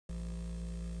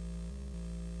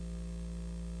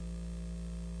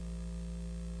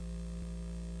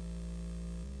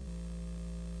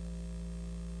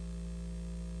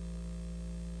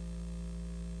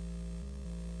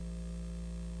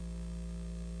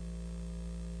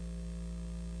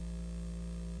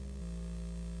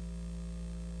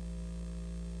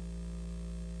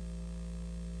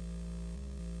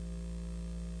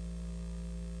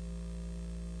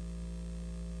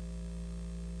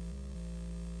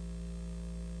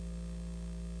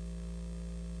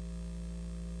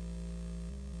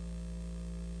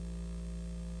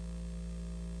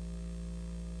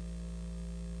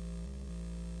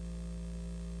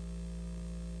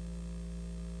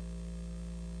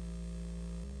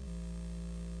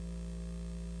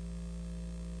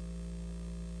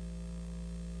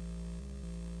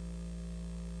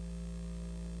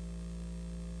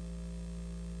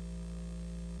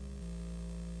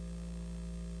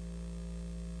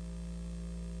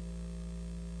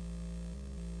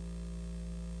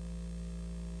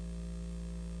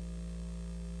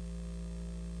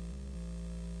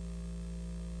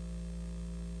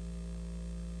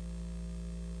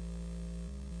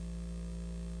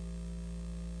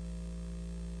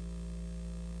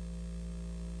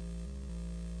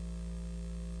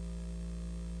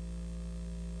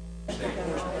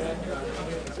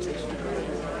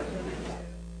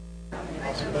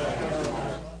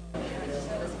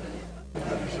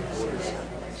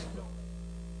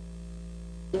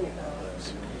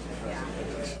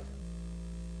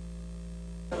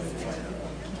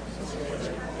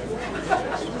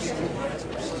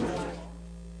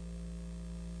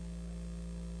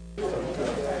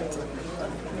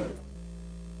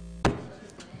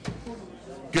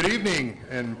Good evening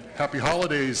and happy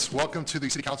holidays. Welcome to the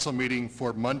City Council meeting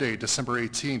for Monday, December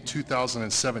 18,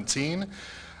 2017.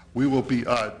 We will be,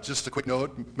 just a quick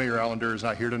note, Mayor Allender is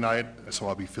not here tonight, so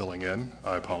I'll be filling in.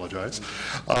 I apologize.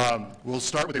 We'll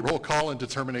start with a roll call and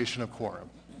determination of quorum.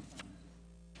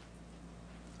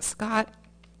 Scott.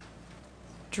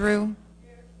 Drew.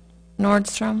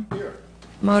 Nordstrom. Here.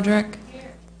 Modrick.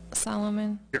 Here.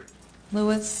 Solomon. Here.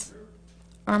 Lewis.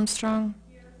 Armstrong.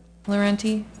 Here.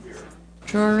 Laurenti. Here.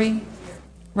 Drury. Here.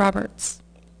 Roberts.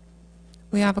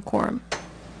 We have a quorum.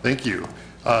 Thank you.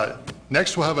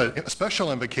 Next, we'll have a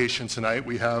special invocation tonight.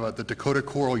 We have the Dakota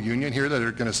Choral Union here that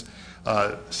are going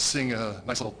to sing a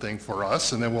nice little thing for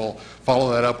us, and then we'll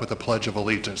follow that up with a Pledge of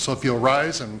Allegiance. So if you'll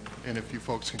rise, and if you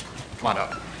folks can come on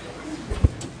up.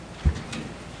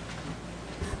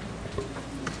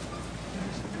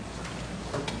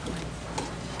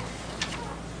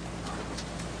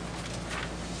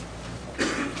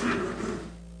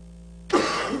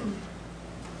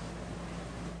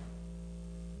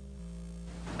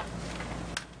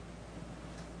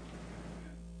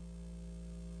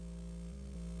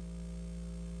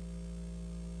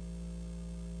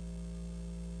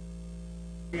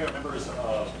 We are members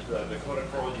of the Dakota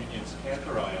Choral Union's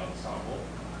Cantorai Ensemble,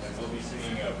 and we'll be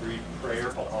singing a brief prayer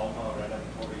called Alma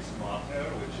Redemptoris Mater,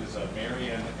 which is a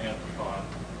Marian antiphon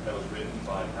that was written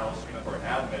by Palestrina for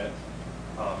Advent,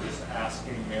 just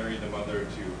asking Mary the Mother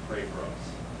to pray for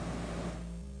us.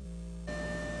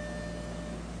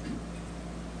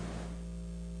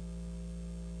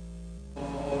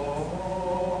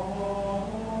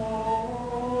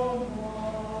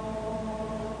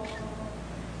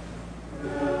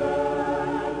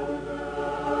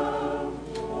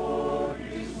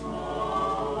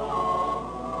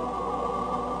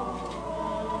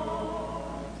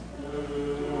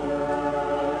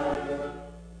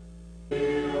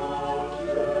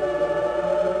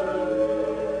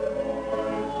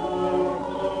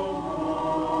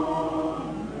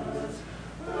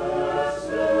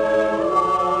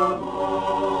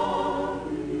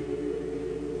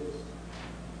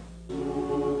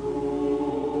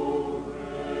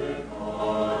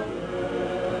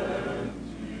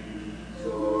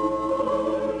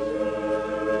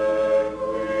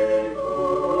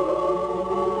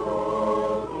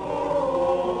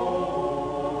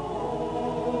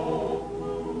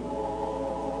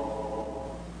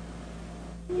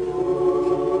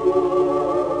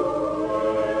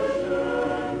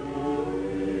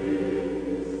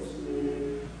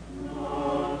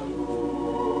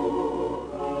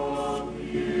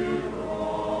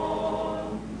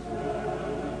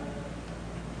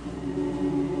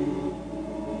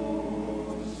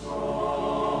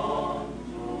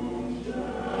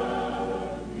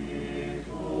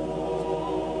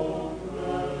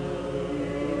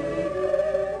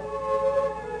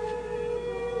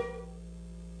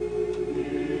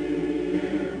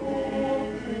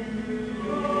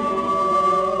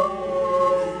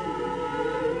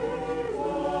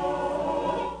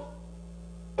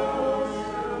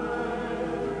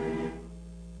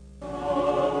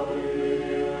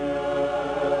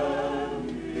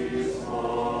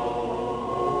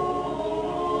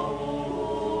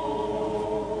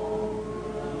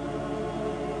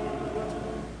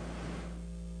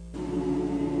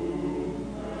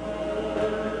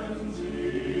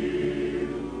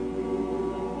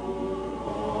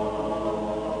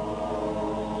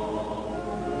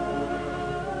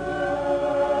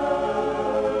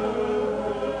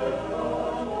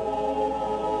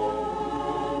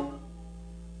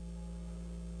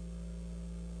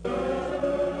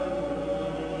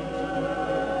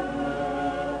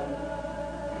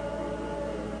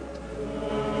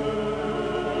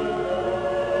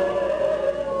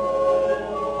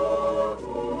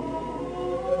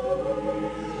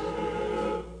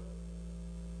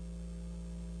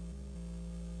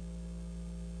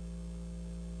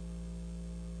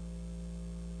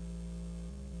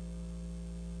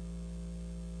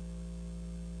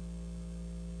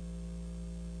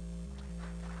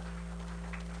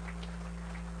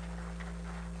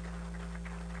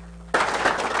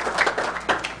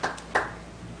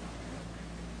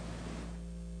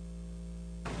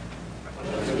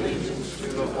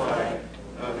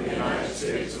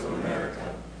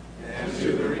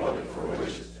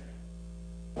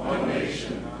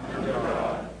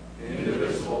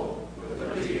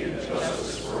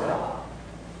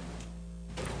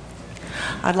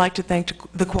 I'd like to thank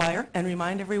the choir and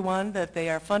remind everyone that they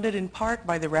are funded in part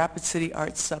by the Rapid City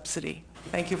Arts Subsidy.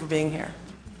 Thank you for being here.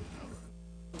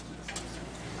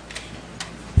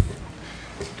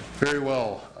 Very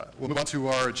well. We'll move on to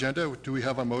our agenda. Do we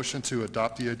have a motion to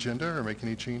adopt the agenda or make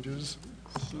any changes?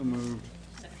 So moved.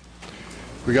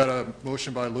 We got a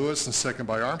motion by Lewis and second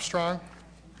by Armstrong.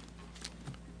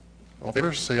 All in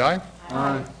favor, say aye.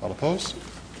 Aye. All opposed?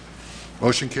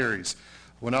 Motion carries.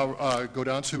 We'll now go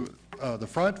down to the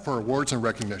front for awards and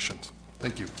recognitions.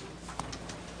 Thank you.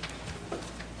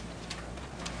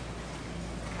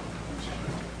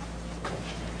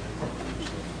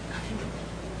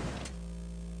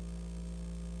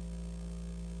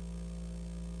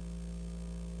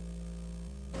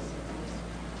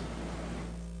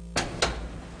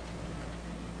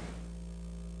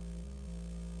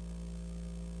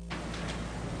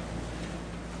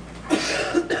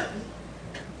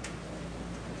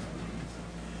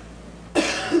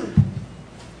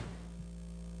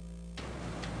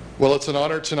 Well, it's an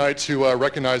honor tonight to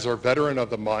recognize our Veteran of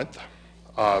the Month.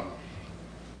 I'm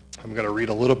going to read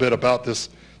a little bit about this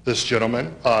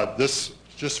gentleman. This,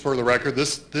 just for the record,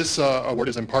 this award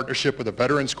is in partnership with the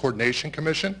Veterans Coordination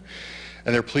Commission,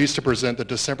 and they're pleased to present the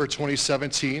December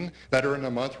 2017 Veteran of the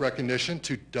Month recognition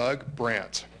to Doug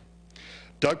Brandt.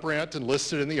 Doug Brandt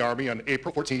enlisted in the Army on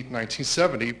April 14,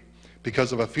 1970,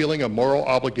 because of a feeling of moral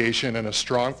obligation and a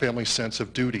strong family sense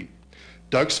of duty.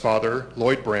 Doug's father,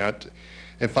 Lloyd Brandt,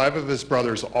 and 5 of his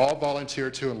brothers all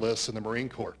volunteered to enlist in the Marine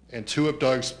Corps, and 2 of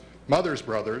Doug's mother's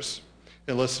brothers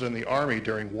enlisted in the Army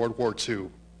during World War II.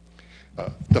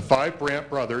 The 5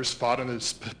 Brandt brothers fought in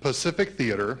the Pacific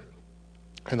Theater,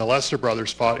 and the Lester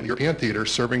brothers fought in the European Theater,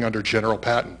 serving under General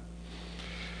Patton.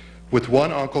 With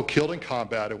 1 uncle killed in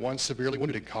combat and 1 severely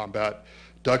wounded in combat,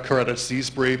 Doug credits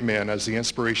these brave men as the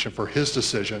inspiration for his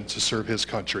decision to serve his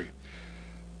country.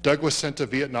 Doug was sent to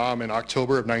Vietnam in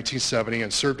October of 1970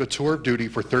 and served a tour of duty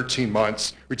for 13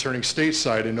 months, returning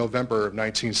stateside in November of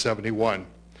 1971.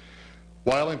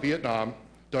 While in Vietnam,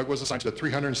 Doug was assigned to the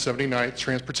 379th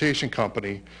Transportation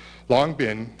Company, Long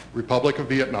Binh, Republic of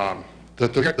Vietnam. The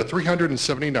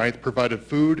 379th provided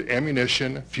food,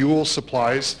 ammunition, fuel,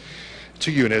 supplies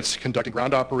to units, conducting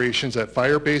ground operations at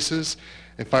fire bases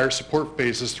and fire support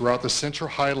bases throughout the central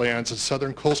highlands and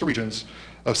southern coastal regions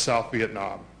of South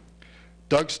Vietnam.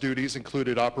 Doug's duties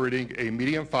included operating a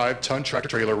medium 5-ton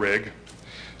tractor-trailer rig,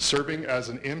 serving as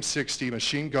an M60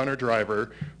 machine gunner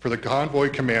driver for the convoy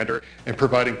commander, and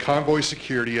providing convoy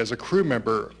security as a crew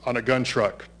member on a gun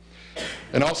truck,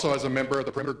 and also as a member of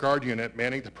the perimeter guard unit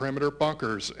manning the perimeter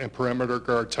bunkers and perimeter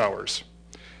guard towers.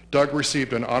 Doug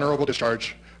received an honorable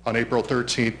discharge on April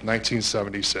 13,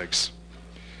 1976.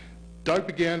 Doug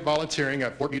began volunteering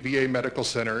at Fort Meade VA Medical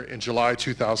Center in July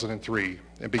 2003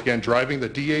 and began driving the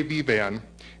DAV van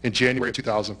in January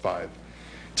 2005.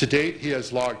 To date, he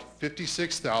has logged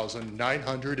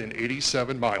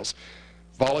 56,987 miles,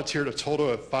 volunteered a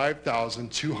total of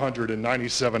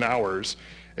 5,297 hours,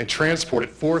 and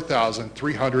transported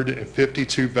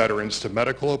 4,352 veterans to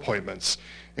medical appointments,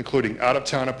 including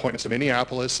out-of-town appointments to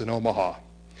Minneapolis and Omaha.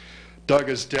 Doug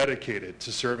is dedicated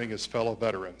to serving his fellow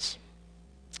veterans.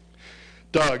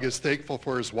 Doug is thankful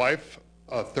for his wife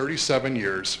of 37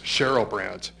 years, Cheryl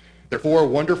Brandt, their 4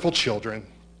 wonderful children,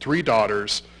 3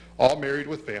 daughters, all married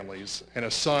with families, and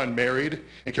a son married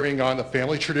and carrying on the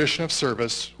family tradition of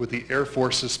service with the Air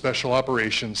Force's Special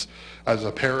Operations as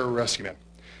a pararescueman.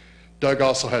 Doug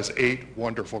also has 8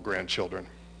 wonderful grandchildren.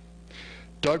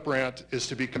 Doug Brandt is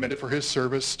to be commended for his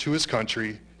service to his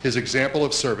country. His example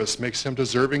of service makes him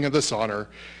deserving of this honor,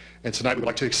 and tonight we'd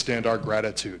like to extend our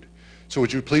gratitude. So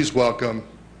would you please welcome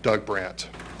Doug Brandt.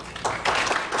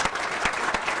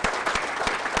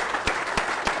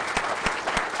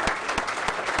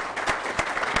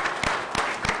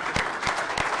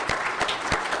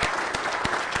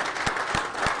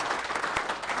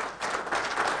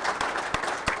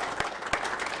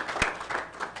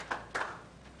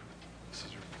 This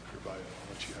is your bio.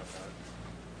 I'll let you have that.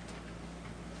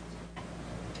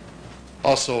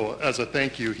 Also, as a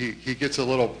thank you, he gets a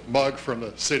little mug from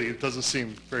the city. It doesn't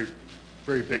seem very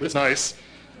big, but it's nice.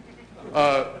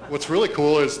 What's really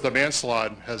cool is the Man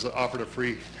Salon has offered a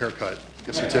free haircut,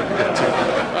 a certificate too.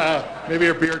 Maybe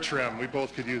a beard trim. We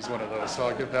both could use one of those, so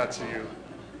I'll give that to you.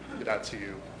 Give that to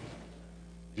you.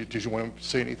 Did you want to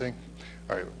say anything?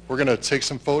 All right, we're going to take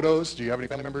some photos. Do you have any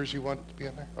family members you want to be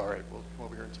in there? All right, we'll come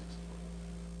over here and take some.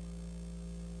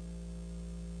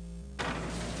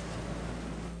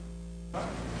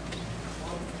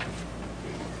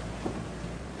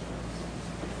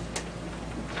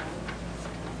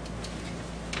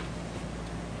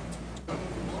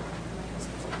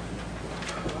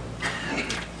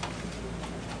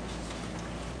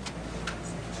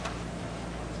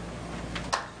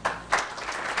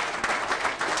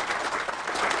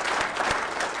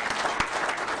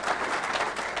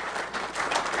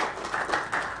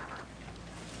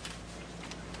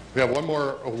 We have one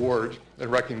more award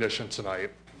and recognition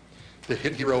tonight, the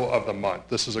Hidden Hero of the Month.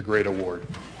 This is a great award.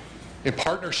 In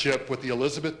partnership with the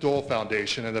Elizabeth Dole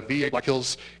Foundation and the VA Black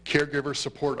Hills Caregiver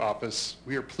Support Office,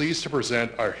 we are pleased to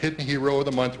present our Hidden Hero of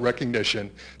the Month recognition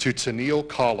to Tennille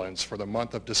Collins for the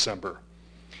month of December.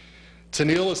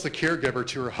 Tennille is the caregiver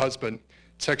to her husband,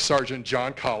 Tech Sergeant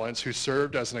John Collins, who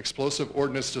served as an explosive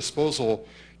ordnance disposal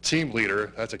team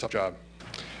leader. That's a tough job.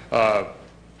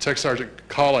 Tech Sergeant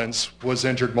Collins was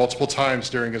injured multiple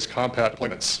times during his combat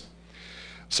deployments.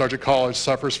 Sergeant Collins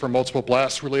suffers from multiple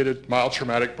blast-related mild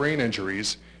traumatic brain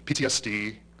injuries,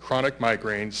 PTSD, chronic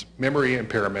migraines, memory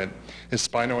impairment, and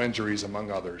spinal injuries, among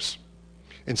others.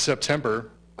 In September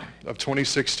of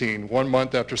 2016, 1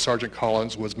 month after Sergeant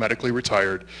Collins was medically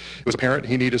retired, it was apparent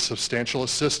he needed substantial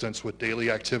assistance with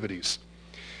daily activities.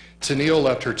 Tennille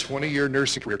left her 20-year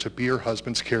nursing career to be her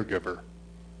husband's caregiver.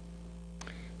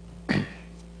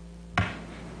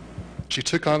 She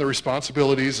took on the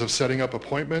responsibilities of setting up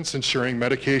appointments, ensuring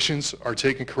medications are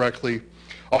taken correctly,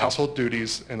 all household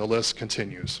duties, and the list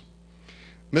continues.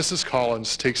 Mrs.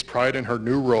 Collins takes pride in her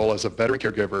new role as a veteran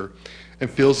caregiver and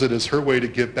feels it is her way to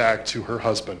give back to her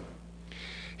husband.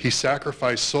 He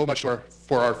sacrificed so much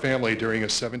for our family during a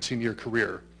 17-year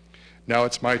career. Now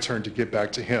it's my turn to give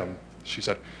back to him, she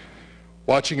said.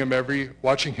 Watching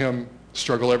him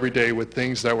struggle every day with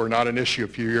things that were not an issue a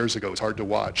few years ago is hard to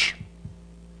watch.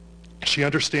 She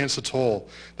understands the toll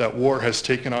that war has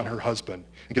taken on her husband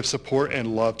and gives support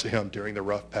and love to him during the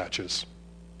rough patches.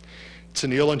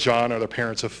 Tennille and John are the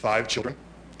parents of 5 children,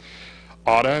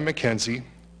 Autumn and Mackenzie,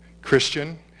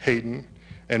 Christian, Hayden,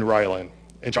 and Rylan,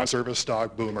 and John's service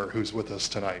dog Boomer, who's with us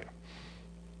tonight.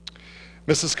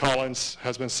 Mrs. Collins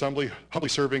has been humbly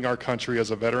serving our country as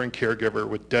a veteran caregiver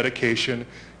with dedication,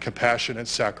 compassion, and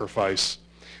sacrifice,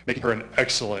 making her an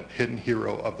excellent Hidden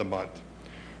Hero of the Month.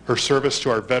 Her service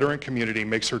to our veteran community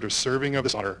makes her deserving of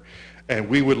this honor, and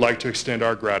we would like to extend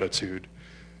our gratitude.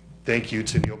 Thank you,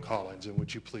 Tennille Collins, and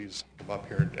would you please come up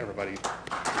here and everybody.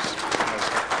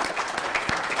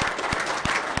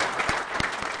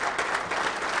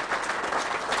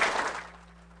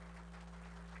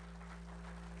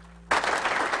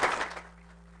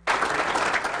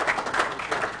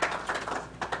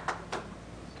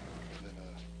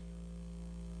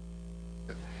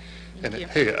 And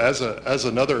hey, as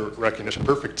another recognition,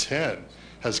 Perfect 10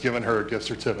 has given her a gift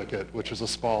certificate, which is a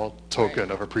small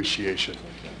token of appreciation.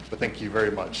 But thank you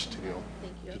very much, Tennille.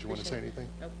 Thank you. Did you want to say anything?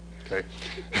 Nope. Okay.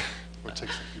 We'll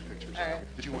take some few pictures. All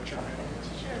right. Did you want your hand?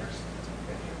 Sure.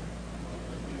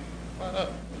 Come on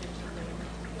up.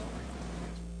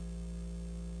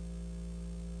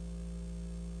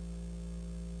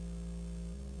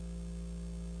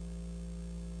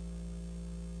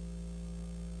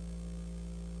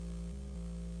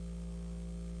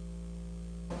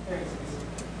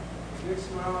 Big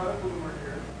smile out of Boomer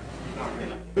here.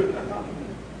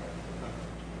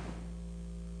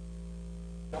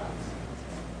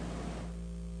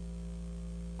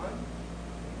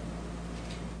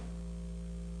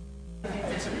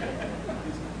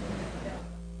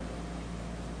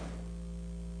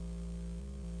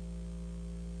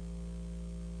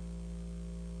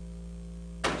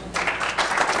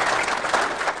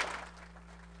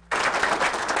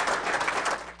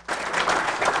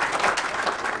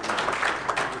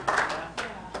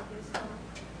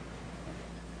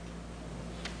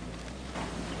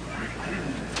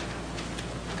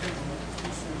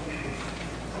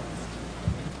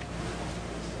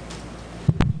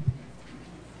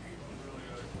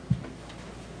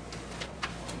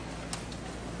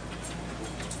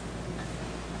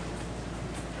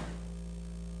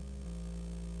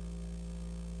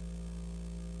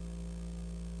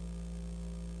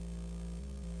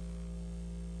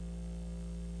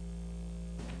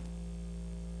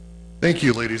 Thank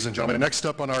you, ladies and gentlemen. Next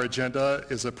up on our agenda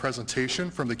is a presentation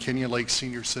from the Kenyon Lake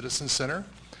Senior Citizen Center.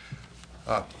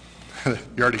 You're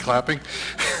already clapping?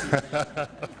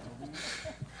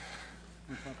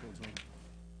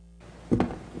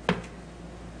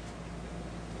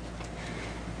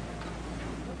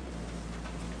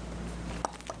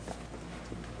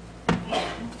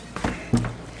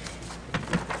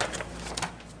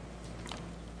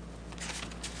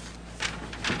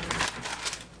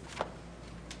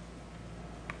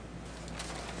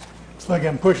 It's like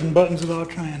I'm pushing buttons without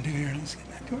trying to here. Let's get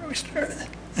back to where we started.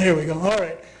 There we go. All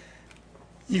right.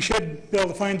 You should be able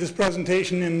to find this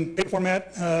presentation in paper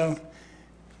format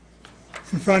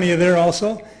in front of you there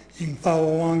also. You can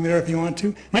follow along there if you want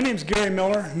to. My name is Gary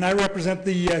Miller, and I represent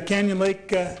the Canyon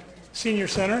Lake Senior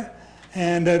Center.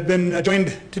 And I've been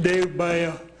joined today by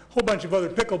a whole bunch of other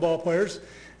pickleball players.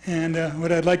 And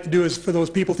what I'd like to do is for those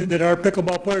people that are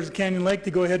pickleball players at Canyon Lake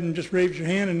to go ahead and just raise your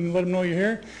hand and let them know you're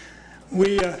here.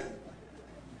 We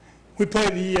play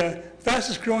the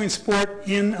fastest growing sport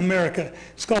in America.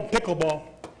 It's called pickleball.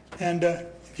 And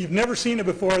if you've never seen it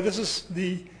before, this is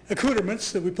the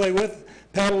accoutrements that we play with.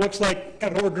 Paddle looks like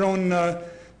an overgrown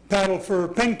paddle for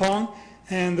ping pong,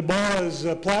 and the ball is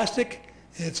plastic.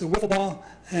 It's a wiffle ball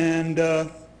and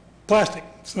plastic.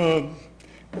 So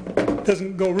it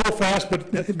doesn't go real fast,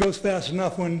 but it goes fast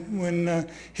enough when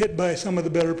hit by some of the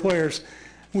better players.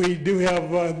 We do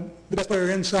have the best player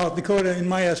in South Dakota, in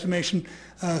my estimation,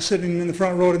 sitting in the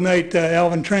front row tonight,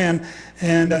 Alvin Tran,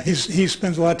 and he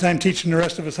spends a lot of time teaching the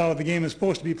rest of us how the game is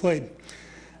supposed to be played.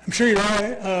 I'm sure you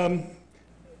all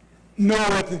know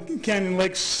what the Canyon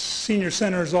Lakes Senior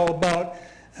Center is all about,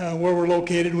 where we're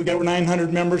located. We've got over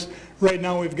 900 members. Right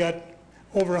now we've got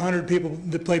over 100 people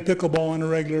that play pickleball on a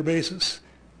regular basis.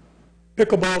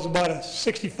 Pickleball is about a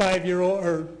 65-year-old,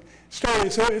 or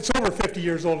started, so it's over 50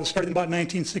 years old. It started in about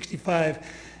 1965,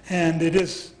 and it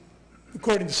is,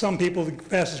 according to some people, the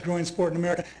fastest growing sport in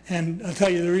America. And I'll tell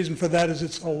you the reason for that is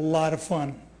it's a lot of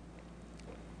fun.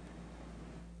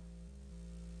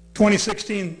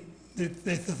 2016, they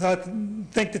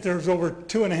think that there's over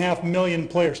 2.5 million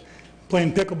players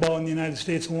playing pickleball in the United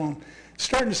States alone. It's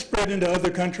starting to spread into other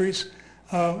countries,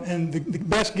 and the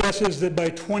best guess is that by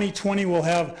 2020 we'll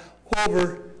have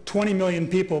over 20 million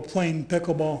people playing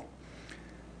pickleball.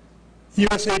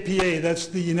 USAPA, that's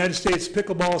the United States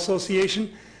Pickleball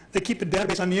Association, they keep a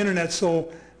database on the internet, so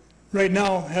right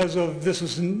now, as of, this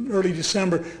was in early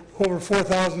December, over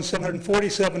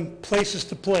 4,747 places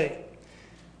to play.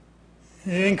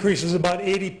 It increases about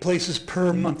 80 places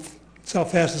per month. That's how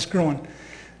fast it's growing.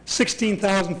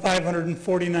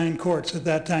 16,549 courts at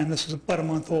that time. This was about a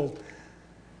month old.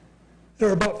 There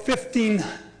are about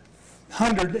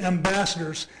 1,500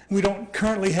 ambassadors. We don't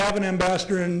currently have an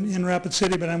ambassador in Rapid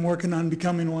City, but I'm working on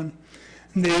becoming one.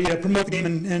 And they promote the game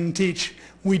and teach.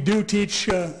 We do teach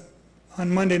on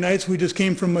Monday nights. We just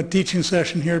came from a teaching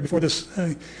session here before this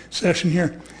session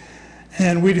here.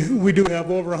 And we do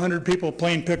have over 100 people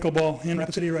playing pickleball in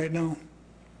Rapid City right now.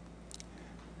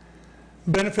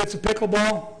 Benefits of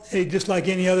pickleball, hey, just like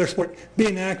any other sport,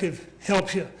 being active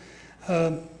helps you.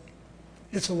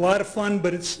 It's a lot of fun,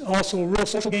 but it's also a real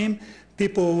social game.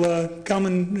 People come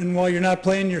and while you're not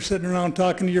playing, you're sitting around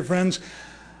talking to your friends.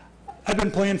 I've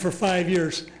been playing for 5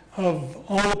 years. Of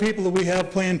all the people that we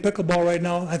have playing pickleball right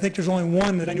now, I think there's only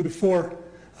one that I knew before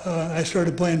I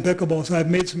started playing pickleball, so I've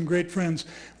made some great friends.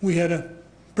 We had a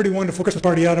pretty wonderful Christmas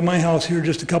party out of my house here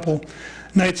just a couple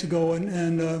nights ago,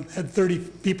 and had 30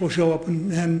 people show up,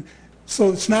 and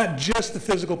so it's not just the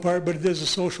physical part, but it is the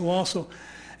social also.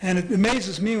 And it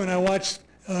amazes me when I watch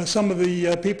some of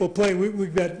the people play.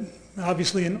 We've got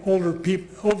obviously an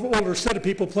older set of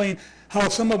people playing, how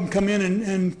some of them come in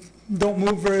and don't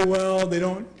move very well, they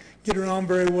don't get around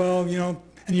very well, you know.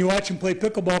 And you watch him play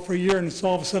pickleball for a year, and it's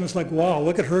all of a sudden it's like, wow,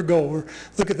 look at her go, or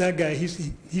look at that guy,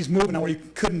 he's moving now where he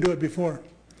couldn't do it before.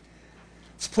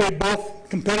 It's played both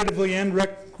competitively and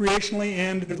recreationally,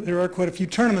 and there are quite a few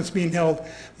tournaments being held,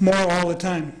 more all the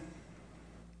time.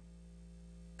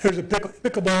 There's a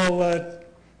pickleball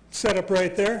setup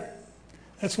right there.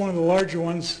 That's one of the larger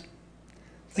ones.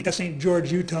 I think that's St.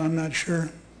 George, Utah, I'm not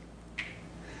sure.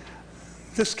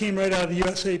 This came right out of the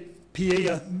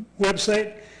USAPA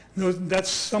website. That's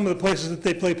some of the places that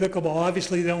they play pickleball.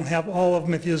 Obviously, they don't have all of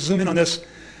them. If you zoom in on this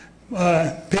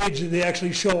page, they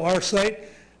actually show our site.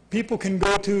 People can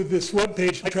go to this web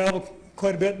page. I travel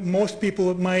quite a bit. Most people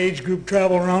of my age group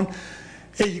travel around.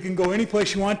 Hey, you can go any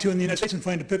place you want to in the United States and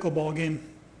find a pickleball game.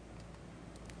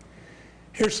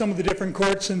 Here's some of the different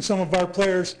courts and some of our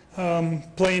players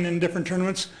playing in different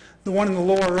tournaments. The one in the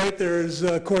lower right there is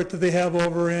a court that they have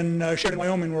over in Sheridan,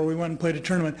 Wyoming, where we went and played a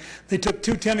tournament. They took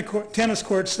two tennis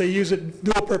courts. They use it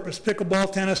dual purpose,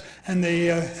 pickleball, tennis, and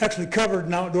they actually covered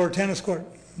an outdoor tennis court.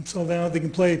 So now they can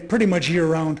play pretty much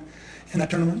year-round in that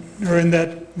tournament, or in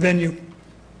that venue.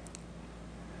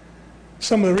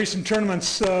 Some of the recent tournaments,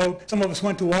 some of us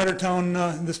went to Watertown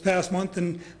this past month,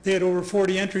 and they had over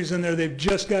 40 entries in there. They've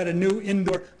just got a new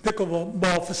indoor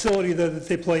pickleball facility that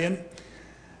they play in.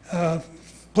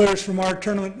 Players from our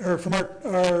tournament, or from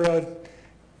our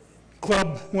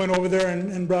club, went over there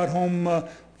and brought home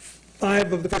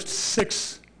 5 of the first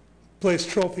 6 place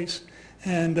trophies.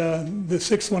 And the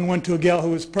 6th one went to a gal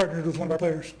who was partnered with one of our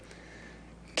players.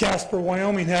 Casper,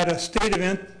 Wyoming had a state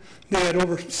event. They had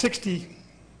over 60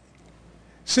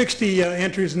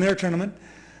 entries in their tournament.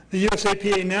 The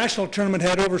USAPA National Tournament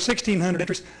had over 1,600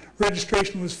 entries.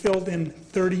 Registration was filled in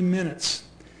 30 minutes.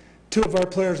 2 of our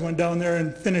players went down there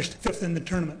and finished 5th in the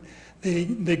tournament.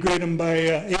 They grade them by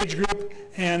age group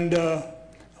and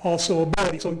also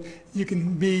ability. So you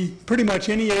can be pretty much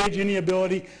any age, any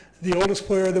ability. The oldest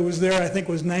player that was there, I think,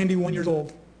 was 91 years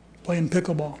old playing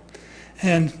pickleball.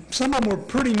 And some of them were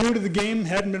pretty new to the game,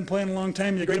 hadn't been playing a long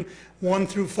time. They grade them 1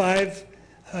 through 5,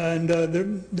 and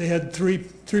they had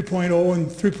 3.0 and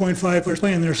 3.5 players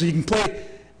playing there. So you can play,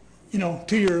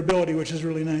 to your ability, which is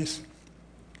really nice.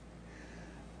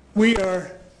 We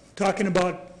are talking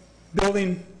about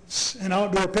building an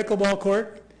outdoor pickleball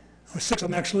court, or 6 of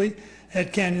them actually,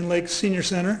 at Canyon Lake Senior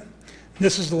Center.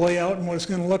 This is the layout and what it's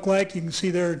going to look like. You can see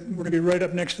there, we're going to be right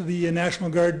up next to the National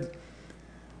Guard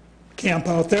camp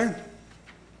out there.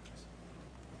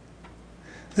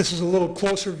 This is a little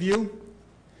closer view.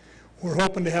 We're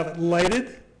hoping to have it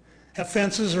lighted, have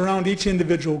fences around each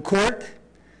individual court,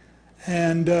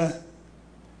 and we're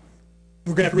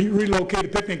going to have to relocate a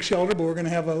picnic shelter, but we're going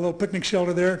to have a little picnic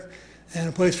shelter there and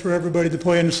a place for everybody to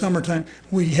play in the summertime.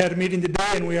 We had a meeting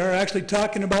today, and we are actually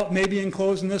talking about maybe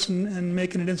enclosing this and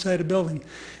making it inside a building.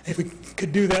 If we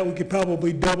could do that, we could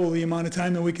probably double the amount of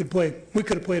time that we could play. We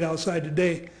could have played outside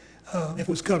today if it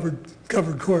was covered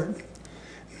court.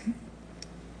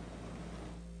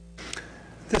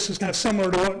 This is kind of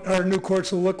similar to what our new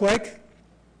courts will look like.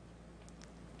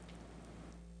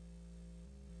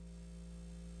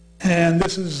 And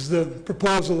this is the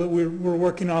proposal that we're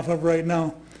working off of right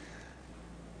now.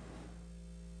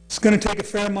 It's going to take a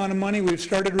fair amount of money. We've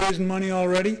started raising money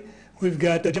already. We've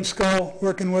got Jim Scull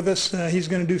working with us. He's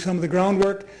going to do some of the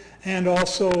groundwork and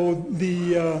also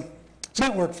the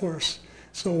cement work for us.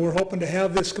 So we're hoping to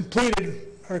have this completed.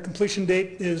 Our completion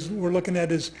date we're looking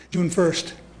at is June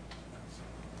 1st.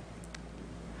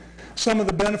 Some of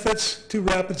the benefits to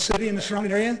Rapid City and the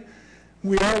surrounding area.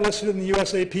 We are listed in the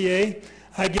USAPA.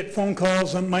 I get phone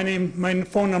calls on my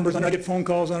phone numbers, and I get phone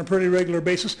calls on a pretty regular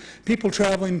basis. People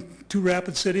traveling to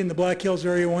Rapid City in the Black Hills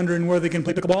area wondering where they can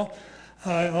play pickleball.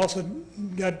 I also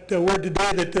got word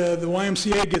today that the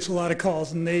YMCA gets a lot of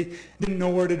calls, and they didn't know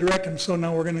where to direct them. So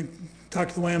now we're going to talk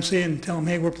to the YMCA and tell them,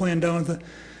 hey, we're playing down at the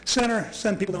center.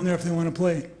 Send people down there if they want to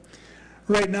play.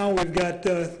 Right now we've got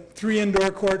 3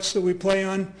 indoor courts that we play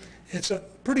on. It's a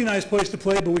pretty nice place to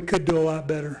play, but we could do a lot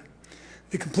better.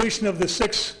 The completion of the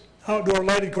 6 outdoor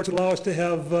lighted courts allow us to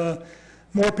have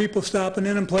more people stopping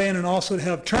in and playing, and also to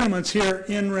have tournaments here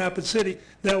in Rapid City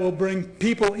that will bring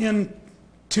people in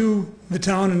to the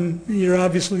town, and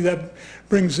obviously that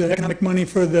brings economic money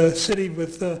for the city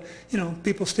with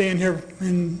people staying here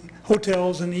in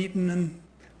hotels and eating and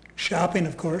shopping,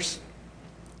 of course.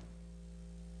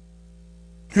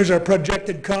 Here's our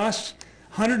projected costs.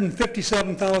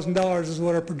 $157,000 is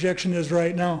what our projection is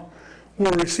right now.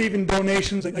 We're receiving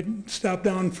donations. I stopped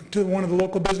down to one of the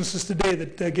local businesses today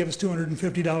that gave us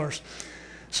 $250.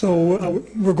 So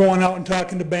we're going out and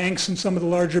talking to banks and some of the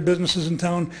larger businesses in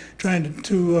town trying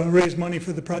to raise money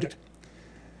for the project.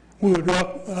 We would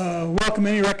welcome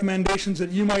any recommendations that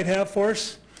you might have for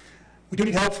us. We do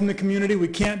need help from the community. We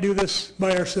can't do this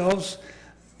by ourselves.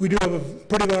 We do have a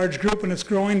pretty large group and it's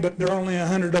growing, but there are only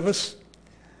 100 of us.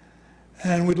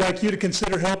 And we'd like you to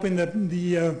consider helping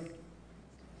the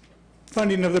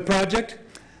funding of the project,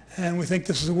 and we think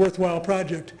this is a worthwhile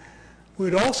project.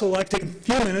 We'd also like to take a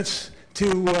few minutes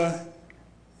to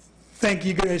thank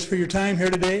you guys for your time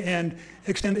here today and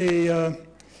extend a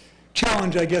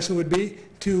challenge, I guess it would be,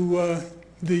 to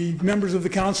the members of the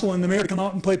council and the mayor to come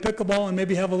out and play pickleball and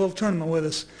maybe have a little tournament with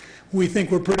us. We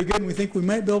think we're pretty good, and we think we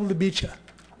might be able to beat you.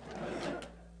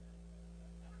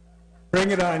 Bring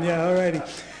it on, yeah, all righty.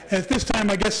 At this time,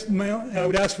 I guess I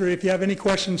would ask for if you have any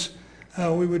questions,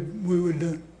 we would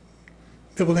be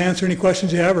able to answer any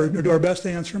questions you have, or do our best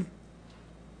to answer them.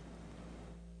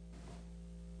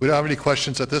 We don't have any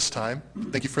questions at this time.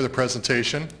 Thank you for the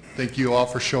presentation. Thank you all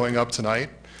for showing up tonight.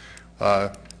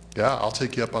 Yeah, I'll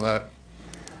take you up on that.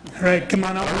 All right, come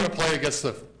on out. I'm going to play against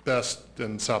the best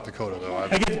in South Dakota, though. I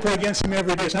get to play against them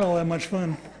every day. It's not all that much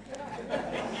fun.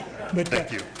 But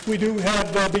Thank you. We do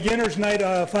have beginners night,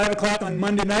 5 o'clock on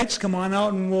Monday nights. Come on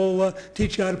out and we'll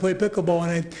teach you how to play pickleball.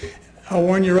 And I'll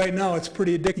warn you right now, it's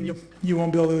pretty addicting. You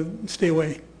won't be able to stay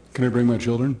away. Can I bring my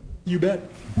children? You bet.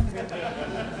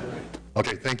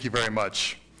 Okay, thank you very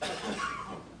much.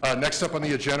 Next up on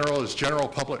the agenda is general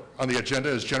public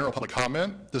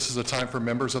comment. This is a time for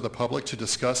members of the public to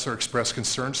discuss or express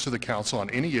concerns to the council on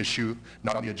any issue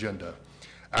not on the agenda.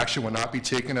 Action will not be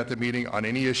taken at the meeting on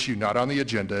any issue not on the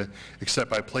agenda, except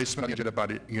by placement on the agenda by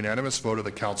a unanimous vote of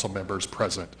the council members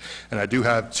present. And I do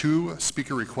have 2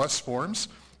 speaker request forms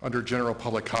under general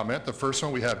public comment. The first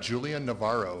one, we have Julian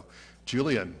Navarro.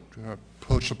 Julian,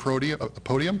 approach the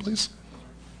podium, please.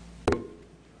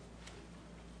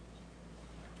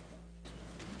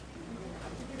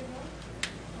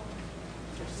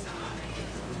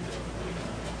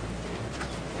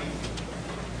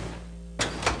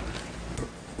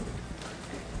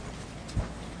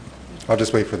 I'll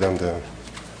just wait for them to...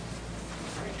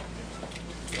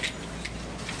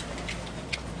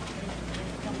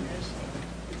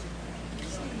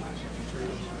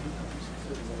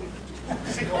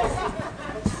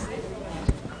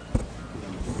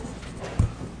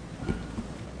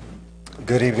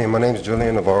 Good evening. My name is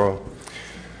Julian Navarro.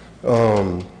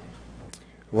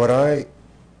 What I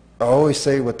always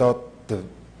say, without the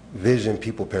vision,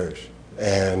 people perish.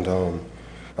 And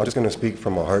I'm just going to speak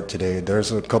from my heart today.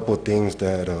 There's a couple of things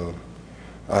that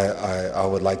I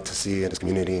would like to see in this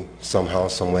community somehow,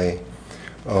 some way.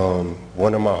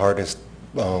 One of my hardest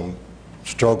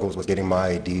struggles was getting my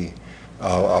ID.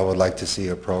 I would like to see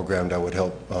a program that would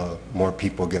help more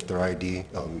people get their ID,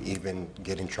 even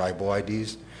getting tribal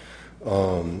IDs. I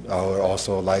would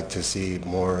also like to see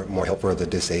more help for the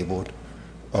disabled.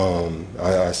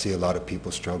 I see a lot of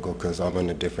people struggle because I'm in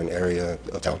a different area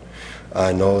of town.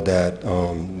 I know that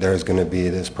there's going to be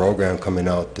this program coming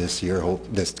out this year,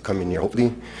 this coming year,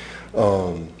 hopefully.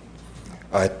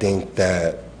 I think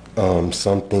that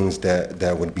some things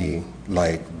that would be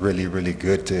like really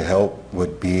good to help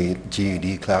would be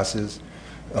GED classes.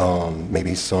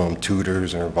 Maybe some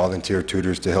tutors or volunteer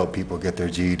tutors to help people get their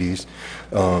GEDs.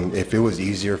 If it was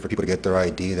easier for people to get their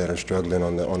ID that are struggling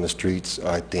on the streets,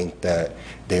 I think that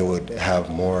they would have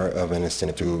more of an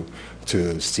incentive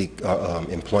to seek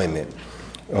employment.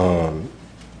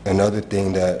 Another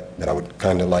thing that I would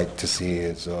kind of like to see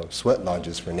is sweat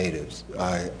lodges for natives.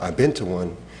 I've been to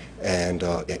one, and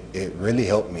it really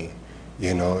helped me.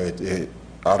 You know,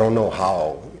 I don't know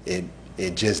how it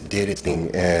just did its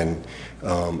thing, and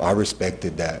I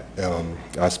respected that.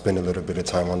 I spent a little bit of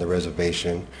time on the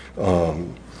reservation.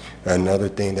 Another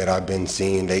thing that I've been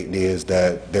seeing lately is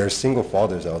that there's single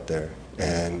fathers out there,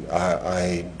 and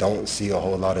I don't see a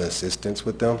whole lot of assistance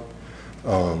with them.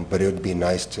 But it would be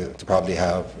nice to probably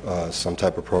have some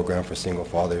type of program for single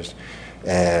fathers.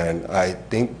 And I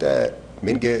think that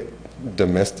men get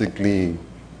domestically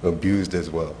abused as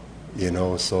well, you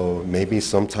know, so maybe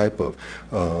some type of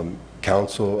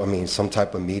some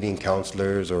type of meeting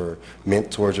counselors or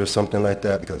mentors or something like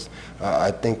that, because I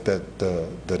think that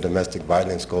the domestic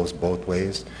violence goes both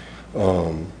ways.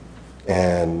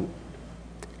 And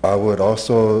I would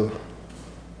also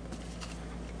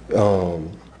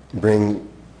bring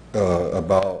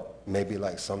about maybe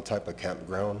like some type of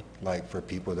campground, like for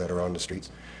people that are on the streets.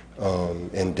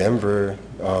 In Denver,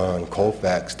 on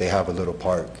Colfax, they have a little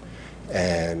park,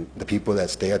 and the people that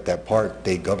stay at that park,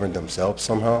 they govern themselves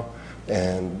somehow,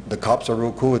 and the cops are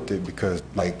real cool with it because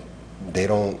like they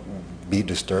don't be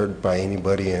disturbed by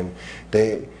anybody, and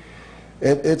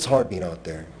it's hard being out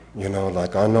there. You know,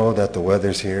 like I know that the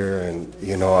weather's here, and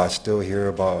you know, I still hear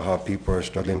about how people are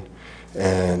struggling.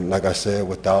 And like I said,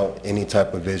 without any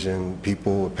type of vision,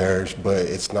 people will perish, but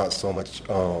it's not so much,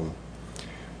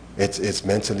 it's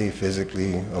mentally,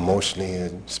 physically, emotionally,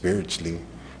 and spiritually.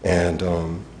 And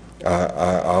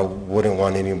I wouldn't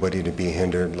want anybody to be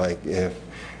hindered. Like if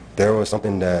there was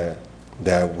something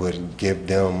that would give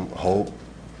them hope,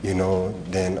 you know,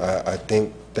 then I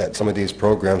think that some of these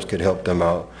programs could help them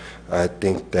out. I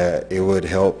think that it would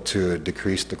help to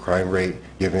decrease the crime rate,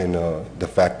 given the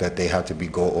fact that they have to be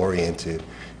goal-oriented.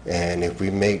 And if we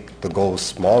make the goals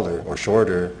smaller or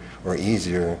shorter or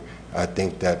easier, I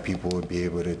think that people would be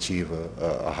able to achieve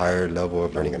a higher level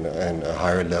of learning and a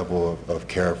higher level of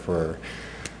care for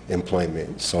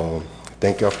employment. So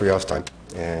thank y'all for y'all's time,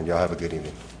 and y'all have a good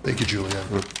evening. Thank you,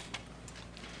 Julian.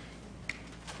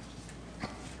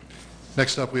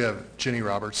 Next up, we have Jenny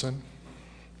Robertson.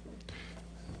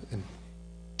 And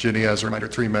Jenny, as a reminder,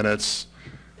 3 minutes.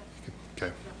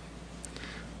 Okay.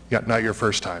 Yeah, not your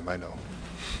first time, I know.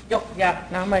 Yeah,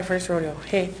 not my first rodeo.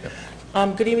 Hey.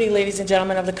 Good evening, ladies and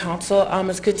gentlemen of the council.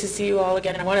 It's good to see you all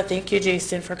again. I want to thank you,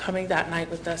 Jason, for coming that night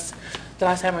with us. The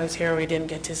last time I was here, we didn't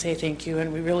get to say thank you,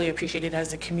 and we really appreciate it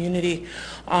as a community.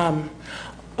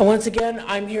 Once again,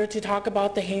 I'm here to talk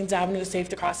about the Haynes Avenue Safe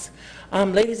to Cross.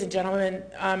 Ladies and gentlemen,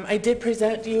 I did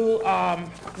present you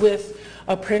with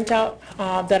a printout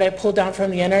that I pulled down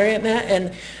from the internet,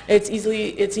 and it's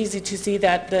easy to see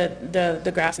that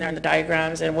the graphs there and the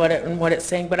diagrams and what it's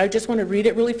saying. But I just want to read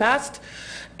it really fast.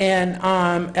 And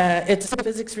it's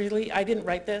physics, really. I didn't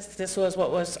write this. This was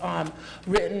what was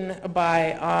written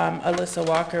by Alyssa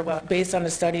Walker, based on a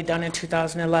study done in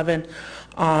 2011,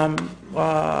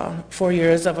 4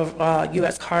 years of a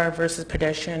U.S. car versus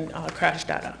pedestrian crash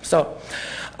data. So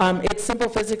it's simple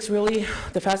physics, really.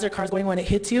 The faster the car is going when it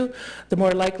hits you, the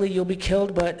more likely you'll be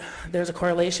killed, but there's a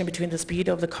correlation between the speed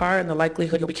of the car and the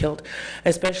likelihood you'll be killed,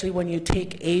 especially when you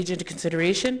take age into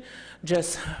consideration.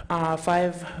 Just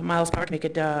 5 miles per hour can make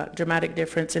a dramatic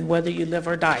difference in whether you live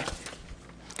or die.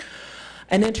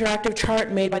 An interactive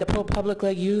chart made by the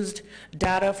ProPublica used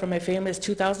data from a famous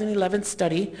 2011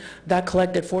 study that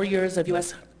collected 4 years of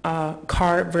U.S.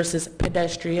 Car versus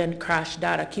pedestrian crash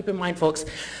data. Keep in mind, folks,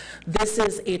 this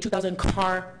is a 2,000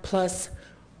 car plus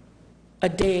a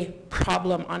day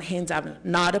problem on Haynes Avenue,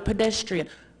 not a pedestrian.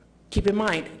 Keep in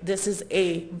mind, this is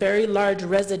a very large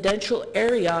residential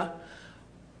area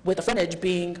with the frontage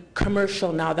being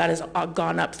commercial now. That has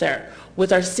gone up there.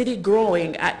 With our city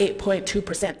growing at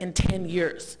 8.2% in 10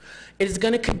 years, it is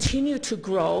going to continue to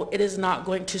grow. It is not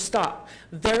going to stop.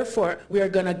 Therefore, we are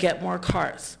going to get more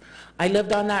cars. I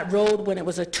lived on that road when it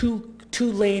was a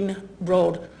two-lane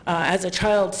road. As a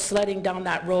child, sledding down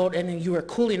that road, and then you were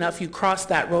cool enough, you crossed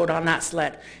that road on that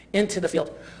sled into the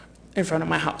field in front of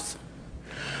my house.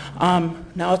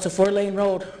 Now it's a 4-lane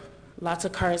road. Lots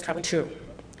of cars traveling through.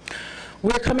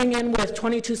 We're coming in with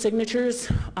 22 signatures,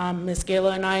 Ms.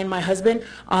 Gayla and I and my husband,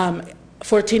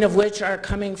 14 of which are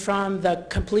coming from the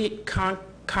Complete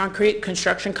Concrete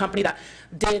construction company that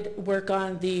did work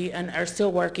on and are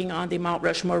still working on the Mount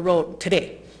Rushmore Road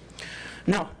today.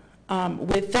 Now,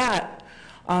 with that,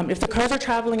 if the cars are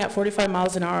traveling at 45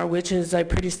 miles an hour, which is a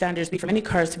pretty standard speed for many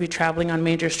cars to be traveling on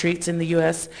major streets in the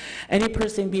U.S., any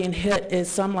person being hit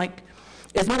is more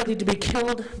likely to be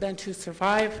killed than to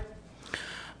survive.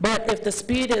 But if the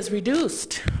speed is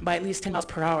reduced by at least 10 miles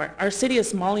per hour, our city is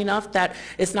small enough that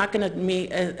it's not going to make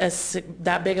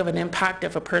that big of an impact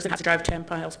if a person has to drive 10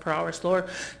 miles per hour slower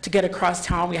to get across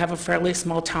town. We have a fairly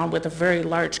small town with a very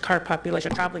large car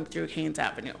population traveling through Haynes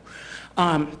Avenue,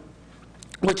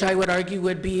 which I would argue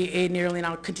would be a nearly,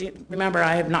 now remember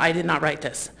I did not write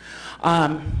this,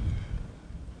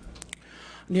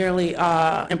 nearly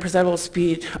imperceptible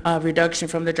speed reduction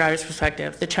from the driver's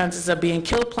perspective. The chances of being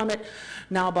killed plummet.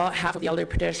 Now about half of the elderly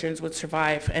pedestrians would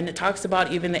survive. And it talks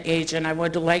about even the age, and I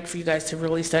would like for you guys to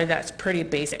really study that. It's pretty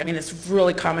basic. I mean, it's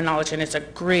really common knowledge, and it's a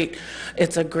great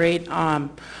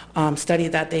study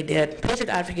that they did. Patient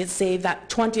advocates say that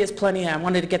 20 is plenty. I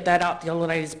wanted to get that out. The yellow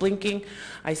light is blinking.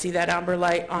 I see that amber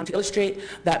light to illustrate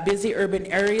that busy urban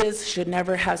areas should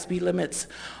never have speed limits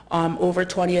over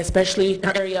 20, especially in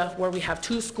an area where we have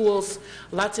 2 schools,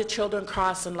 lots of children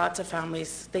cross, and lots of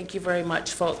families. Thank you very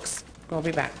much, folks. We'll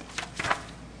be back.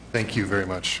 Thank you very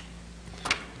much.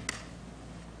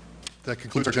 That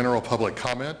concludes our general public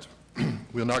comment.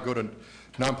 We'll now go to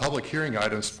non-public hearing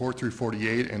items 4 through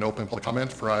 48 and open public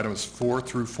comment for items 4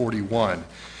 through 41.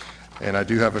 And I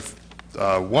do have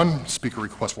one speaker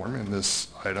request form in this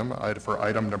item, for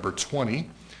item number 20.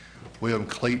 William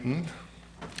Clayton.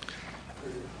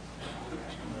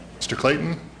 Mr.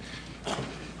 Clayton.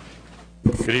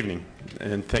 Good evening,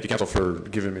 and thank you, Council, for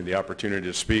giving me the opportunity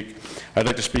to speak. I'd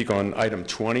like to speak on item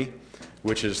 20,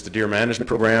 which is the deer management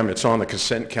program. It's on the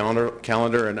consent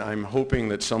calendar, and I'm hoping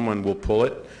that someone will pull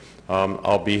it.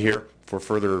 I'll be here for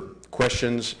further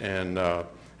questions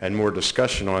and more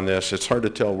discussion on this. It's hard to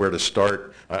tell where to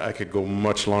start. I could go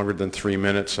much longer than 3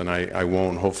 minutes, and I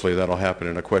won't. Hopefully that'll happen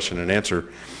in a question and answer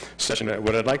session.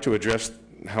 What I'd like to address,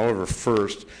 however,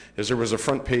 first is there was a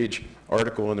front page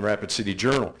article in the Rapid City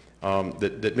Journal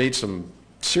that made some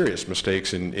serious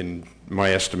mistakes in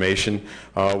my estimation.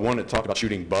 One, it talked about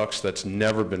shooting bucks. That's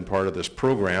never been part of this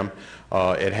program.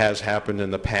 It has happened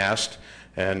in the past,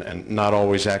 and not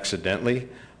always accidentally.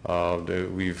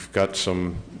 We've got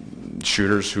some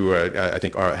shooters who I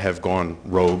think have gone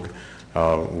rogue,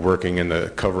 working in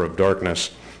the cover of darkness,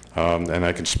 and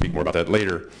I can speak more about that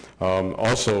later.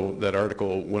 Also, that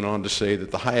article went on to say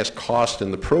that the highest cost in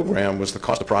the program was the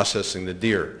cost of processing the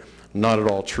deer. Not at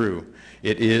all true.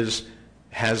 It is,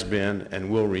 has been, and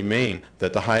will remain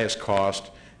that the highest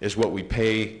cost is what we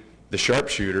pay the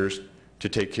sharpshooters to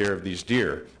take care of these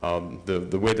deer.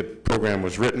 The way the program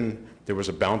was written, there was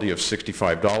a bounty of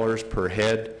 $65 per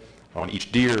head on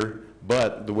each deer,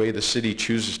 but the way the city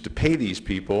chooses to pay these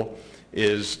people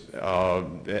is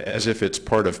as if it's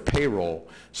part of payroll.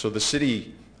 So the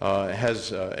city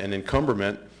has an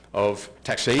encumberment of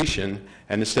taxation,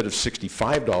 and instead of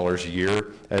 $65 a year,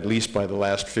 at least by the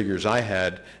last figures I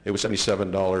had, it was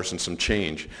 $77 and some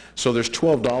change. So there's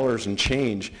 $12 and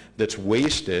change that's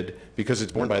wasted because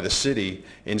it's borne by the city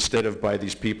instead of by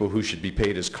these people who should be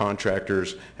paid as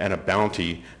contractors and a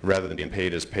bounty rather than being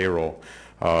paid as payroll.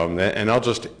 And I'll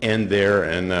just end there,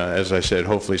 and as I said,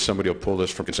 hopefully somebody will pull this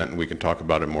from consent and we can talk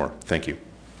about it more. Thank you.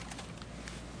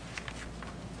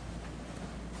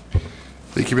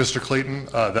 Thank you, Mr. Clayton.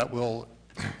 That will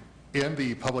end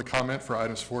the public comment for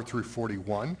items 4 through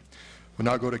 41.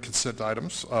 We'll now go to consent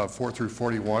items 4 through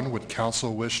 41. Would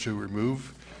council wish to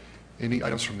remove any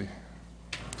items from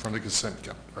the consent?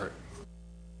 All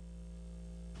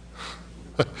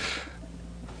right.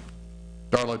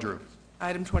 Darla Drew.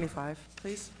 Item 25,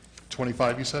 please.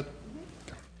 25, you said?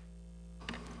 Okay.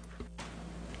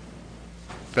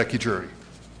 Becky Drury.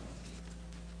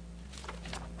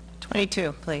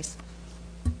 22, please.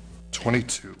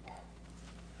 22.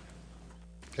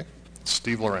 Okay.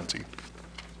 Steve Laurenti.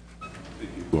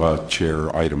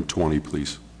 Chair, item 20,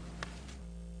 please.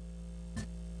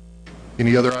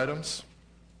 Any other items?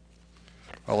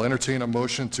 I'll entertain a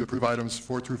motion to approve items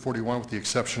 4 through 41 with the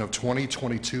exception of 20,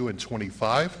 22, and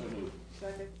 25.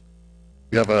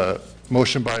 We have a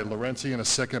motion by Laurenti and a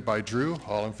second by Drew.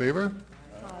 All in favor?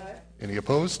 Aye. Any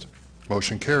opposed?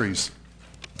 Motion carries.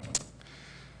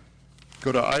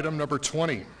 Go to item number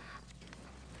 20.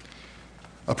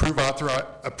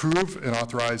 Approve and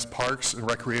authorize Parks and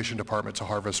Recreation Department to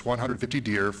harvest 150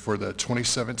 deer for the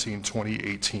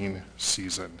 2017-2018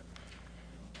 season.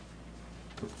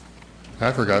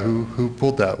 I forgot who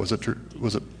pulled that. Was it?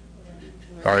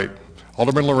 All right.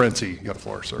 Alderman Laurenti, you got the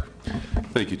floor, sir.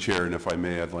 Thank you, Chair. And if I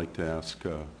may, I'd like to ask,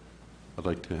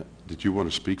 did you want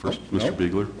to speak first, Mr.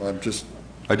 Biegler?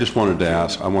 I just wanted to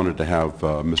ask, I wanted to have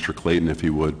Mr. Clayton, if he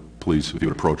would, please, if he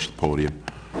would approach the podium.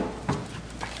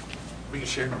 We can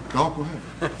share. No, go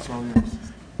ahead. It's all yours.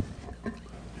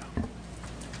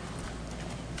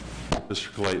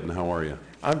 Mr. Clayton, how are you?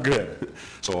 I'm good.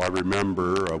 So I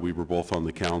remember we were both on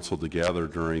the council together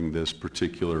during this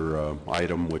particular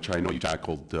item, which I know you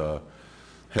tackled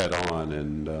head on,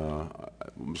 and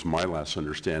it was my last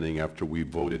understanding after we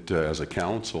voted as a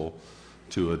council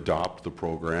to adopt the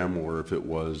program, or if it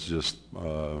was just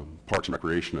Parks and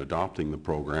Recreation adopting the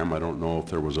program. I don't know if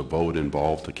there was a vote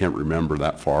involved. I can't remember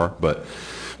that far, but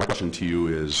my question to you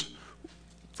is,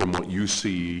 from what you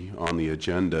see on the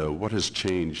agenda, what has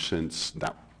changed since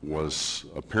that was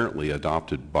apparently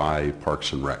adopted by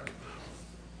Parks and Rec?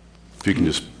 If you can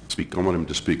just speak, I want him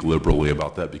to speak liberally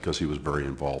about that because he was very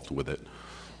involved with it.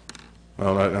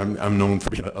 Well, I'm known for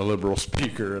being a liberal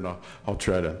speaker, and I'll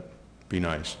try to be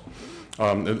nice.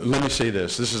 Let me say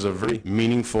this. This is a very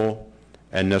meaningful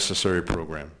and necessary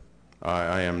program.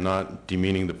 I am not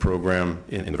demeaning the program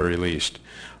in the very least.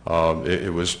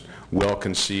 It was well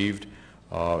conceived.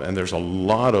 And there's a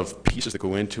lot of pieces that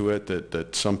go into it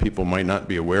that some people might not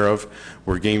be aware of,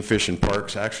 where Game Fish and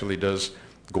Parks actually does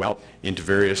go out into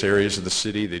various areas of the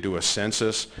city. They do a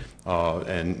census,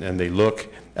 and they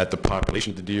look at the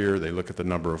population of the deer. They look at the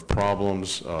number of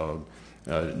problems,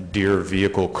 deer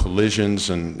vehicle collisions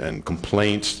and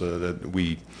complaints. That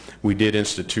we did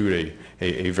institute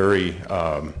a very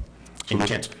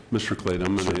intense. Mr. Clayton,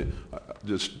 I'm going to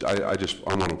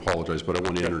I want to apologize, but I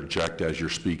want to interject as you're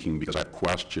speaking because I have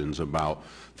questions about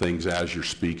things as you're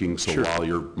speaking. So Sure. While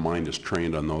your mind is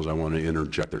trained on those, I want to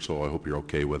interject there. So I hope you're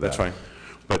okay with that. That's fine.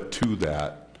 But to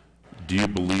that, do you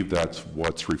believe that's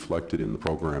what's reflected in the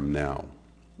program now?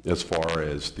 As far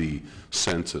as the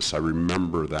census, I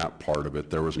remember that part of it.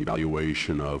 There was an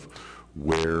evaluation of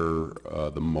where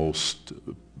the most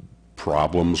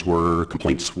problems were,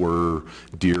 complaints were,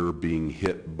 deer being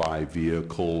hit by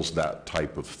vehicles, that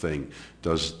type of thing.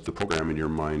 Does the program in your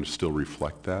mind still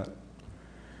reflect that?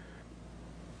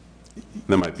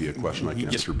 That might be a question I can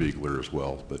ask Mr. Biegler as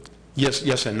well, but.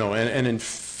 Yes, and no. And in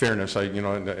fairness,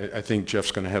 I think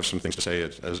Jeff's going to have some things to say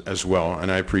as well,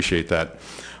 and I appreciate that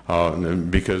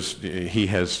because he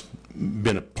has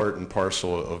been a part and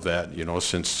parcel of that,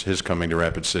 since his coming to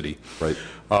Rapid City. Right.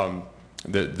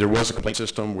 There was a complaint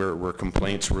system where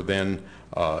complaints were then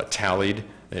tallied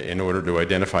in order to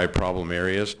identify problem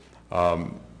areas.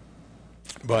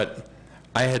 But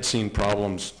I had seen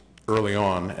problems early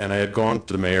on, and I had gone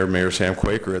to the Mayor Sam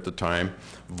Quaker at the time,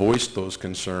 voiced those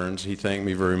concerns. He thanked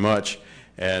me very much,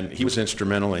 and he was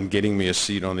instrumental in getting me a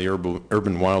seat on the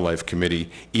Urban Wildlife Committee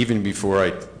even before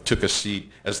I took a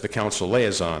seat as the council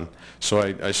liaison. So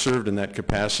I served in that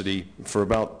capacity for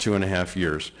about 2.5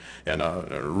 years, and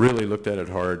really looked at it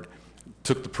hard,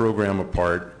 took the program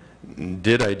apart,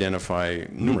 did identify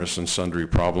numerous and sundry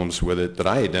problems with it that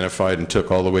I identified and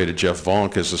took all the way to Jeff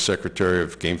Vonk as the Secretary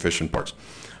of Game Fish and Parks.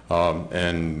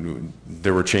 And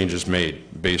there were changes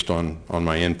made based on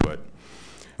my input.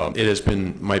 It has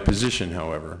been my position,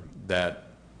 however, that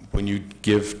when you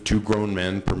give two grown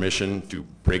men permission to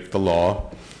break the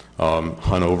law,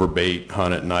 hunt over bait,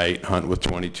 hunt at night, hunt with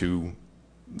 22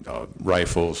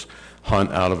 rifles,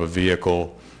 hunt out of a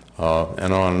vehicle,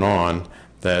 and on,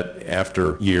 that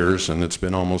after years, and it's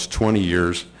been almost 20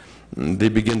 years, they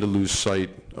begin to lose sight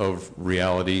of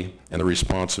reality and the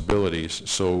responsibilities.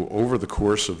 So over the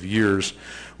course of years,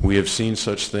 we have seen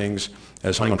such things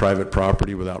as hunting on private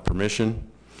property without permission.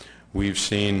 We've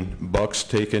seen bucks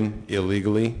taken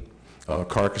illegally,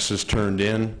 carcasses turned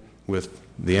in with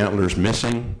the antlers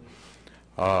missing,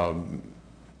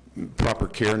 proper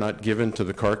care not given to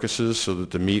the carcasses so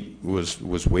that the meat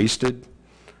was wasted.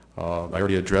 I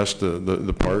already addressed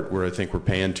the part where I think we're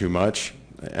paying too much.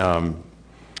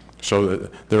 So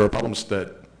there are problems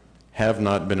that have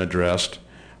not been addressed.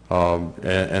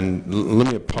 And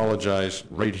let me apologize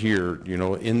right here, you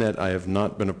know, in that I have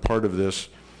not been a part of this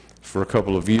for a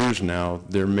couple of years now.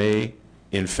 There may,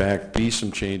 in fact, be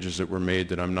some changes that were made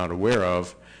that I'm not aware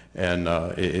of, and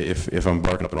if I'm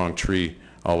barking up the wrong tree,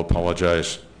 I'll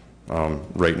apologize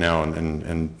right now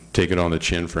and take it on the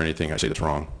chin for anything I say that's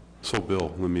wrong. So,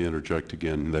 Bill, let me interject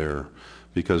again there,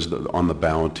 because on the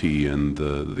bounty and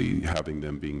the having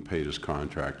them being paid as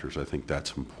contractors, I think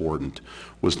that's important.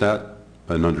 Was that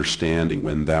an understanding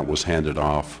when that was handed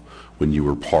off, when you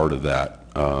were part of that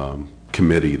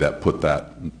committee that put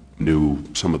that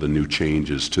some of the new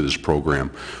changes to this program?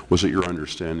 Was it your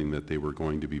understanding that they were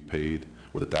going to be paid,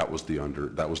 or that was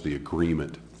the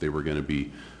agreement, they were going to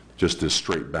be just this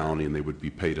straight bounty and they would be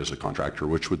paid as a contractor,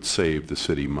 which would save the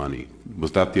city money?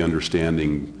 Was that the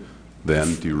understanding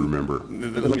then? Do you remember?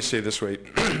 Let me say this way,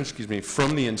 excuse me,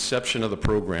 from the inception of the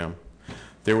program,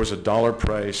 there was a dollar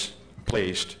price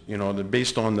placed, you know,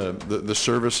 based on the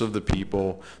service of the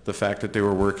people, the fact that they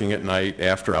were working at night,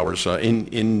 after hours,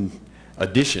 in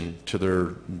addition to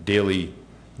their daily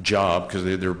job, because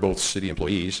they're both city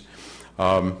employees.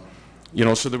 You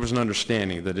know, so there was an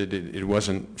understanding that it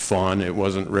wasn't fun, it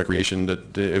wasn't recreation,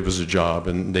 that it was a job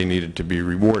and they needed to be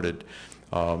rewarded.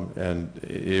 And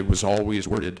it was always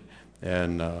worded,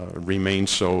 and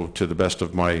remains so to the best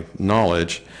of my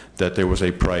knowledge, that there was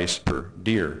a price per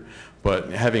deer.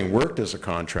 But having worked as a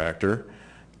contractor,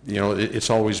 you know, it's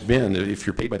always been, if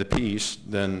you're paid by the piece,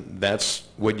 then that's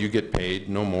what you get paid,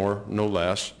 no more, no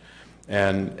less.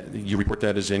 And you report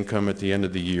that as income at the end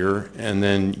of the year, and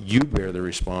then you bear the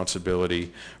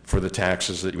responsibility for the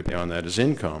taxes that you pay on that as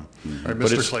income. All right,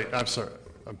 Mr. Clayton, I'm sorry.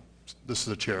 This is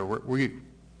the chair. We're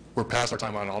past our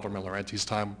time on Alderman Laurenti's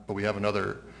time, but we have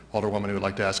another Alderwoman who would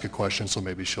like to ask a question, so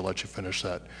maybe she'll let you finish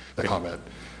that comment.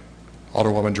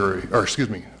 Alderwoman Drury, or excuse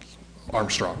me,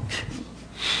 Armstrong.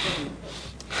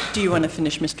 Do you want to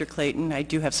finish, Mr. Clayton? I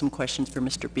do have some questions for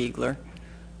Mr. Beigler.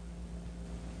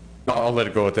 I'll let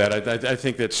it go at that. I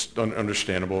think that's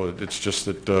understandable. It's just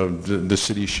that the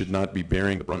city should not be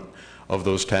bearing the brunt of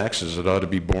those taxes. It ought to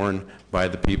be borne by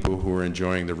the people who are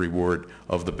enjoying the reward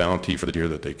of the bounty for the deer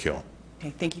that they kill. Okay,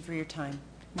 thank you for your time.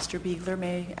 Mr.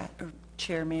 Beigler,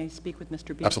 Chair, may I speak with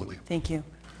Mr. Beigler? Absolutely. Thank you.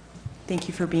 Thank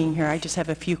you for being here. I just have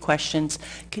a few questions.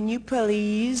 Can you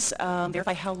please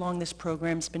verify how long this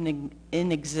program's been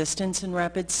in existence in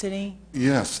Rapid City?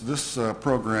 Yes, this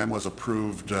program was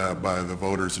approved by the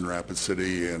voters in Rapid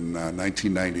City in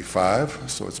 1995,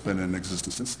 so it's been in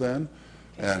existence since then.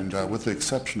 And with the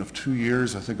exception of 2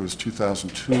 years, I think it was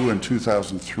 2002 and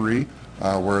 2003,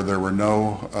 where there were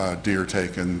no deer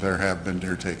taken, there have been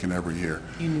deer taken every year.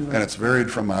 And it's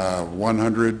varied from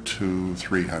 100 to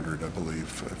 300, I believe,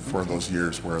 for those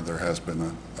years where there has been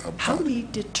a How do we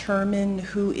determine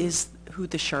who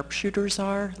the sharpshooters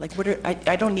are? Like, what are,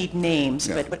 I don't need names,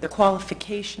 but what their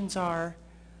qualifications are?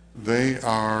 They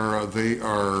are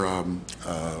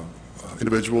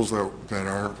individuals that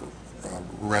are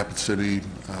Rapid City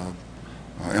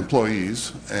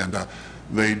employees, and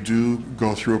they do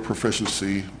go through a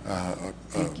proficiency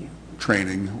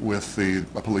training with the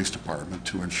police department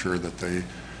to ensure that they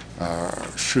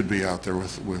should be out there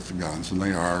with guns, and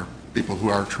they are people who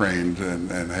are trained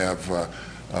and have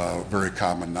very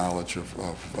common knowledge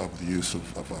of the use of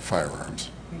firearms.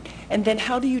 And then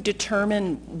how do you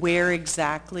determine where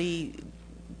exactly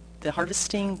the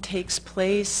harvesting takes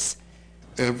place?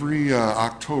 Every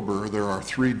October, there are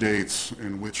 3 dates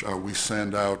in which we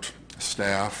send out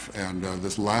staff, and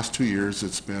this last 2 years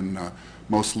it's been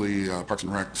mostly Parks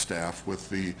and Rec staff with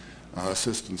the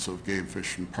assistance of Game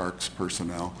Fish and Parks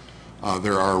personnel.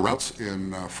 There are routes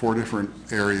in 4 different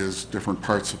areas, different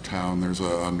parts of town. There's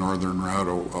a northern route,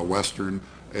 a western,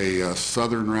 a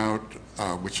southern route,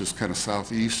 which is kind of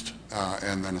southeast,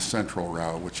 and then a central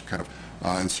route, which kind of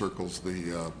encircles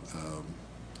the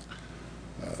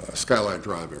Skyline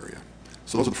Drive area.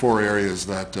 So those are the 4 areas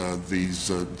that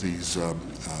these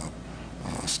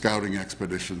scouting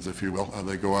expeditions, if you will,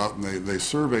 they go out and they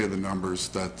survey the numbers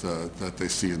that they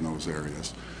see in those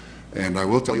areas. And I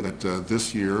will tell you that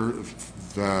this year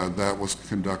that was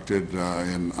conducted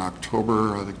in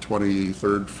October, I think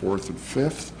 23rd, 4th, and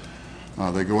 5th.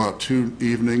 They go out 2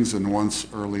 evenings and once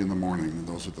early in the morning. And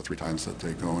those are the 3 times that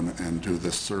they go and do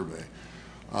this survey.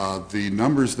 The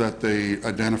numbers that they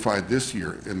identified this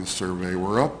year in the survey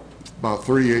were up about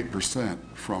 38%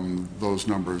 from those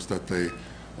numbers that they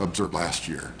observed last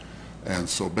year. And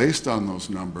so based on those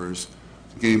numbers,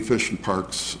 Game Fish and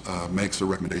Parks makes a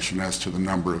recommendation as to the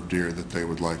number of deer that they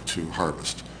would like to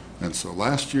harvest. And so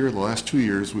last year, the last 2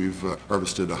 years, we've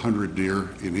harvested 100 deer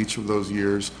in each of those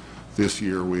years. This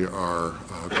year we are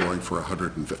going for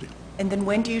 150. And then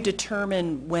when do you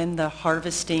determine when the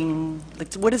harvesting,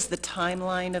 like, what is the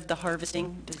timeline of the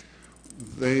harvesting?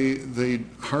 They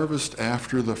harvest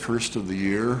after the first of the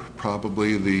year,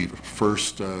 probably the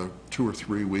first 2 or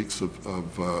 3 weeks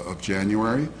of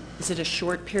January. Is it a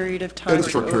short period of time? It's a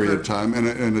short period of time,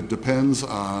 and it depends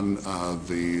on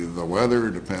the weather,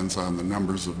 it depends on the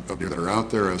numbers of deer that are out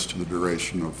there as to the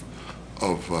duration of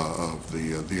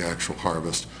the actual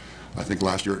harvest. I think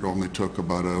last year it only took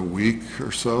about a week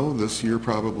or so. This year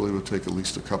probably would take at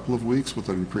least a couple of weeks with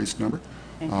an increased number.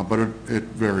 But it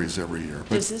varies every year.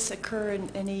 Does this occur in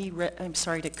any, I'm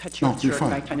sorry to cut you No, off you're short,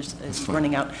 fine. my time is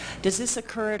running out. Does this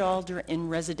occur at all in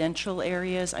residential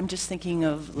areas? I'm just thinking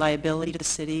of liability to the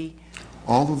city.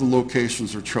 All of the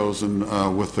locations are chosen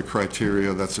with the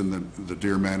criteria that's in the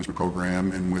deer management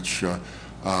program, in which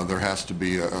there has to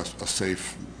be a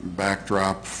safe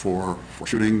backdrop for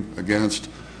shooting against.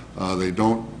 They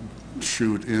don't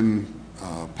shoot in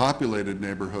populated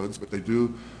neighborhoods, but they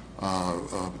do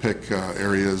pick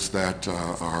areas that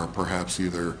are perhaps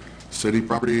either city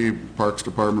property, Parks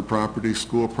Department property,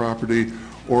 school property,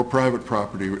 or private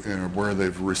property where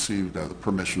they've received the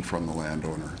permission from the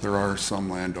landowner. There are some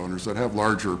landowners that have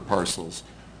larger parcels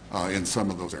in some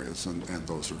of those areas, and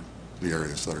those are the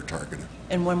areas that are targeted.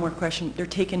 And one more question, they're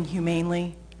taken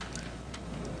humanely?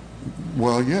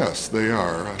 Well, yes, they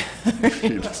are,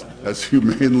 as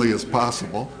humanely as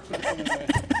possible.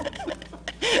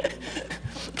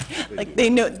 Like, they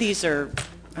know these are,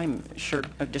 I'm sure,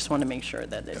 I just want to make sure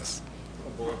that it's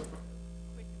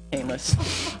painless.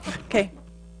 Okay.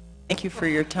 Thank you for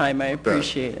your time. I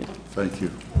appreciate it. Thank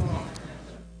you.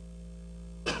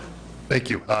 Thank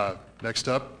you. Next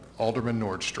up, Alderman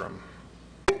Nordstrom.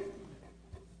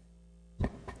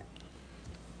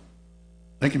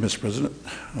 Thank you, Mr. President.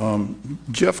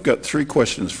 Jeff, got 3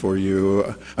 questions for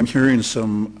you. I'm hearing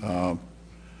some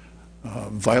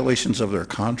violations of their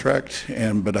contract,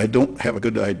 but I don't have a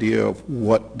good idea of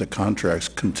what the contracts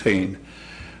contain.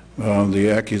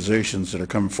 The accusations that are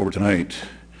coming forward tonight.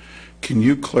 Can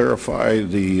you clarify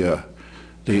the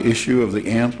issue of the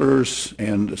antlers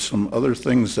and some other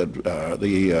things that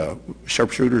the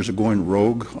sharpshooters are going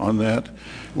rogue on that?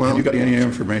 Well, have you got any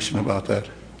information about that?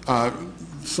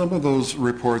 Some of those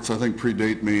reports, I think,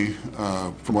 predate me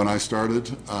from when I started.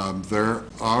 There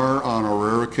are, on a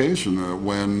rare occasion,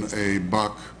 when a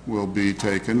buck will be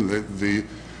taken. The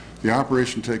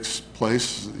operation takes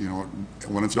place,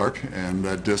 when it's dark and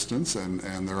at distance,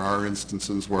 and there are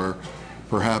instances where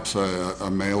perhaps a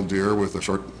male deer with a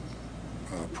short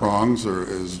prongs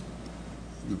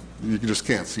you just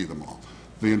can't see them all.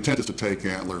 The intent is to take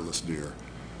antlerless deer.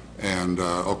 And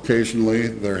occasionally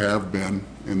there have been,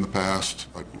 in the past,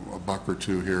 a buck or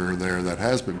 2 here or there that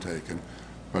has been taken,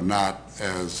 but not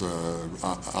as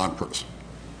on purpose,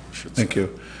 I should say. Thank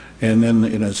you. And then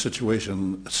in a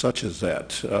situation such as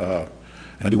that,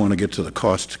 I do want to get to the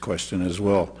cost question as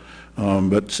well,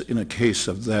 but in a case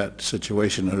of that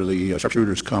situation, are the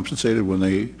sharpshooters compensated when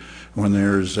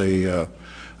there's a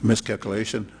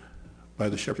miscalculation by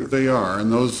the sharpshooter? They are,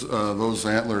 and those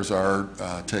antlers are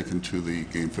taken to the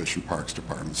Game Fish and Parks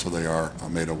Department, so they are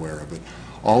made aware of it.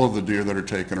 All of the deer that are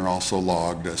taken are also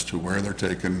logged as to where they're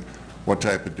taken, what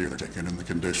type of deer they're taken, and the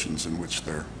conditions in which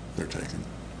they're taken.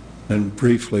 And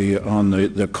briefly on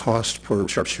the cost per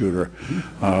sharpshooter,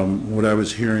 what I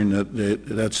was hearing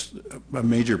that's a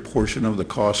major portion of the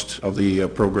cost of the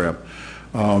program.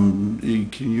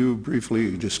 Can you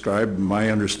briefly describe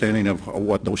my understanding of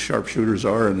what those sharpshooters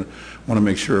are, and want to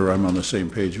make sure I'm on the same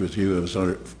page with you as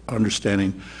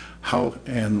understanding how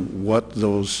and what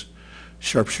those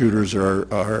sharpshooters are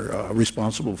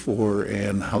responsible for,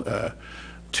 and how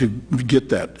to get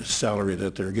that salary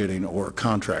that they're getting, or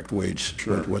contract wage,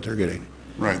 sure, what they're getting.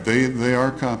 Right. They are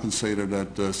compensated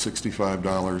at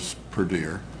 $65 per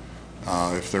deer.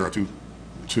 If there are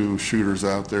two shooters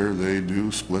out there, they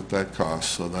do split that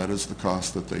cost, so that is the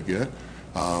cost that they get.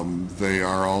 They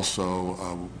are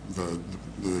also,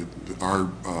 our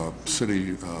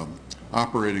city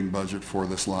operating budget for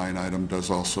this line item does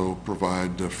also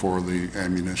provide for the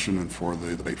ammunition and for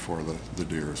the bait for the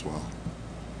deer as well.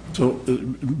 So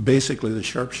basically, the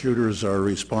sharpshooters are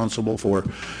responsible for,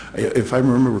 if I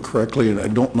remember correctly, and I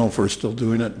don't know if we're still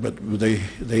doing it, but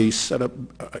they set up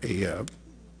a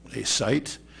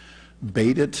site,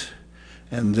 bait it,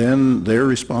 and then they're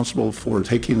responsible for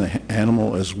taking the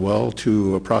animal as well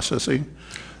to processing.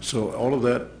 So all of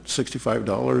that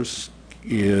 $65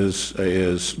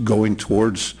 is going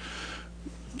towards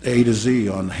A to Z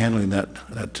on handling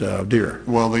that deer.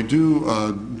 Well,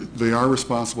 they are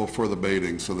responsible for the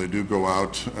baiting, so they do go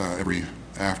out every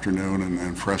afternoon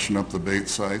and freshen up the bait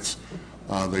sites.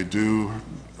 They do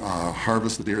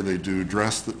harvest the deer, they do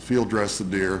field dress the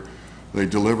deer, they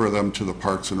deliver them to the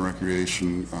Parks and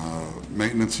Recreation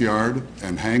maintenance yard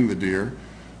and hang the deer,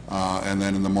 and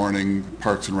then in the morning,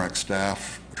 Parks and Rec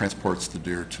staff transports the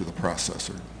deer to the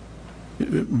processor.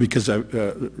 Because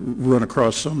I've run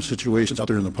across some situations out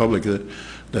there in the public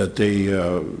that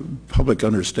the public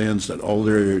understands that all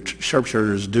their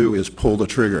sharpshooters do is pull the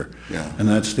trigger, Yeah. and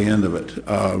that's the end of it,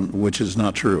 which is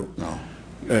not true. No.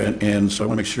 And so I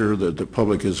want to make sure that the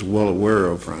public is well aware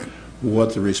of Right.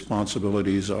 what the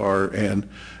responsibilities are, and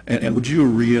would you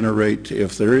reiterate,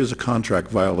 if there is a contract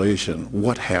violation,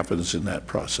 what happens in that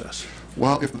process?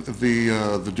 Well, if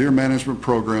the deer management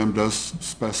program does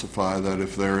specify that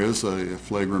if there is a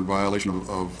flagrant violation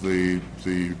of the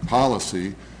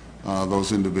policy,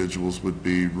 those individuals would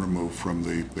be removed from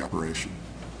the operation.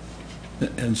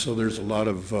 And so there's a lot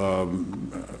of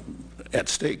at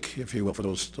stake, if you will, for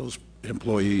those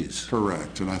employees.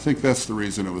 Correct, and I think that's the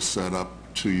reason it was set up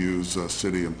to use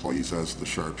city employees as the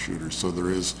sharpshooters. So there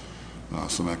is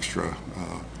some extra.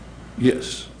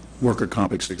 Yes. Worker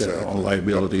comp, Exactly.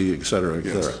 liability, et cetera, et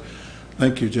Yes. cetera.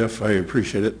 Thank you, Jeff. I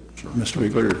appreciate it. Sure. Mr.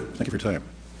 Wiegler, thank you for your time.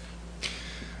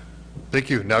 Thank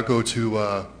you. Now go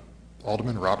to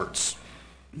Alderman Roberts.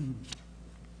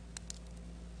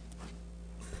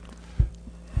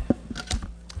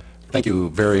 Thank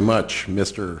you very much,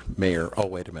 Mr. Mayor. Oh,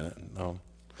 wait a minute. No.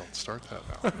 Don't start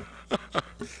that now.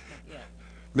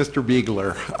 Mr.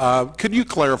 Biegler, could you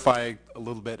clarify a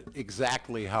little bit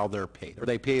exactly how they're paid? Are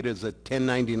they paid as a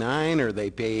 1099, or are they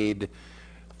paid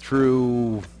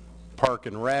through Park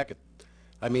and Rec?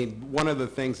 I mean, one of the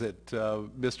things that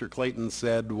Mr. Clayton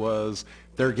said was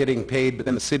they're getting paid, but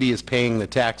then the city is paying the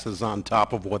taxes on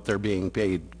top of what they're being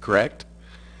paid, correct?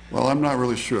 Well, I'm not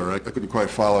really sure. I couldn't quite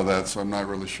follow that, so I'm not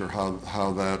really sure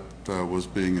how that was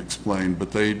being explained.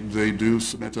 But they do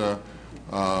submit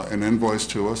an invoice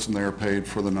to us, and they are paid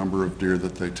for the number of deer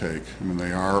that they take. I mean,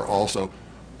 they are also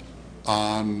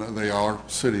they are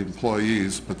city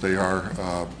employees, but they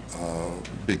are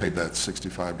being paid that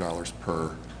 $65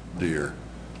 per deer.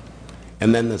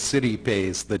 And then the city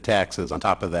pays the taxes on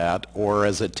top of that, or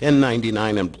as a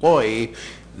 1099 employee,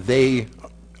 they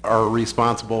are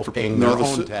responsible for paying their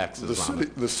own taxes on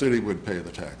it. The city would pay the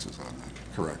taxes on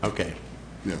that, correct. Okay.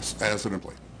 Yes, as an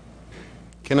employee.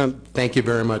 Thank you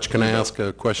very much. Can I ask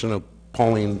a question of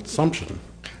Pauline Sumption?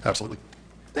 Absolutely.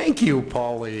 Thank you,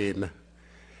 Pauline.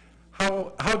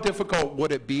 How difficult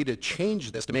would it be to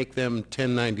change this to make them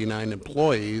 1099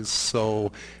 employees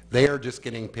so they are just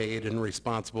getting paid and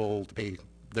responsible to pay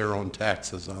their own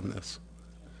taxes on this?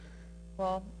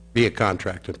 Well, Be a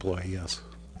contract employee, yes.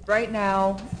 right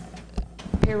now,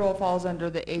 payroll falls under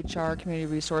the HR Community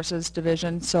Resources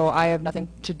Division, so I have nothing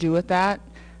to do with that.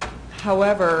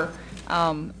 However,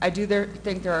 I do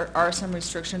think there are some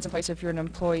restrictions in place if you're an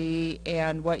employee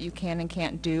and what you can and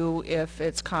can't do if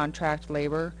it's contract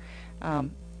labor.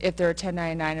 If they're a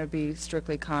 1099, it would be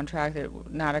strictly contract,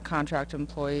 not a contract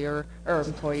employee or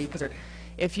employee.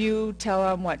 If you tell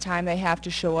them what time they have to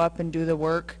show up and do the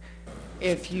work,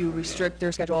 if you restrict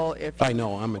their schedule, I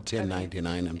know, I'm a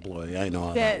 1099 employee. I know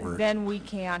how that works. then we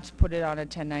can't put it on a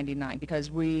 1099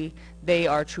 because they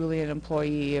are truly an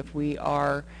employee if we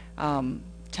are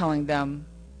telling them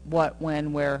what,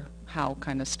 when, where, how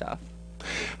kind of stuff.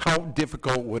 How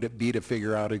difficult would it be to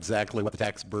figure out exactly what the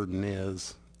tax burden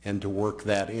is and to work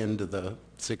that into the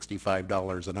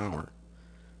 $65 an hour?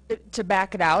 To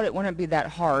back it out, it wouldn't be that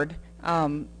hard.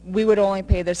 We would only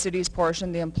pay the city's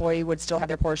portion. The employee would still have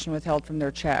their portion withheld from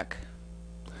their check.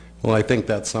 Well, I think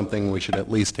that's something we should at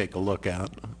least take a look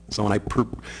at. So I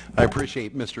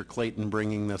appreciate Mr. Clayton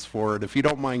bringing this forward. If you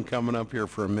don't mind coming up here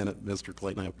for a minute, Mr.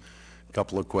 Clayton, I have a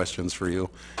couple of questions for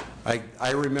you.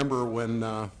 I remember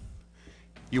when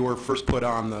you were first put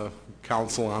on the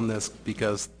council on this,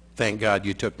 because thank God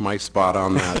you took my spot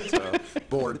on that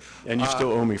board. And you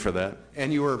still owe me for that.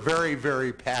 And you were very,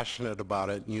 very passionate about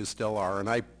it, and you still are, and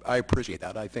I appreciate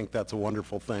that. I think that's a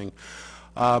wonderful thing.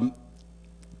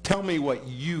 Tell me what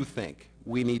you think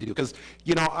we need to do, because,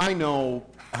 you know, I know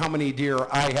how many deer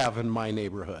I have in my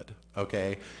neighborhood,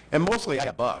 okay? And mostly I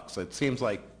have bucks. It seems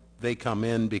like they come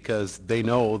in because they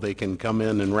know they can come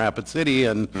in Rapid City,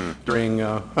 and during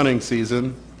hunting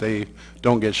season, they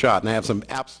don't get shot, and they have some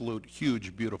absolute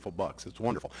huge, beautiful bucks. It's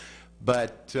wonderful.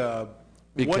 But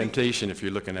Big temptation if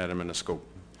you're looking at them in a scope.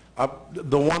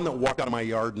 the one that walked out of my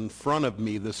yard in front of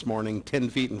me this morning, 10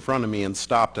 feet in front of me, and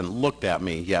stopped and looked at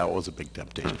me, yeah, it was a big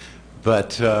temptation.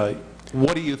 But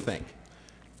what do you think?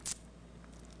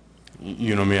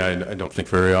 You know me, I don't think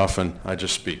very often, I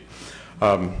just speak.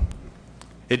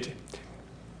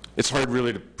 It's hard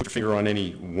really to put your finger on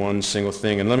any one single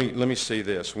thing, and let me say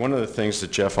this. One of the things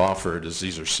that Jeff offered is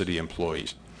these are city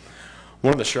employees.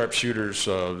 One of the sharpshooters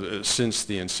since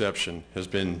the inception has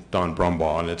been Don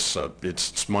Brumbaugh, and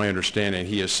it's my understanding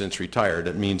he has since retired.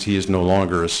 That means he is no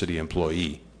longer a city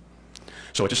employee.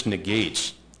 So it just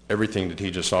negates everything that he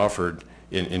just offered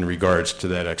in regards to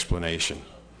that explanation.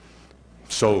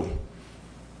 So,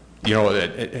 you know,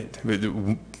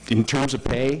 in terms of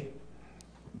pay,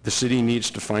 the city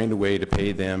needs to find a way to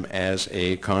pay them as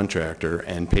a contractor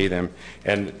and pay them.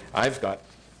 And I've got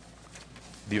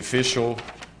the official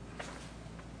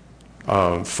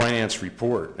finance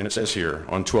report, and it says here,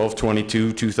 on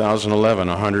 12/22/2011,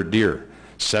 100 deer,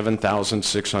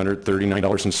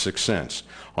 $7,639.06.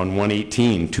 On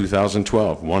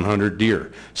 1/18/2012, 100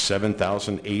 deer,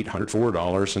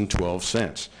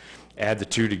 $7,804.12. Add the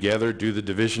two together, do the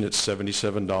division, it's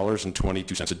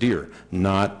 $77.22 a deer,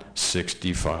 not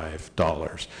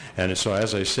 $65. And so,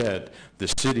 as I said, the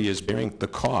city is bearing the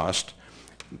cost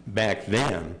back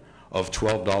then of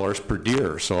 $12 per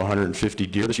deer. So 150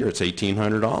 deer this year, it's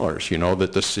 $1,800, you know,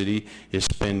 that the city is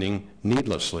spending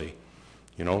needlessly.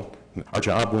 You know, our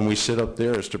job when we sit up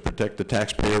there is to protect the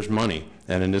taxpayers' money,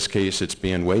 and in this case, it's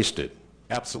being wasted.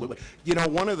 Absolutely. You know,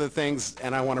 one of the things,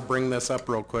 and I want to bring this up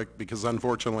real quick because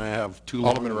unfortunately I have too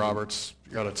long. Alderman Roberts,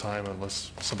 you're out of time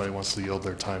unless somebody wants to yield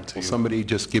their time to you. Somebody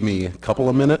just give me a couple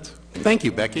of minutes. Thank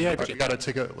you, Becky. You got to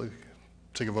take a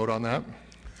vote on that.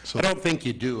 So I don't think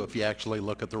you do if you actually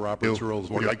look at the Roberts Rules.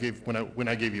 when I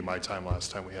gave you my time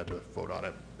last time, we had to vote on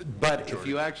it. But if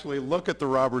you actually look at the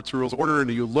Roberts Rules Order and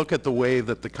you look at the way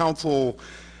that the council,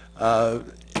 I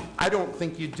don't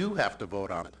think you do have to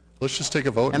vote on it. Let's just take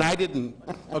a vote. And I didn't.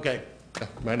 Okay.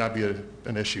 Might not be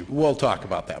an issue. We'll talk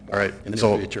about that more in the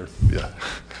future. Yeah.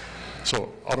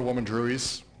 So Alderwoman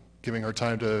Drury's giving her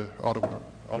time to Alderman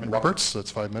Roberts.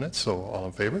 That's 5 minutes. So all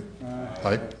in favor?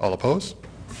 Aye. All opposed?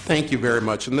 Thank you very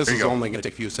much. And this is go. only going to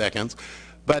take a few seconds.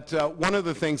 But one of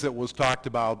the things that was talked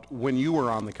about when you were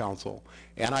on the council,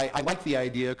 and I like the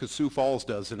idea because Sioux Falls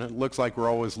does, and it looks like we're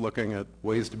always looking at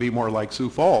ways to be more like Sioux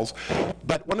Falls.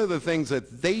 But one of the things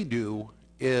that they do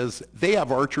is they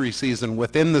have archery season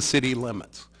within the city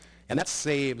limits. And that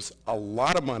saves a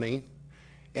lot of money,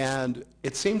 and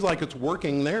it seems like it's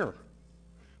working there.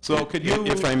 So could you...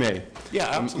 If I may. Yeah,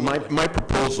 absolutely. My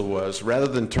proposal was, rather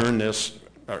than turn this,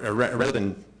 rather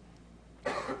than,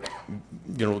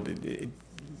 you know,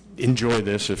 enjoy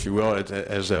this, if you will,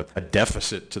 as a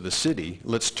deficit to the city,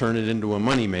 let's turn it into a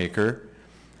moneymaker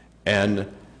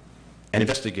and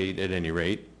investigate, at any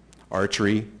rate,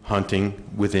 archery, hunting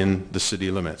within the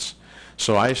city limits.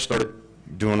 So I started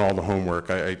doing all the homework.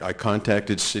 I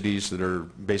contacted cities that are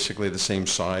basically the same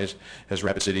size as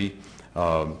Rapid City.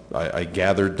 I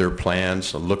gathered their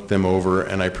plans, I looked them over,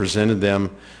 and I presented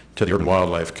them to the Urban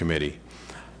Wildlife Committee.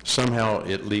 Somehow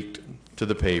it leaked to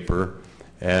the paper,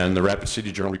 and the Rapid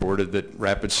City Journal reported that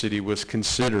Rapid City was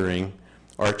considering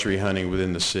archery hunting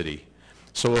within the city.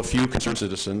 So a few concerned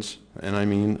citizens, and I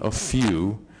mean a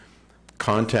few,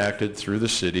 contacted through the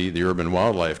city, the Urban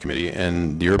Wildlife Committee,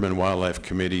 and the Urban Wildlife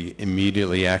Committee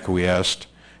immediately acquiesced,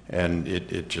 and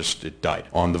it died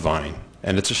on the vine.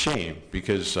 And it's a shame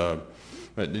because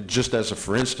just as a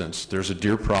for instance, there's a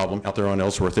deer problem out there on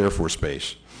Ellsworth Air Force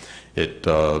Base. It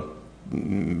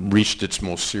reached its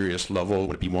most serious level,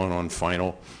 would be one on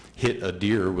final, hit a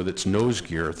deer with its nose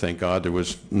gear. Thank God there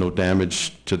was no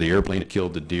damage to the airplane. It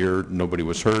killed the deer. Nobody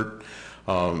was hurt.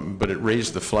 But it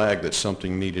raised the flag that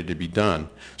something needed to be done.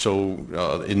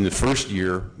 So in the first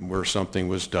year where something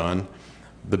was done,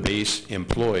 the base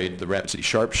employed the Rapid City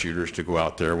sharpshooters to go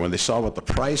out there. When they saw what the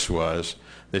price was,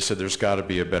 they said there's got to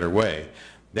be a better way.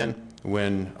 Then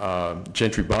when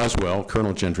Gentry Boswell,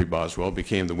 Colonel Gentry Boswell,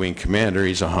 became the wing commander,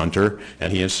 he's a hunter,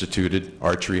 and he instituted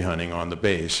archery hunting on the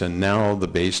base. And now the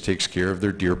base takes care of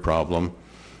their deer problem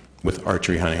with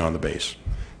archery hunting on the base.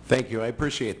 Thank you. I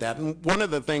appreciate that. And one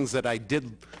of the things that I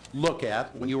did look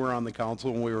at when you were on the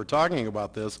council and we were talking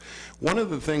about this, one of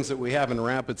the things that we have in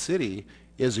Rapid City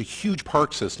is a huge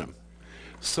park system.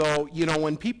 So, you know,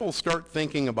 when people start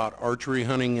thinking about archery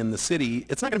hunting in the city,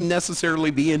 it's not going to necessarily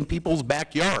be in people's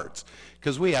backyards,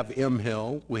 because we have M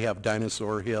Hill, we have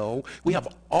Dinosaur Hill, we have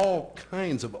all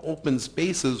kinds of open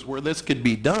spaces where this could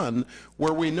be done,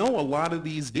 where we know a lot of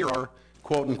these deer are,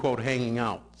 quote unquote, hanging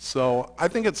out. So I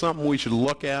think it's something we should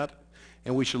look at,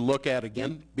 and we should look at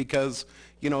again, because,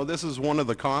 you know, this is one of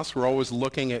the costs. We're always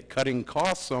looking at cutting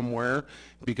costs somewhere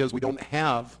because we don't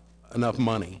have enough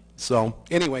money. So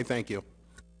anyway, thank you.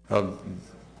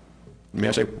 May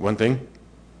I say one thing?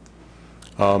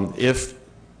 If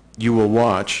you will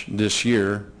watch this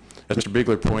year, as Mr.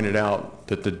 Bigler pointed out,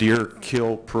 that the deer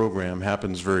kill program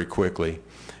happens very quickly,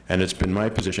 and it's been my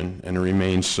position, and it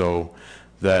remains so,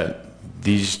 that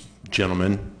these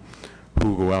gentlemen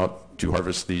who go out to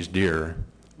harvest these deer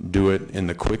do it in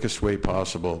the quickest way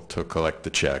possible to collect the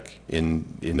check. In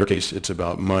their case, it's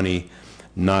about money,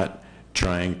 not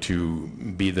trying to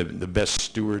be the best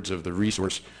stewards of the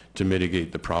resource to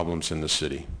mitigate the problems in the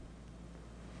city.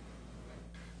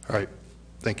 All right,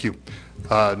 thank you.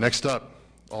 Next up,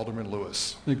 Alderman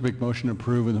Lewis. Make a big motion to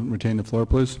approve and retain the floor,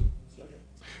 please.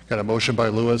 Got a motion by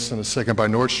Lewis and a second by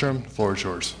Nordstrom. The floor is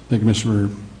yours. Thank you,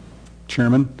 Mr.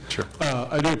 Chairman. Sure.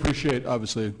 I do appreciate,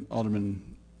 obviously, Alderman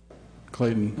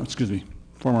Clayton,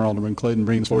 former Alderman Clayton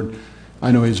bringing this forward.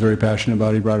 I know he's very passionate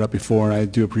about it. He brought it up before, and I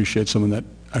do appreciate someone that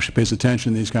actually pays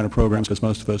attention to these kind of programs, because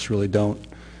most of us really don't,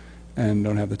 and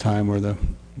don't have the time or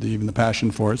even the passion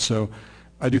for it. So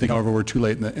I do think, however, we're too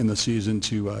late in the season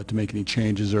to make any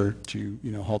changes or to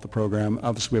halt the program.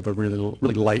 Obviously, we have a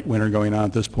really light winter going on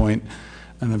at this point,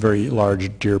 and a very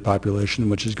large deer population,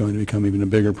 which is going to become even a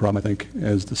bigger problem, I think,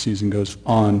 as the season goes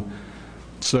on.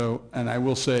 So, and I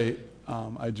will say,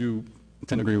 I do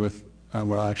tend to agree with, I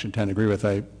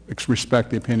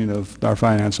respect the opinion of our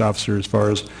finance officer as far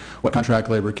as what contract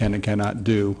labor can and cannot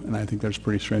do, and I think there's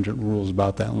pretty stringent rules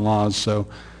about that in laws. So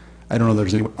I don't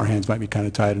know, our hands might be kind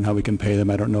of tied in how we can pay them.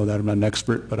 I don't know that. I'm not an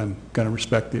expert, but I'm going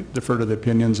to defer to the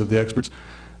opinions of the experts.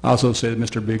 I also say that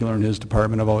Mr. Bigler and his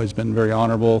department have always been very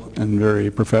honorable and very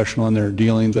professional in their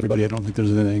dealings. Everybody, I don't think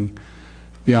there's anything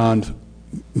beyond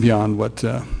what,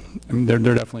 I mean, they're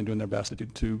definitely doing their best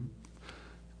to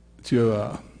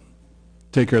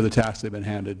take care of the tasks they've been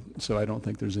handed. So I don't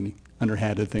think there's any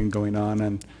underhanded thing going on.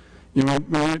 And, you know,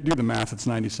 when you do the math, it's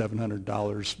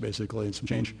 $9,700 basically and some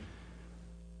change.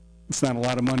 It's not a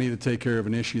lot of money to take care of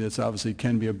an issue that's obviously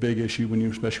can be a big issue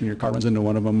especially when your car runs into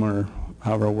one of them or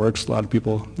however it works. A lot of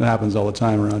people, that happens all the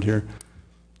time around here.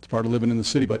 It's part of living in the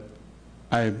city, but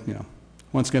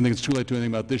once again, I think it's too late to do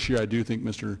anything about this year. I do think,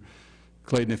 Mr.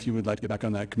 Clayton, if you would like to get back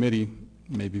on that committee,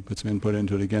 maybe put some input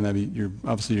into it again.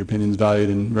 Obviously your opinion is valued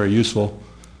and very useful,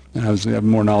 and I have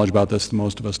more knowledge about this than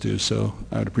most of us do, so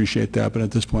I would appreciate that. But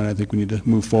at this point, I think we need to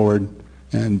move forward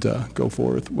and go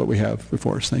forward with what we have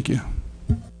before us. Thank you.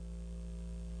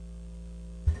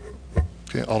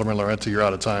 Okay, Alderman Laurenti, you're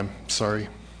out of time. Sorry.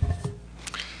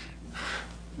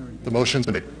 The motion's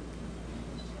been made.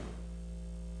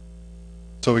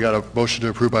 So we got a motion to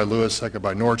approve by Lewis, second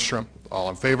by Nordstrom. All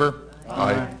in favor?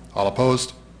 Aye. All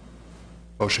opposed?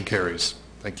 Motion carries.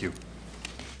 Thank you.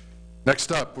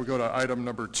 Next up, we'll go to item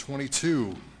number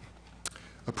 22.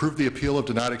 Approve the appeal of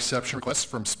denied exception requests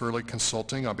from Spurling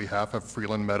Consulting on behalf of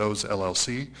Freeland Meadows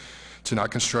LLC to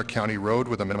not construct county road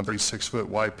with a minimum 36-foot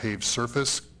wide paved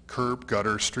surface, curb,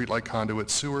 gutter, streetlight conduit,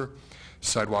 sewer,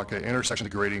 sidewalk at intersection,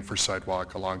 grading for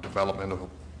sidewalk along development of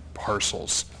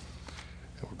parcels.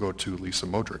 And we'll go to Lisa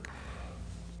Modrick.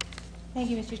 Thank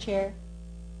you, Mr. Chair.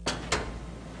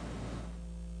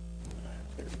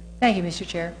 Thank you, Mr.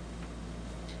 Chair.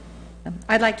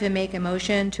 I'd like to make a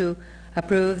motion to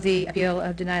approve the appeal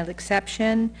of denial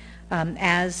exception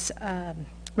as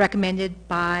recommended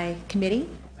by committee.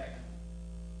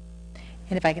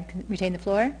 And if I can retain the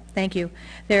floor, thank you.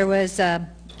 There was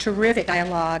terrific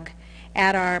dialogue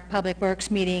at our Public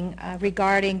Works meeting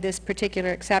regarding this particular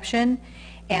exception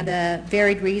and the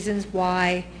varied reasons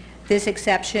why this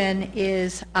exception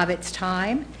is of its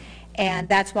time. And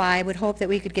that's why I would hope that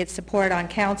we could get support on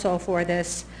council for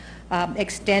this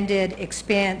extended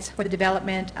expense for the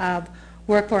development of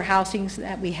workforce housing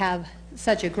that we have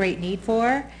such a great need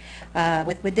for.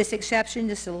 With this exception,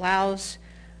 this allows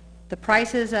the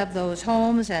prices of those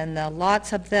homes and the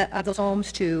lots of those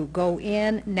homes to go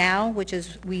in now, which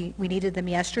is we needed them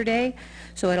yesterday.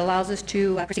 So it allows us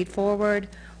to proceed forward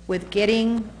with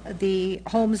getting the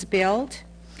homes built.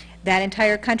 That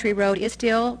entire country road is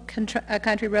still a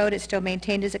country road. It's still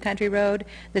maintained as a country road.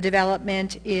 The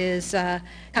development is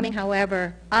coming,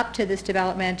 however, up to this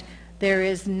development. There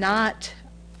is not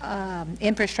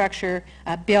infrastructure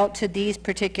built to these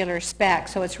particular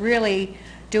specs. So it's really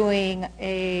doing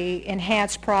a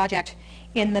enhanced project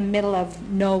in the middle of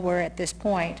nowhere at this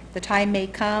point. The time may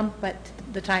come, but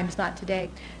the time's not today.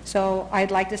 So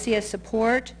I'd like to see us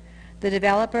support the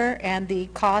developer and the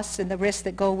costs and the risks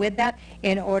that go with that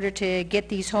in order to get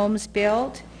these homes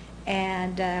built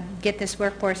and get this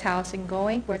workforce housing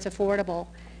going where it's affordable.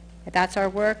 That's our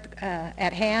work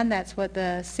at hand. That's what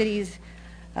the city's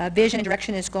vision and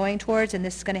direction is going towards, and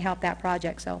this is going to help that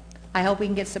project. So I hope we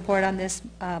can get support on this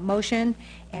motion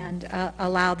and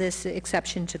allow this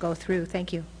exception to go through.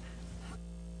 Thank you.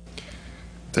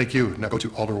 Thank you. Now go to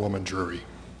Alderwoman Drury.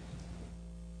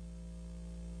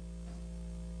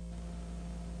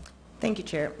 Thank you,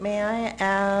 Chair. May I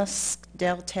ask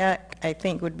Del Tech, I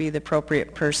think would be the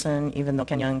appropriate person, even though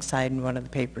Ken Young signed one of the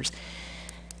papers.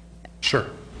 Sure.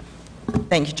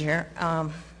 Thank you, Chair.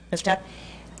 Mr. Tech,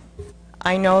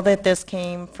 I know that this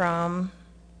came from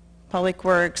Public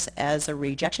Works as a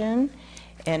rejection,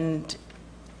 and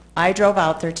I drove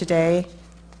out there today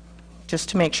just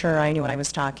to make sure I knew what I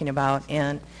was talking about,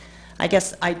 and I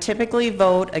guess I typically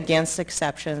vote against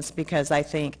exceptions because I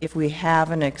think if we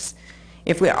have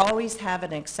if we always have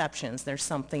an exceptions, there's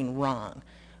something wrong.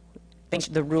 I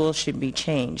think the rules should be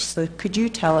changed. So could you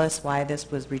tell us why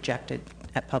this was rejected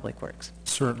at Public Works?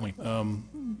 Certainly.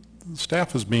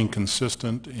 Staff is being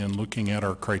consistent in looking at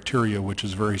our criteria, which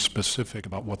is very specific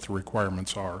about what the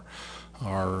requirements are.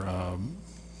 Our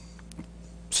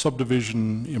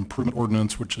subdivision improvement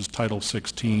ordinance, which is Title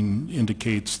 16,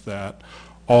 indicates that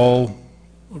all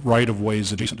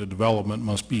right-of-ways adjacent to development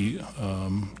must be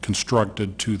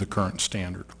constructed to the current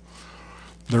standard.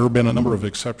 There have been a number of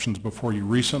exceptions before you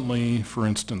recently. For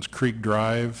instance, Creek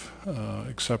Drive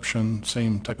exception,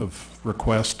 same type of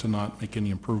request to not make any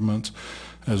improvements,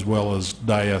 as well as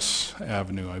Dias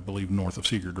Avenue, I believe, north of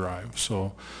Seeger Drive.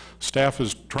 So staff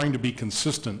is trying to be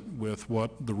consistent with what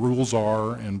the rules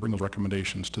are and bring those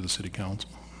recommendations to the City Council.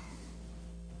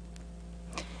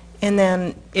 And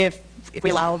then if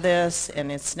we allow this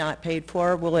and it's not paid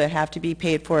for, will it have to be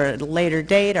paid for at a later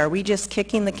date? Are we just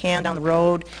kicking the can down the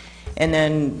road and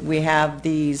then we have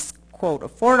these, quote,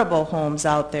 affordable homes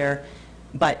out there,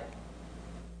 but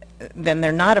then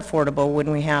they're not affordable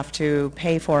when we have to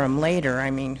pay for them later?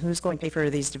 I mean, who's going to pay for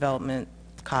these development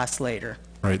costs later?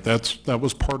 Right, that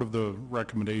was part of the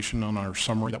recommendation on our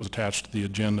summary that was attached to the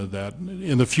agenda, that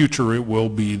in the future it will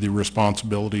be the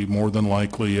responsibility more than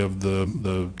likely of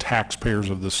the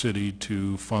taxpayers of the city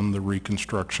to fund the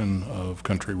reconstruction of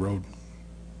Country Road.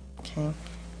 Okay,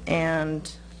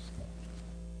 and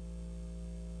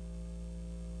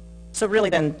so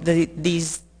really then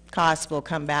these costs will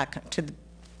come back to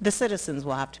the citizens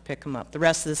will have to pick them up. The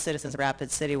rest of the citizens of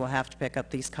Rapid City will have to pick up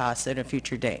these costs at a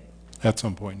future date. At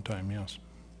some point in time, yes.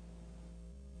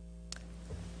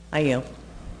 I yield.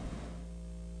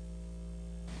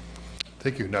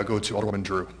 Thank you. Now go to Alderwoman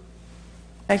Drew.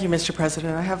 Thank you, Mr.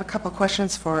 President. I have a couple of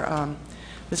questions for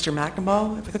Mr.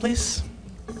 McNamara, if I could please.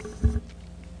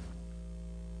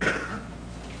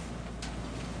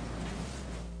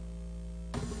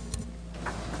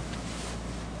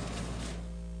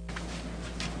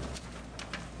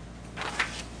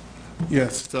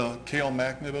 Yes, K.L.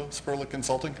 McNamara, Spurlick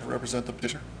Consulting. I represent the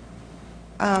petitioner.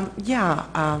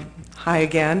 Hi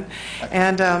again.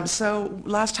 And so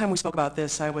last time we spoke about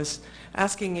this, I was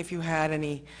asking if you had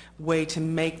any way to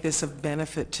make this of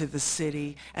benefit to the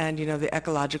city and, you know, the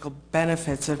ecological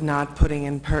benefits of not putting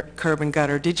in curb and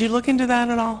gutter. Did you look into that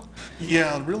at all?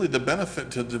 Yeah, really the benefit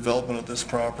to the development of this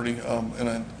property,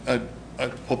 and I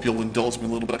hope you'll indulge me a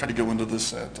little bit. I tried to go into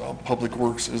this at Public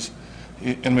Works,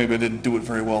 and maybe I didn't do it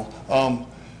very well.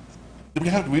 We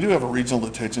do have a regional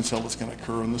detention cell that's going to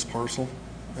occur on this parcel.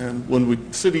 And when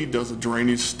the city does a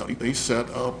drainage study, they set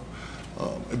up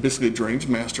basically a drainage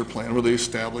master plan where they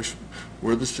establish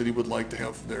where the city would like to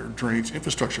have their drainage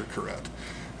infrastructure occur at.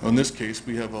 In this case,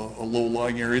 we have a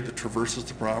low-lying area that traverses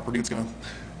the property. It's going to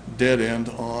dead end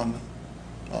on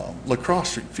LaCrosse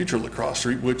Street, future LaCrosse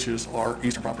Street, which is our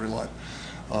eastern property line.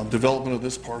 Development of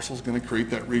this parcel is going to create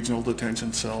that regional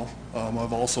detention cell.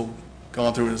 I've also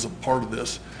gone through it as a part of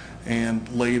this and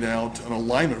laid out an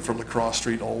alignment for LaCrosse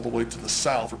Street all the way to the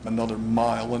south for another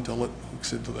mile until it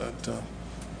hooks into that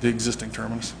the existing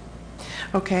terminus.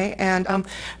 Okay, and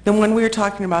then when we were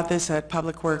talking about this at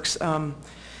Public Works,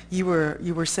 you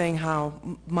were saying how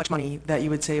much money that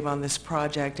you would save on this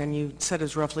project, and you said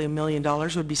it's roughly $1 million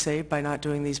would be saved by not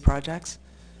doing these projects?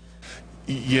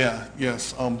 Yeah,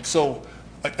 yes. So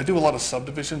I do a lot of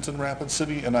subdivisions in Rapid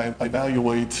City, and I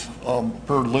evaluate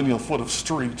per linear foot of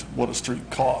street what a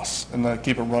street costs, and I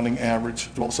keep a running average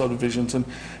through all subdivisions. And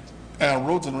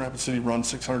roads in Rapid City run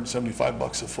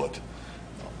 $675 a foot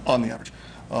on the average.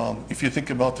 If you think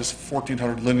about this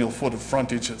 1,400 lineal foot of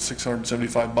frontage at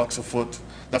 $675 a foot,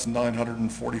 that's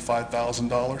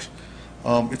 $945,000.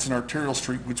 It's an arterial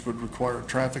street which would require a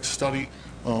traffic study,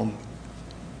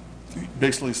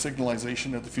 basically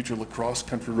signalization at the future La Crosse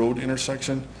Country Road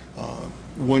intersection.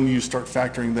 When you start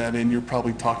factoring that in, you're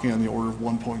probably talking on the order of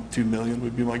 $1.2 million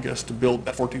would be my guess to build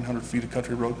that 1,400 feet of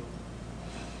country road.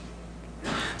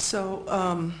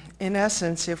 So, in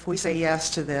essence, if we say yes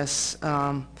to this,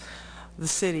 the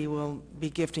city will be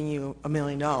gifting you $1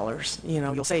 million. You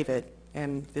know, you'll save it,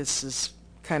 and this is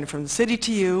kind of from the city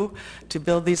to you to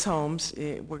build these homes.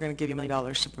 We're going to give you $1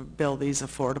 million to build these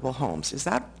affordable homes. Is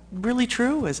that really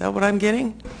true? Is that what I'm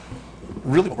getting?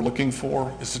 Really what we're looking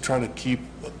for is to try to keep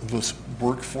this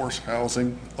workforce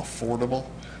housing affordable.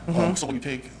 So when you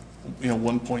take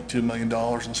 $1.2 million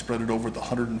and spread it over the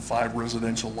 105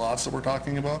 residential lots that we're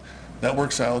talking about, that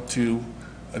works out to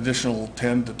additional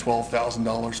 $10,000 to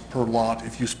 $12,000 per lot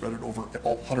if you spread it over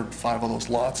all 105 of those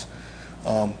lots.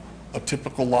 A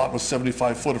typical lot with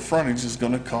 75 foot of frontage is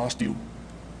going to cost you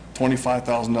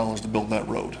 $25,000 to build that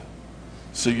road.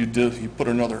 So you put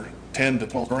another 10 to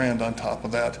 12 grand on top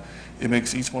of that. It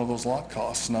makes each one of those lot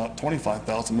costs not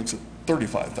 $25,000, makes it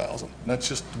 $35,000. That's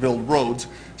just to build roads.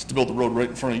 It's to build the road right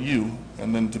in front of you,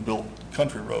 and then to build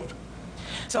country road.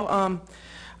 So,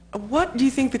 what do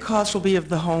you think the cost will be of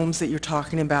the homes that you're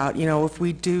talking about? You know, if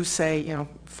we do say,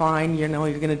 fine, you're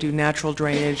going to do natural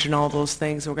drainage and all those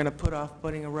things, we're going to put off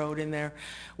putting a road in there.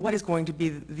 What is going to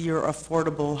be your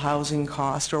affordable housing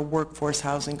cost or workforce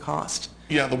housing cost?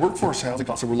 Yeah, the workforce housing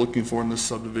cost that we're looking for in this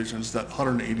subdivision is that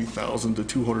 $180,000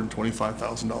 to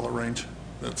 $225,000 range.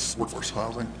 That's workforce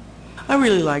housing. I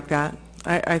really like that.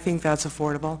 I think that's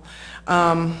affordable.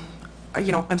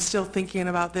 I'm still thinking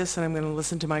about this, and I'm going to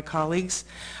listen to my colleagues.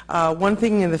 One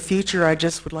thing in the future I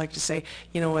just would like to say,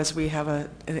 as we have an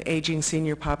aging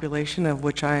senior population, of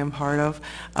which I am part of,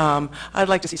 I'd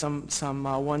like to see some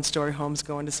one-story homes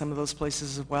go into some of those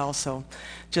places as well. So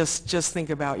just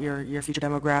think about your future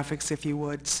demographics, if you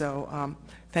would. So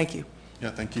thank you.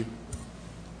 Yeah, thank you.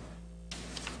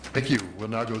 Thank you. We'll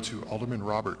now go to Alderman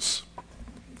Roberts.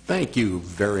 Thank you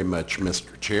very much,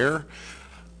 Mr. Chair.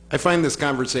 I find this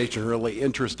conversation really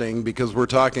interesting because we're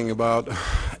talking about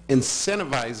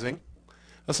incentivizing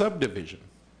a subdivision,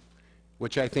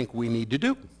 which I think we need to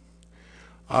do.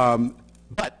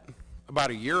 But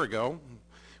about a year ago,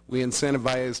 we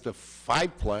incentivized a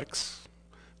fiveplex,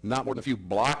 not more than a few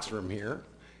blocks from here,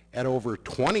 at over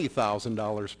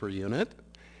 $20,000 per unit,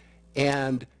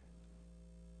 and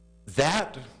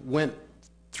that went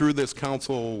through this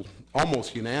council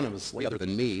almost unanimously, other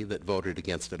than me that voted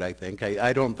against it, I think.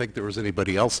 I don't think there was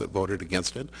anybody else that voted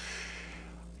against it.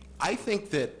 I think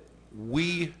that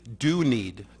we do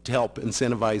need to help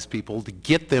incentivize people to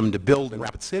get them to build in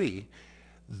Rapid City.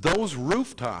 Those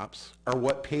rooftops are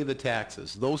what pay the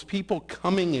taxes. Those people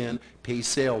coming in pay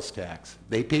sales tax.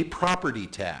 They pay property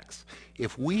tax.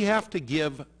 If we have to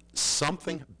give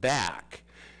something back,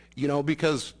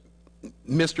 because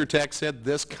Mr. Tech said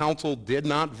this council did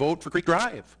not vote for Creek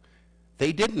Drive.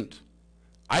 They didn't.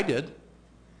 I did.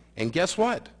 And guess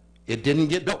what? It didn't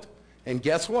get built. And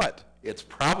guess what? It's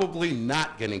probably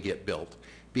not going to get built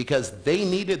because they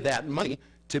needed that money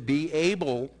to be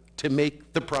able to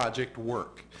make the project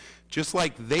work. Just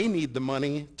like they need the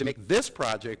money to make this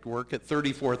project work at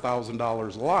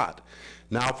 $34,000 a lot.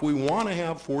 Now, if we want to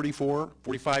have $44,000,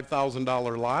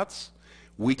 $45,000 lots,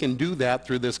 we can do that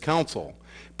through this council.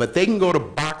 But they can go to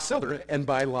Box Elder and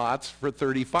buy lots for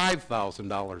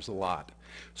 $35,000 a lot.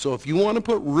 So if you want to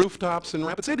put rooftops in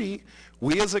Rapid City,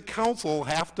 we as a council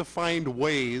have to find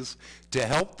ways to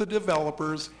help the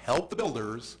developers, help the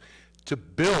builders to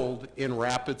build in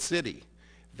Rapid City.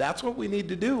 That's what we need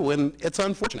to do, and it's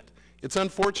unfortunate. It's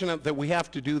unfortunate that we have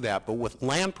to do that, but with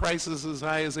land prices as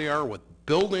high as they are, with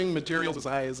building materials as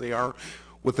high as they are,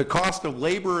 with the cost of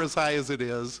labor as high as it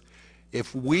is,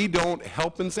 if we don't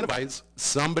help incentivize,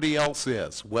 somebody else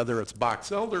is, whether it's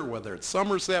Box Elder, whether it's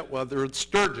Somerset, whether it's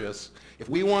Sturgis. If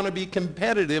we want to be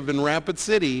competitive in Rapid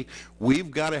City, we've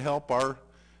got to help our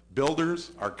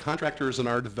builders, our contractors, and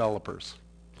our developers.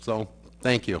 So,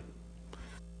 thank you.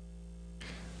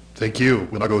 Thank you.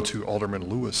 We'll now go to Alderman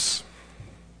Lewis.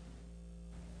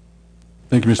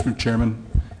 Thank you, Mr. Chairman.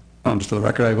 Just for the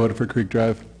record, I voted for Creek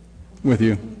Drive with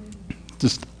you.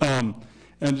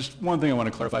 And just one thing I want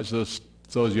to clarify, so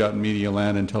those you out in media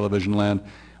land and television land,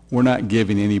 we're not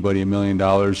giving anybody $1 million.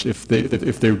 If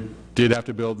they did have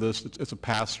to build this, it's a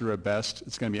pass-through at best.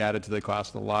 It's going to be added to the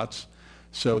cost of the lots.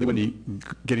 So they wouldn't be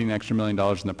getting an extra $1 million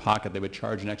in their pocket. They would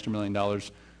charge an extra $1 million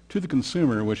to the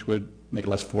consumer, which would make it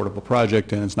a less affordable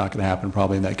project, and it's not going to happen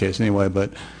probably in that case anyway.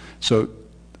 But so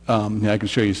Yeah, I can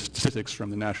show you statistics from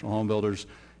the National Home Builders.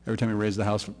 Every time you raise the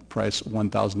house price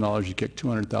 $1,000, you kick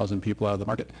 200,000 people out of the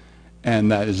market.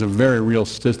 And that is a very real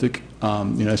statistic.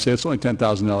 I say it's only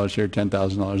 $10,000 here,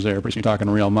 $10,000 there, but you're talking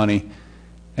real money.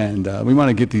 And we want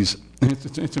to get these,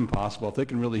 it's impossible. If they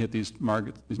can really hit these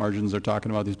margins they're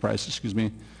talking about, these prices, excuse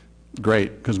me,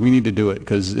 great, because we need to do it,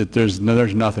 because there's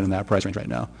nothing in that price range right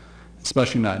now,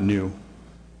 especially not new.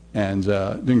 And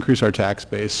to increase our tax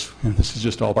base, and this is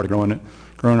just all part of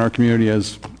growing our community,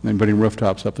 as anybody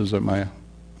rooftops up, as my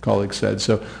colleague said.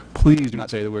 So please do not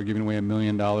say that we're giving away $1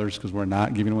 million, because we're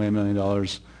not giving away $1 million.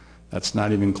 That's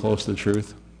not even close to the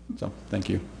truth. So thank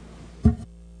you.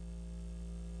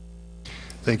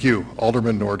 Thank you.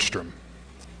 Alderman Nordstrom.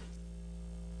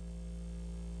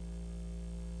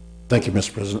 Thank you,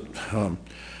 Mr. President.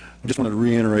 I just wanted to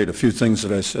reiterate a few things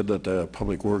that I said at the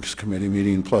Public Works Committee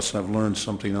meeting, plus I've learned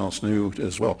something else new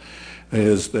as well,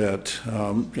 is that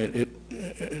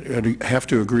I have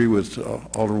to agree with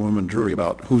Alderwoman Drury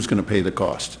about who's going to pay the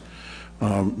cost,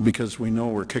 because we know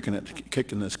we're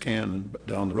kicking this can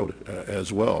down the road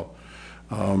as well.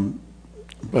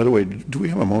 By the way, do we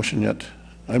have a motion yet?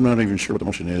 I'm not even sure what the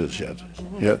motion is yet.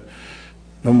 Yet?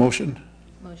 No motion?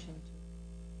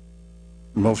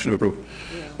 Motion to approve.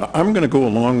 I'm going to go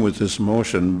along with this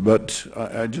motion, but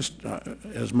I just,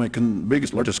 as my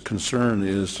largest concern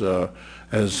is,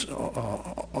 as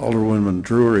Alderwoman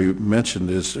Drury mentioned,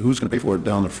 is who's going to pay for it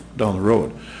down the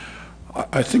road.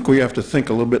 I think we have to think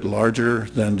a little bit larger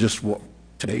than just what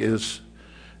today is.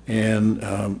 And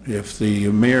if the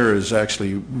mayor is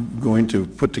actually going to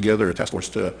put together a task force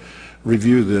to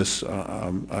review this,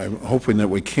 I'm hoping that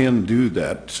we can do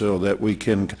that so that we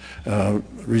can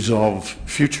resolve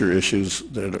future issues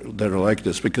that are like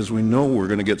this, because we know we're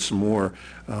going to get some more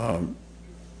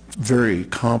very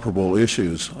comparable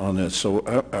issues on this.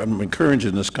 So I'm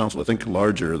encouraging this council to think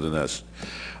larger than this,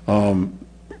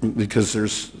 because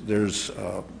there's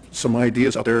some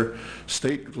ideas out there.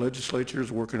 State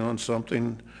legislatures working on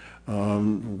something.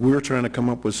 We're trying to come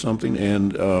up with something,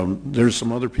 and there's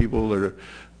some other people that are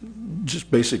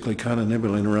just basically kind of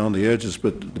nibbling around the edges,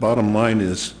 but the bottom line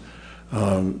is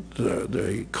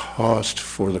the cost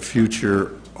for the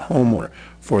future homeowner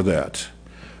for that.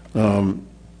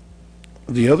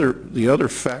 The other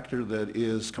factor that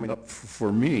is coming up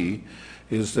for me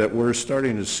is that we're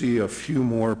starting to see a few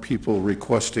more people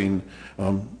requesting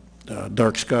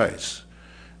dark skies.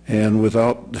 And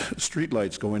without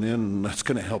streetlights going in, that's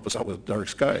going to help us out with dark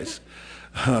skies.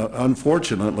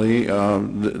 Unfortunately,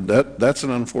 that's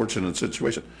an unfortunate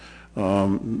situation,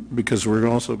 because we're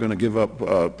also going to give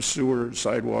up sewer,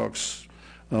 sidewalks,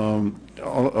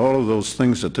 all of those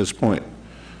things at this point.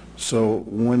 So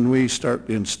when we start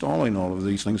installing all of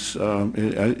these things,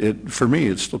 for me,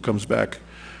 it still comes back,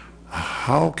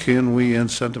 how can we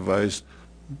incentivize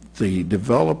the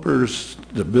developers,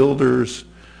 the builders,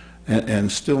 and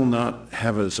still not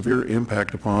have a severe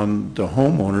impact upon the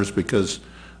homeowners, because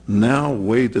now the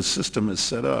way the system is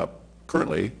set up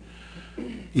currently,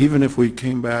 even if we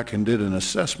came back and did an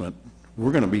assessment,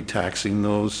 we're going to be taxing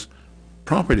those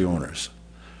property owners.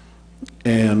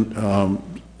 And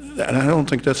I don't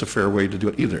think that's a fair way to do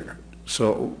it either.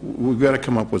 So we've got to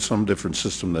come up with some different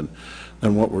system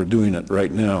than what we're doing it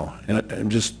right now. And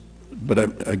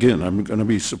again, I'm going to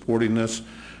be supporting this,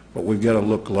 but we've got to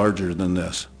look larger than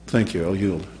this. Thank you. I'll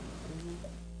yield.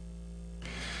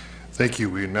 Thank you.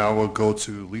 We now will go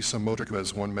to Lisa Modrick, who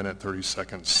has 1 minute, 30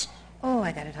 seconds. Oh,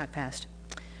 I got to talk fast.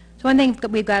 So one thing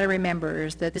that we've got to remember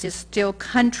is that this is still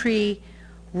country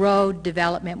road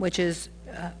development, which is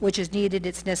needed.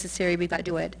 It's necessary. We've got to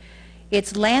do it.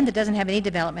 It's land that doesn't have any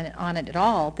development on it at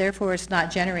all. Therefore, it's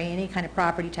not generating any kind of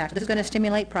property tax. This is going to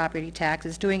stimulate property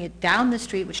taxes. Doing it down the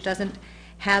street, which doesn't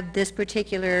have this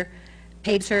particular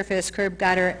paved surface, curb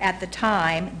gutter at the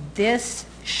time. This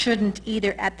shouldn't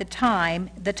either at the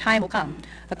time. The time will come.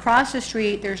 Across the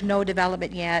street, there's no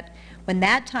development yet. When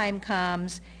that time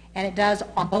comes, and it does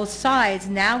on both sides,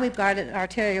 now we've got an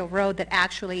arterial road that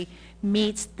actually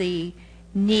meets the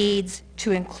needs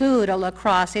to include a La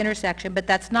Crosse intersection, but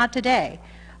that's not today.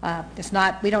 It's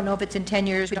not, we don't know if it's in 10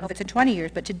 years, we don't know if it's in 20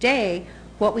 years, but today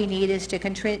what we need is to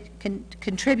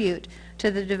contribute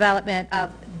to the development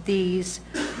of this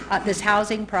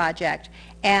housing project.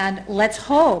 And let's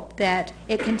hope that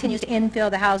it continues to infill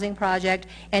the housing project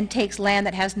and takes land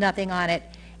that has nothing on it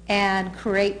and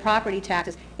create property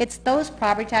taxes. It's those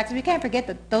property taxes, we can't forget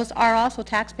that those are also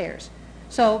taxpayers.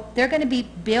 So they're going to be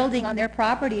building on their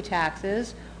property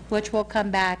taxes, which will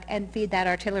come back and feed that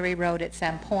artillery road at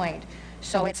some point.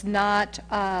 So it's not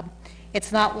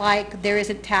like there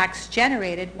isn't tax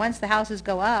generated. Once the houses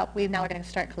go up, we now are going to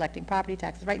start collecting property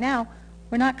taxes. Right now,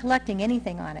 We're not collecting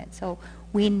anything on it. So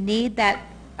we need that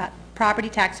property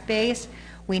tax base.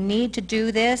 We need to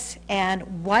do this,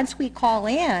 and once we call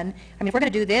in, I mean, if we're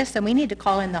going to do this, then we need to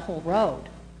call in the whole road,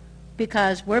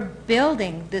 because we're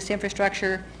building this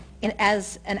infrastructure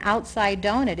as an outside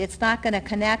donut. It's not going to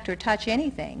connect or touch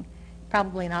anything,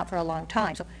 probably not for a long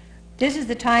time. So this is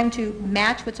the time to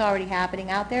match what's already happening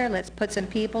out there. Let's put some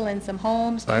people in some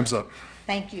homes. Time's up.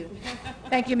 Thank you.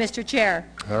 Thank you, Mr. Chair.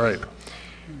 All right.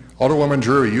 Alderwoman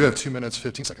Drury, you have 2 minutes,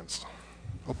 15 seconds.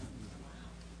 Oh.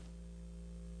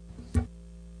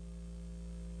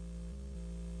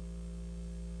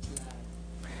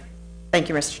 Thank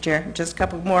you, Mr. Chair. Just a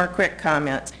couple more quick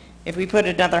comments. If we put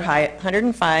another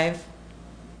 105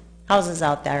 houses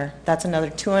out there, that's another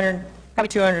 200, probably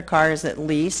 200 cars at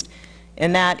least,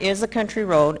 and that is a country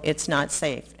road. It's not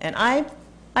safe. And I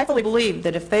fully believe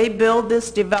that if they build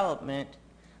this development,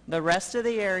 the rest of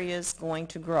the area is going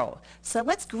to grow. So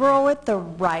let's grow it the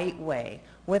right way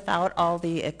without all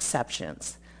the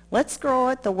exceptions. Let's grow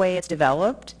it the way it's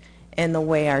developed and the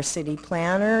way our city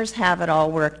planners have it all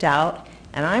worked out.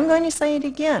 And I'm going to say it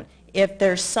again. If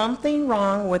there's something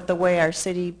wrong with the way our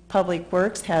city public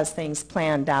works has things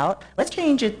planned out, let's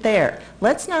change it there.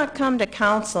 Let's not come to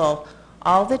council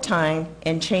all the time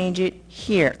and change it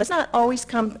here. Let's not always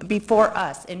come before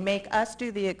us and make us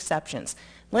do the exceptions.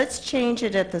 Let's change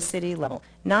it at the city level,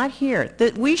 not here.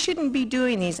 We shouldn't be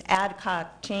doing these ad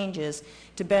hoc changes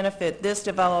to benefit this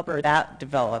developer or that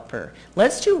developer.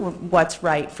 Let's do what's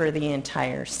right for the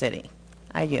entire city.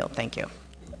 I yield. Thank you.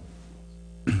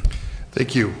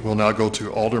 Thank you. We'll now go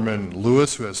to Alderman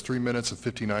Lewis, who has 3 minutes and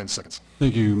 59 seconds.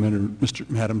 Thank you,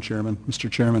 Madam Chairman.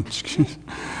 Mr. Chairman, excuse me.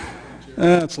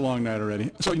 It's a long night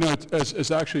already. So, you know,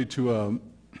 it's actually to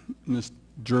Ms.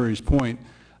 Drury's point,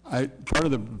 part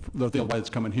of the thing why it's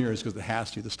coming here is because it has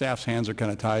to. The staff's hands are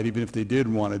kind of tied. Even if they did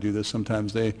want to do this,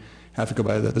 sometimes they have to go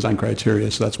by the design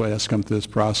criteria, so that's why it has to come through this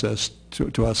process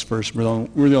to us first. We're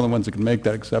the only ones that can make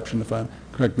that exception,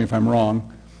 correct me if I'm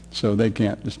wrong. So they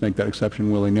can't just make that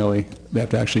exception willy-nilly. They have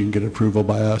to actually get approval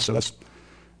by us. So that's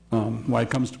why it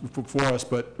comes before us.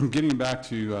 But getting back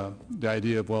to the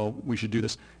idea of, well, we should do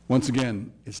this. Once again,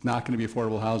 it's not going to be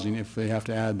affordable housing if they have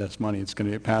to add this money. It's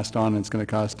going to get passed on, and it's going to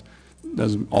cost,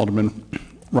 as Alderman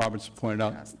Roberts pointed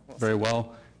out very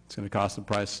well, it's going to cost the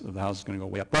price of the house is going to go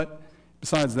way up. But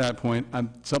besides that point,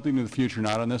 something in the future,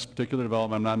 not on this particular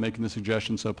development. I'm not making the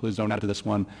suggestion, so please don't add to this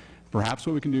one. Perhaps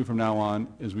what we can do from now on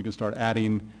is we can start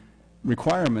adding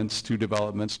requirements to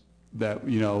developments that,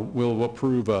 you know, will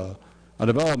approve a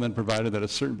development provided that a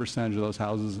certain percentage of those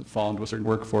houses fall into a certain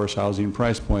workforce housing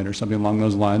price point or something along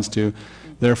those lines to,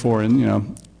 therefore, and, you know,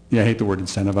 yeah, I hate the word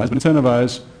incentivize, but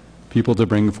incentivize people to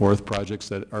bring forth projects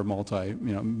that are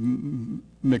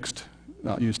mixed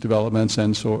use developments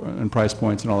and price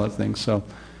points and all that things. So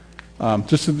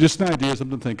just an idea,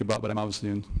 something to think about, but I'm obviously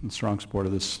in strong support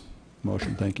of this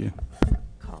motion. Thank you.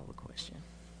 Call the question.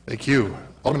 Thank you.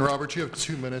 Alderman Roberts, you have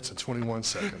 2 minutes and 21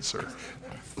 seconds, sir.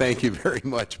 Thank you very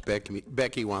much, Becky.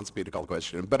 Becky wants me to call the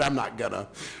question, but I'm not gonna.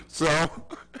 So,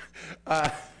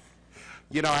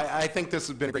 you know, I think this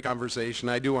has been a great conversation.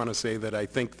 I do want to say that I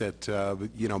think that,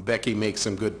 you know, Becky makes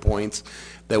some good points,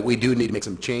 that we do need to make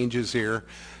some changes here.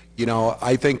 You know,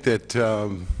 I think that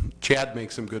Chad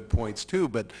makes some good points too,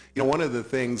 but, you know, one of the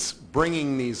things,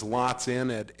 bringing these lots in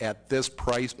at this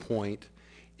price point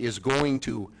is going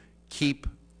to keep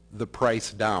the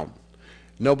price down.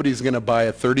 Nobody's going to buy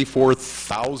a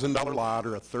 $34,000 lot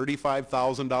or a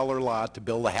 $35,000 lot to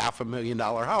build a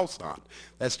 $500,000 house on.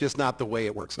 That's just not the way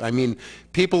it works. I mean,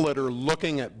 people that are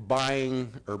looking at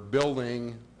buying or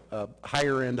building a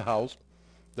higher-end house,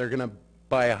 they're going to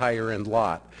buy a higher-end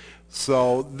lot.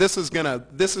 So this is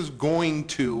going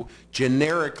to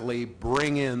generically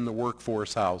bring in the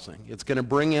workforce housing. It's going to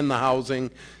bring in the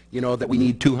housing, you know, that we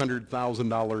need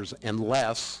 $200,000 and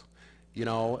less. You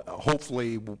know,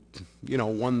 hopefully, you know,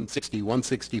 160,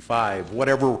 165,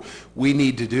 whatever we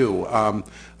need to do.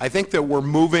 I think that we're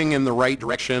moving in the right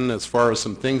direction as far as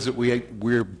some things that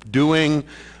we're doing.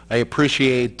 I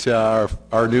appreciate our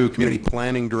new community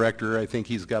planning director. I think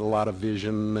he's got a lot of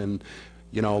vision, and,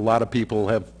 you know, a lot of people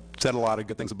have said a lot of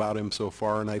good things about him so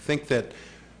far. And I think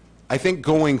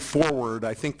going forward,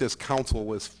 I think this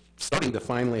council is starting to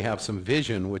finally have some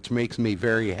vision, which makes me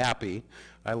very happy.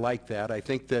 I like that. I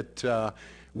think that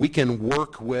we can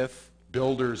work with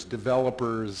builders,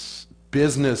 developers,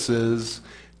 businesses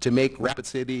to make Rapid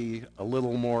City a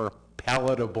little more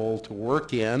palatable to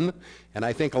work in, and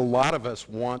I think a lot of us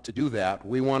want to do that.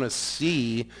 We want to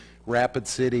see Rapid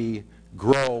City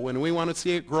grow, and we want to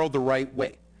see it grow the right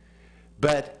way.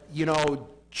 But, you know,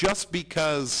 just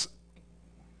because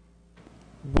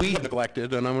we have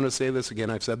neglected, and I'm going to say this again,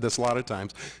 I've said this a lot of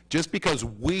times, just because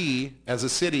we as a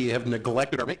city have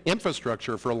neglected our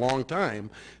infrastructure for a long time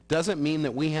doesn't mean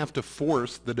that we have to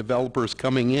force the developers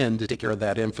coming in to take care of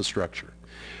that infrastructure.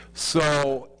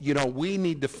 So, you know, we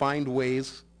need to find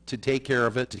ways to take care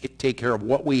of it, to take care of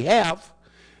what we have,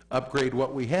 upgrade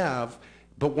what we have.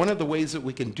 But one of the ways that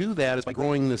we can do that is by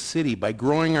growing the city, by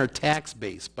growing our tax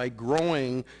base, by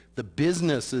growing the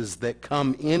businesses that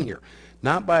come in here,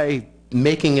 not by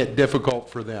making it difficult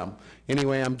for them.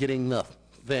 Anyway, I'm getting the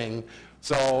thing.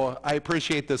 So I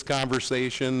appreciate this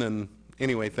conversation, and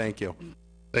anyway, thank you.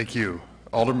 Thank you.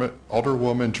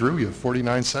 Alderwoman Drew, you have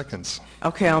 49 seconds.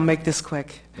 Okay, I'll make this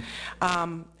quick.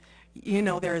 You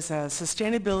know, there's a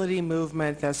sustainability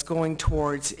movement that's going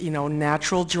towards, you know,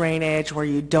 natural drainage, where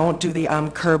you don't do the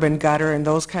curb and gutter and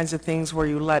those kinds of things, where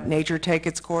you let nature take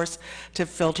its course to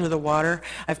filter the water.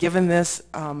 I've given this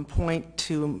point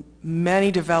to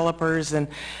many developers, and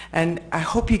I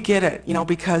hope you get it, you know,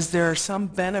 because there are some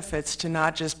benefits to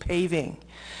not just paving.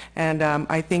 And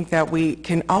I think that we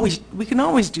can always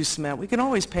do cement, we can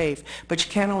always pave, but you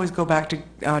can't always go back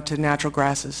to natural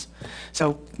grasses.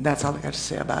 So that's all I got to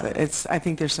say about it. I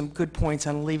think there's some good points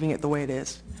on leaving it the way it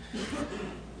is.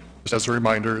 Just as a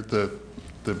reminder, the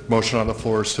motion on the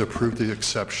floor is to approve the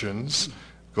exceptions.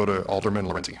 Go to Alderman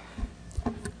Laurenti.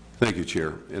 Thank you,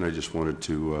 Chair. And I just wanted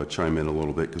to chime in a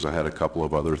little bit because I had a couple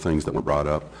of other things that were brought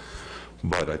up.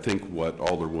 But I think what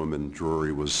Alderwoman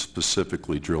Drury was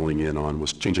specifically drilling in on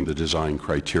was changing the design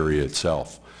criteria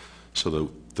itself,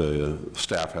 so the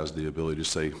staff has the ability to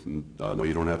say, no,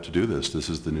 you don't have to do this. This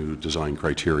is the new design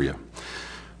criteria.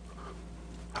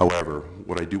 However,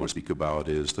 what I do want to speak about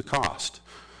is the cost,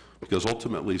 because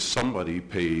ultimately somebody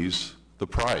pays the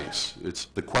price.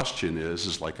 The question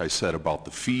is like I said about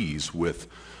the fees with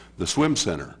the swim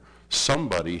center.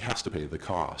 Somebody has to pay the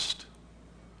cost.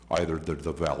 Either the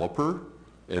developer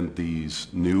and these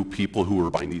new people who are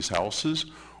buying these houses,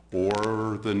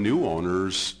 or the new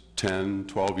owners 10,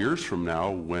 12 years from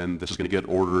now when this is going to get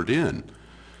ordered in.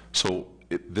 So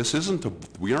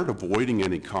we aren't avoiding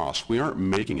any costs. We aren't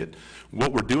making it,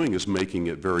 what we're doing is making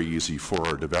it very easy for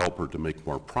our developer to make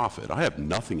more profit. I have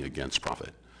nothing against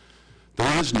profit.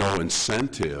 There is no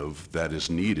incentive that is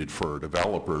needed for a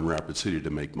developer in Rapid City to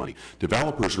make money.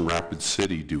 Developers in Rapid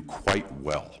City do quite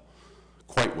well,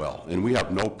 and we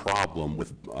have no problem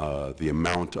with the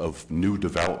amount of new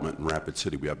development in Rapid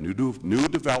City. We have new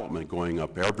development going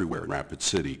up everywhere in Rapid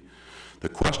City. The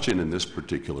question in this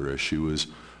particular issue is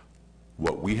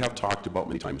what we have talked about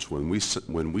many times when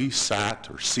we sat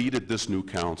or seated this new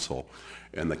council,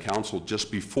 and the council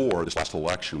just before this last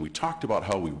election, we talked about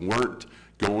how we weren't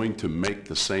going to make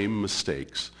the same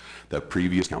mistakes that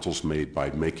previous councils made by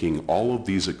making all of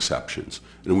these exceptions,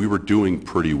 and we were doing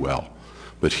pretty well.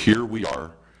 But here we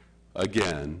are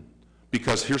again,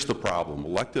 because here's the problem.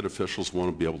 Elected officials want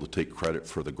to be able to take credit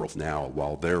for the growth now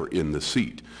while they're in the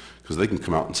seat, because they can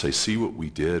come out and say, see what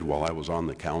we did while I was on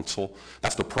the council.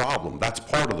 That's the problem. That's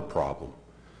part of the problem.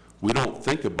 We don't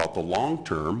think about the long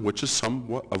term, which is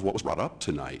somewhat of what was brought up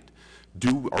tonight.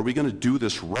 Are we going to do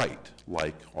this right,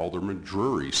 like Alderman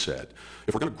Drury said?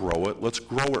 If we're going to grow it, let's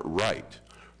grow it right.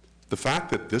 The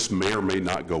fact that this may or may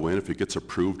not go in if it gets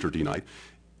approved or denied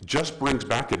just brings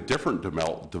back a different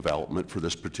development for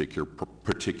this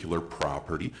particular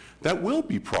property that will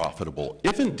be profitable.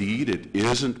 If indeed it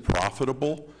isn't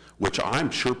profitable, which I'm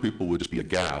sure people would just be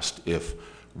aghast if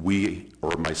we,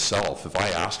 or myself, if I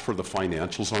asked for the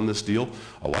financials on this deal,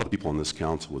 a lot of people on this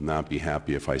council would not be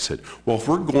happy if I said, well, if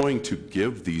we're going to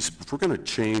give these, if we're going to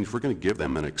change, we're going to give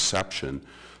them an exception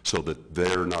so that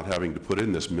they're not having to put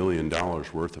in this $1 million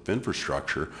worth of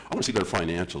infrastructure, I want to see their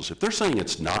financials. If they're saying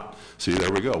it's not, see,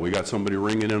 there we go, we got somebody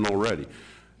ringing in already.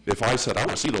 If I said, I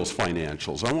want to see those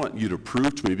financials, I want you to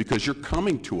prove to me, because you're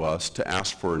coming to us to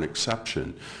ask for an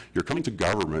exception. You're coming to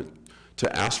government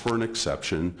to ask for an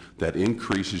exception that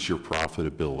increases your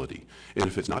profitability. And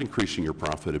if it's not increasing your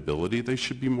profitability, they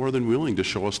should be more than willing to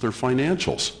show us their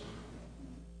financials.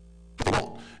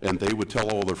 And they would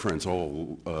tell all their friends,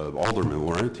 oh, Alderman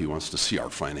Laurenti wants to see our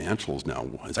financials now.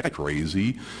 Is that guy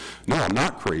crazy? No, I'm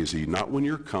not crazy. Not when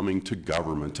you're coming to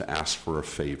government to ask for a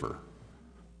favor.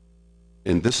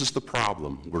 And this is the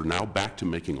problem. We're now back to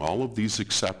making all of these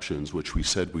exceptions, which we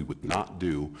said we would not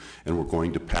do, and we're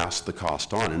going to pass the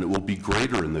cost on. And it will be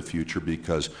greater in the future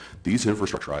because these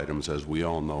infrastructure items, as we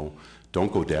all know,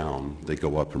 don't go down, they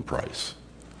go up in price.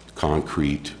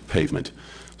 Concrete, pavement.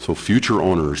 So future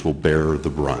owners will bear the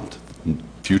brunt,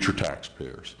 future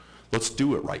taxpayers. Let's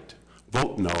do it right.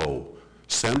 Vote no.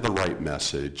 Send the right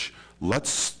message.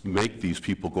 Let's make these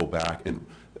people go back and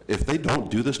If they don't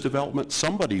do this development,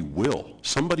 somebody will.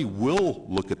 Somebody will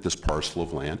look at this parcel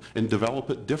of land and develop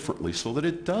it differently so that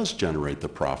it does generate the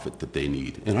profit that they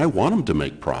need. And I want them to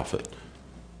make profit.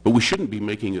 But we shouldn't be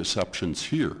making exceptions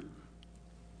here.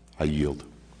 I yield.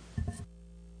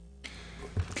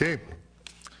 Okay.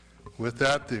 With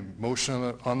that, the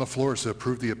motion on the floor is to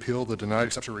approve the appeal of the denied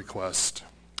exception request.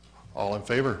 All in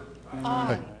favor?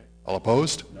 Aye. All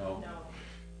opposed? No.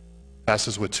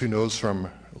 Passes with 2 noes from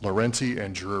Laurenti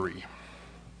and Drury.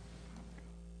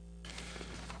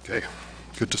 Okay,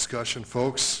 good discussion,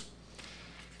 folks.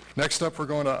 Next up, we're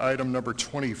going to item number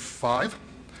 25.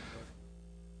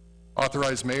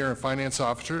 Authorize mayor and finance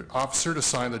officer to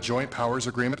sign the joint powers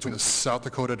agreement between the South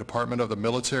Dakota Department of the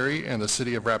Military and the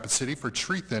City of Rapid City for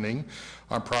tree thinning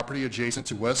on property adjacent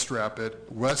to West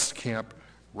Camp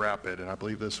Rapid. And I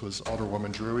believe this was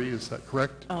Alderwoman Drury, is that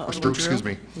correct? Or Drew, excuse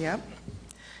me. Yep.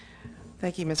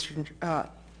 Thank you, Mr.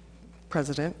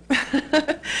 President.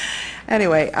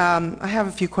 Anyway, I have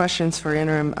a few questions for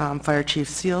Interim Fire Chief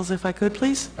Seals, if I could,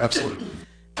 please. Absolutely.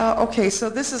 Okay, so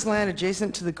this is land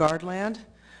adjacent to the guard land.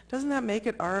 Doesn't that make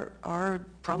it our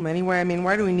problem anyway? I mean,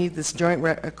 why do we need this joint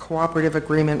cooperative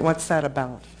agreement? What's that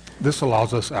about? This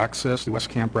allows us access to West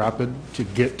Camp Rapid to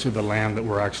get to the land that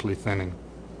we're actually thinning.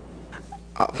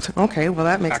 Okay, well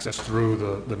that makes... Access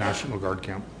through the National Guard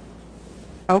camp.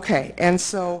 Okay, and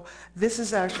so this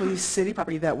is actually city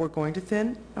property that we're going to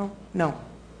thin? Oh, no.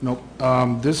 Nope.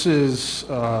 This is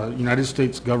United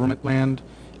States government land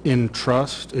in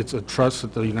trust. It's a trust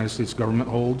that the United States government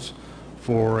holds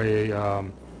for a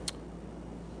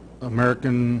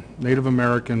Native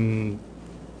American,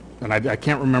 and I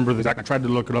can't remember the exact, I tried to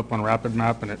look it up on Rapid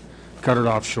Map and it cut it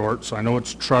off short, so I know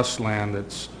it's trust land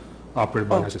that's operated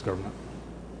by the United States government.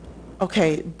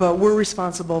 Okay, but we're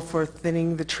responsible for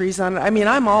thinning the trees on it. I mean,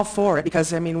 I'm all for it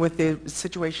because, I mean, with the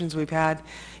situations we've had,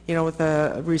 you know, with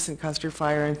the recent Custer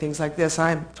fire and things like this,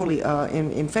 I'm totally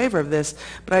in favor of this,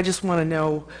 but I just want to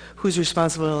know whose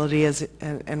responsibility is it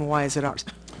and why is it ours?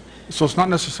 So it's not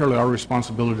necessarily our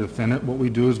responsibility to thin it. What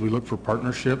we do is we look for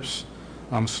partnerships,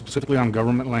 specifically on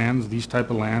government lands, these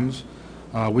type of lands.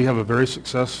 We have a very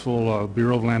successful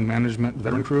Bureau of Land Management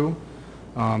veteran crew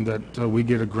that we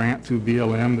get a grant through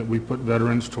BLM that we put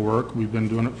veterans to work. We've been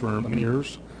doing it for many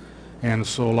years. And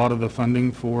so a lot of the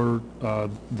funding for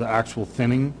the actual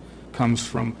thinning comes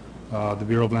from the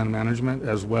Bureau of Land Management,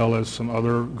 as well as some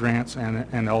other grants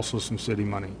and also some city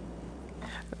money.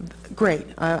 Great.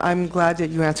 I'm glad that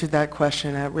you answered that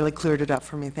question. It really cleared it up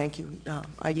for me. Thank you.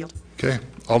 I yield. Okay.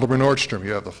 Alderman Nordstrom,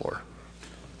 you have the floor.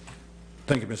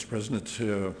 Thank you, Mr.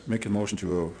 President. Make a motion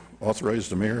to authorize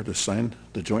the mayor to sign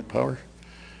the joint power.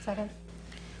 Second.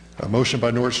 A motion by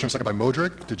Nordstrom, second by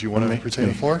Modrick. Did you want to retain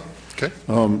the floor? Okay.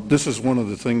 This is one of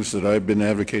the things that I've been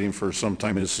advocating for some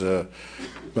time is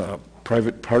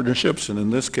private partnerships, and in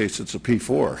this case, it's a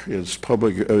P4. It's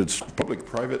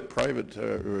public-private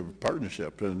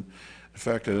partnership, and in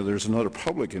fact, there's another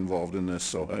public involved in this.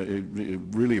 So I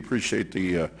really appreciate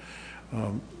the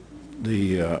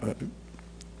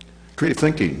creative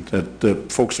thinking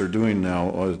that folks are doing now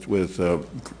with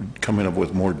coming up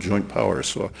with more joint powers.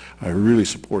 So I really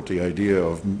support the idea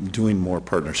of doing more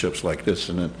partnerships like this,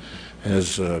 and then,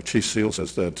 as Chief Seal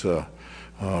says, that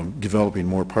developing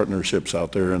more partnerships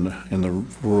out there in the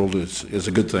world is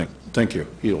a good thing. Thank you.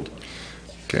 Yield.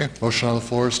 Okay. Motion on the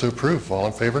floor is to approve. All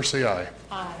in favor, say aye.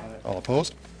 Aye. All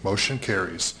opposed? Motion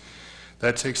carries.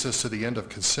 That takes us to the end of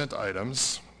consent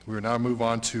items. We will now move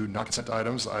on to non-consent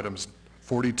items, items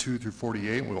 42 through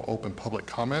 48. We will open public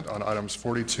comment on items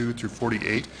 42 through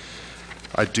 48.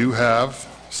 I do have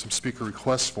some speaker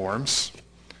request forms.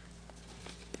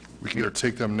 We can either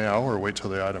take them now or wait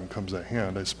till the item comes at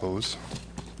hand, I suppose.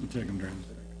 Take them during.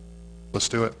 Let's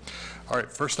do it. All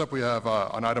right, first up we have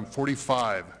on item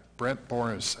 45, Brent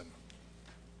Bornison.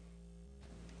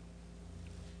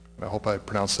 I hope I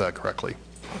pronounced that correctly.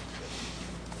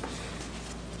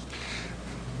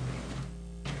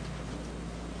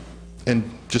 And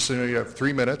just so you know, you have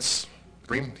 3 minutes.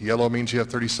 Green, yellow means you have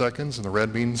 30 seconds, and the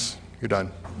red means you're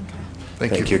done.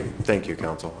 Thank you. Thank you,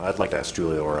 Council. I'd like to ask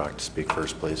Julie Orrock to speak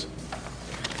first, please.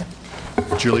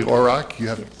 Julie Orrock, you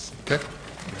have, okay.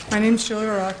 My name's Julie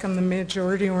Orrock. I'm the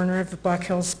majority owner of the Black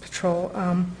Hills Patrol.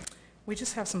 We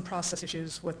just have some process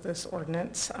issues with this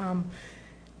ordinance.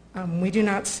 We do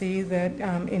not see that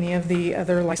any of the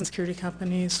other licensed security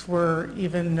companies were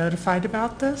even notified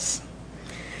about this.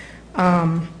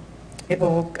 It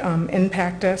will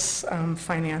impact us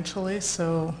financially,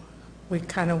 so we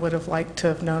kind of would have liked to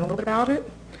have known a little bit about it.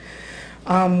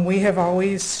 We have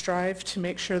always strived to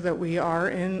make sure that we are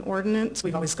in ordinance.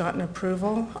 We've always gotten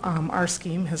approval. Our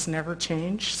scheme has never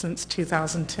changed since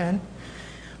 2010.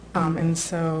 And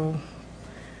so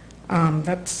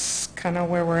that's kind of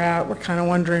where we're at. We're kind of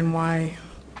wondering why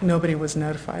nobody was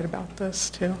notified about this,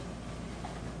 too.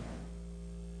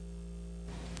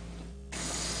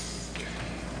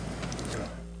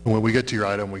 When we get to your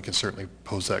item, we can certainly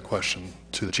pose that question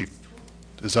to the chief.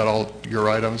 Is that all your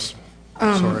items?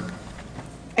 Sorry.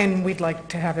 And we'd like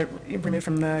to have it removed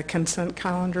from the consent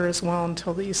calendar as well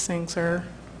until these things are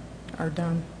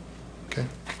done. Okay.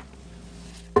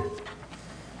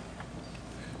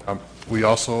 We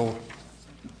also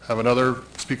have another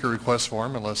speaker request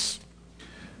form, unless...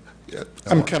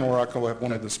 I'm Ken Warako. I have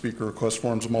one of the speaker request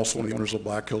forms. I'm also one of the owners of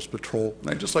Black Hills Patrol. And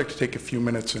I'd just like to take a few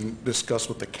minutes and discuss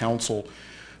with the council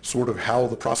sort of how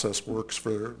the process works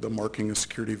for the marking of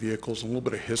security vehicles and a little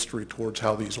bit of history towards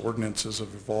how these ordinances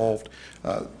have evolved.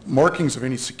 Markings of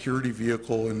any security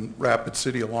vehicle in Rapid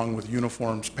City, along with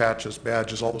uniforms, patches,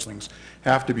 badges, all those things,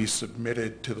 have to be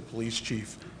submitted to the police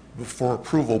chief for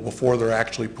approval before they're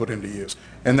actually put into use.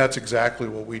 And that's exactly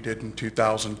what we did in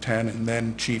 2010, and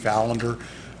then Chief Allender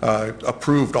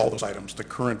approved all those items, the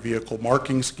current vehicle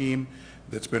marking scheme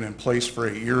that's been in place for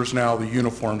 8 years now, the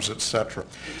uniforms, et cetera.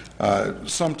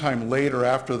 Sometime later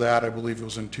after that, I believe it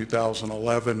was in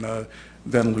 2011,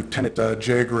 then Lieutenant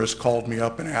Jaggeris called me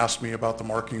up and asked me about the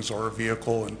markings of our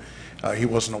vehicle, and he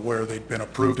wasn't aware they'd been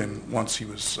approved. And once he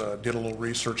did a little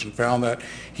research and found that,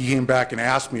 he came back and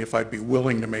asked me if I'd be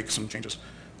willing to make some changes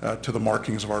to the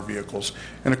markings of our vehicles.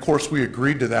 And of course we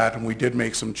agreed to that, and we did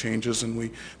make some changes, and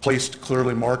we placed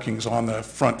clearly markings on the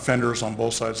front fenders on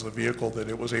both sides of the vehicle that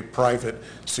it was a private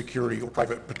security or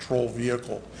private patrol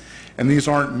vehicle. And these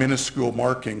aren't minuscule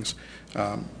markings.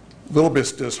 A little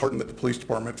bit disheartened that the police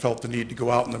department felt the need to go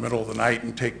out in the middle of the night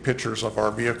and take pictures of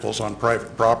our vehicles on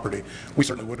private property. We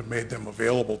certainly would have made them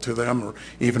available to them, or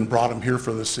even brought them here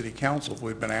for the city council if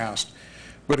we'd been asked.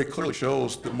 But it clearly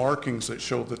shows the markings that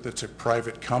show that it's a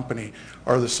private company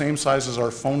are the same size as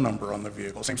our phone number on the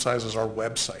vehicle, same size as our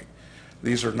website.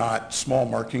 These are not small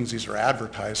markings, these are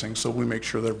advertising, so we make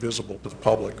sure they're visible to the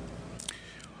public.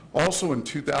 Also in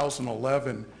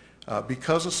 2011,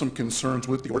 because of some concerns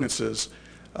with the ordinances,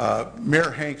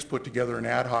 Mayor Hanks put together an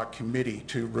ad hoc committee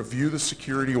to review the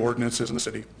security ordinances in the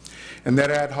city. And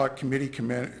that ad hoc committee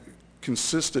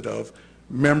consisted of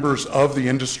members of the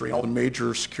industry. All the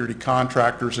major security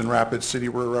contractors in Rapid City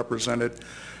were represented.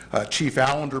 Chief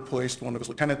Allender placed one of his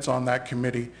lieutenants on that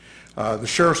committee. The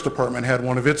Sheriff's Department had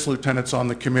one of its lieutenants on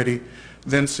the committee.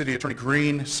 Then City Attorney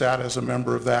Green sat as a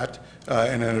member of that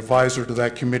and an advisor to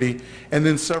that committee, and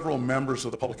then several members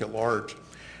of the public at large.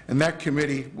 And that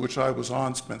committee, which I was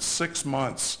on, spent 6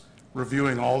 months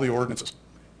reviewing all the ordinances,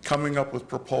 coming up with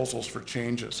proposals for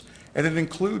changes. And it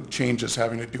included changes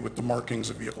having to do with the markings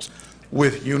of vehicles,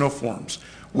 with uniforms,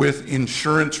 with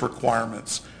insurance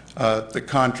requirements. The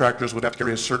contractors would have to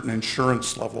carry a certain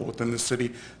insurance level within the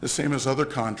city, the same as other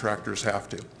contractors have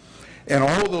to. And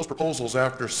all of those proposals,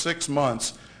 after 6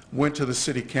 months, went to the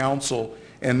city council,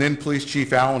 and then Police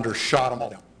Chief Allender shot them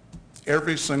all down,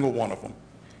 every single one of them,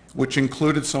 which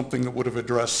included something that would have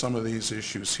addressed some of these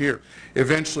issues here.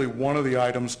 Eventually, one of the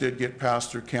items did get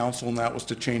passed through council, and that was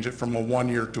to change it from a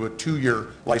 1-year to a 2-year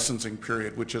licensing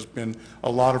period, which has been a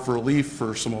lot of relief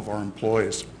for some of our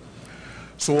employees.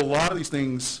 So a lot of these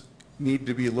things need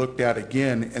to be looked at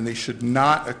again, and they should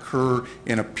not occur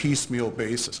in a piecemeal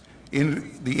basis.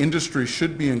 The industry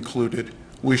should be included.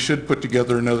 We should put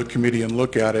together another committee and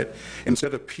look at it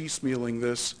instead of piecemealing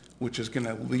this, which is going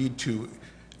to lead to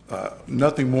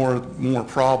nothing more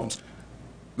problems.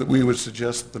 That we would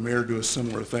suggest that the mayor do a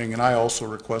similar thing, and I also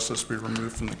request this be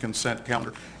removed from the consent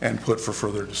calendar and put for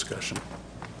further discussion.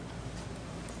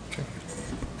 Okay.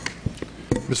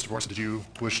 Mr. Morrison, did you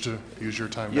wish to use your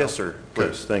time now? Yes, sir.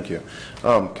 Please. Thank you.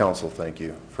 Council, thank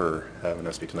you for having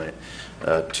us speak tonight.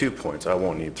 2 points. I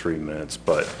won't need 3 minutes,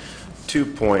 but 2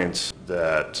 points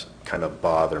that kind of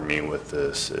bother me with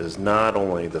this is not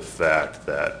only the fact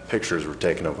that pictures were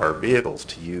taken of our vehicles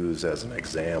to use as an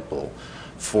example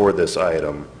for this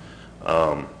item.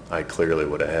 I clearly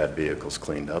would have had vehicles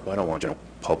cleaned up. I don't want the general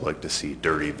public to see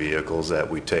dirty vehicles that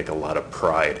we take a lot of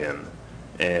pride in.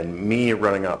 And me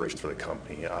running operations for the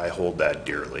company, I hold that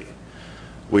dearly.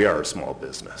 We are a small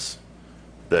business.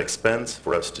 The expense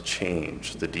for us to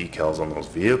change the decals on those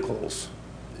vehicles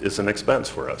is an expense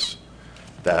for us.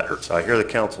 That hurts. I hear the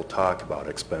council talk about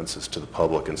expenses to the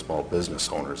public and small business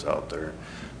owners out there.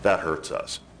 That hurts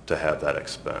us to have that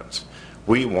expense.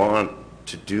 We want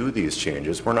to do these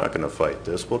changes. We're not going to fight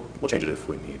this. We'll change it if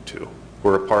we need to.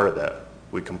 We're a part of that.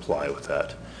 We comply with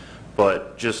that.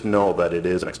 But just know that it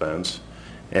is an expense,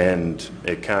 and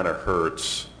it kind of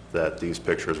hurts that these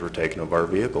pictures were taken of our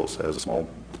vehicles. As a small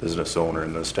business owner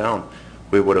in this town,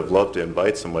 we would have loved to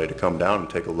invite somebody to come down and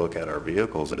take a look at our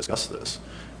vehicles and discuss this.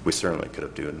 We certainly could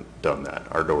have done that.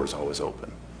 Our door is always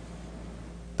open.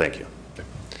 Thank you.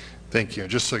 Thank you.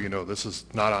 And just so you know, this is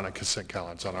not on a consent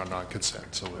calendar, it's on our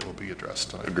non-consent, so it will be addressed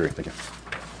tonight. Agree. Thank you.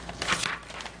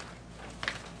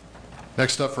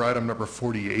 Next up for item number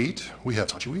 48, we have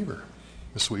Tachi Weaver.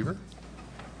 Ms. Weaver?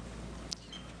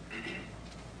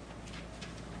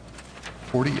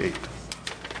 48.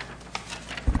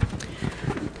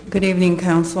 Good evening,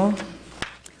 Council.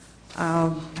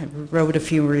 I wrote a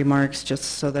few remarks just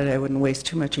so that I wouldn't waste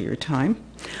too much of your time.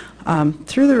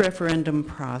 Through the referendum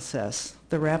process,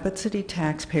 the Rapid City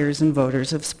taxpayers and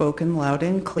voters have spoken loud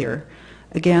and clear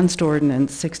against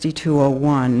Ordinance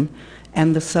 6201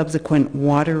 and the subsequent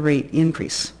water rate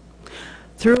increase.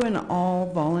 Through an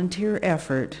all-volunteer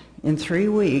effort, in 3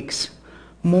 weeks,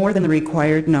 more than the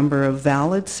required number of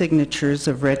valid signatures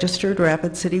of registered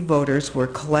Rapid City voters were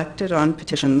collected on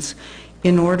petitions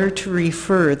in order to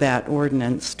refer that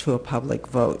ordinance to a public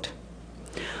vote.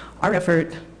 Our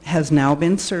effort has now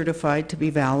been certified to be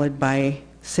valid by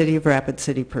City of Rapid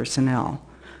City personnel.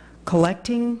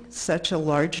 Collecting such a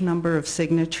large number of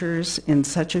signatures in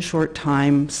such a short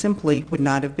time simply would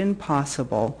not have been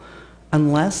possible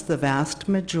unless the vast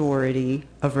majority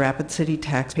of Rapid City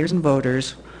taxpayers and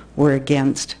voters were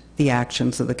against the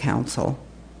actions of the council.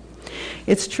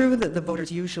 It's true that the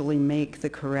voters usually make the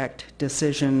correct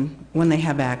decision when they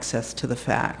have access to the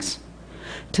facts.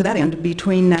 To that end,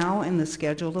 between now and the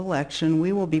scheduled election,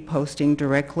 we will be posting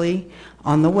directly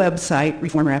on the website,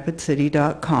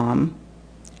 reformrapidcity.com,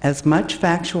 as much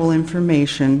factual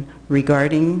information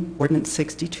regarding Ordinance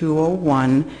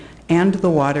 6201 and the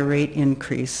water rate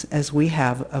increase as we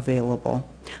have available.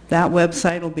 That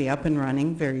website will be up and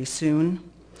running very soon.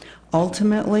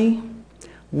 Ultimately,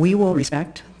 we will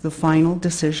respect the final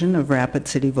decision of Rapid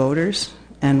City voters,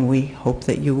 and we hope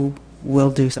that you will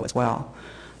do so as well.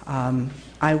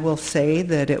 I will say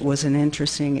that it was an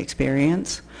interesting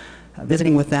experience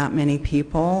visiting with that many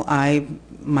people. I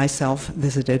myself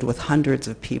visited with hundreds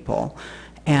of people,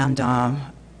 and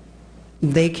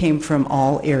they came from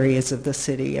all areas of the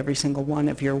city. Every single one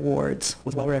of your wards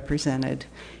was well represented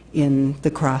in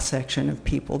the cross-section of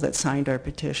people that signed our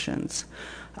petitions.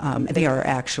 They are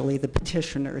actually the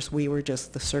petitioners. We were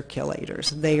just the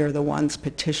circulators. They are the ones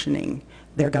petitioning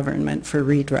their government for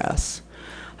redress.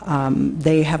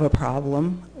 They have a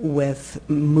problem with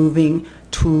moving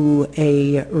to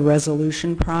a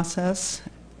resolution process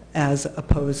as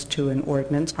opposed to an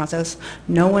ordinance process.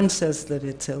 No one says that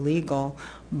it's illegal,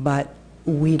 but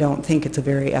we don't think it's a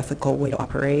very ethical way to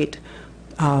operate.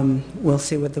 We'll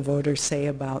see what the voters say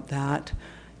about that.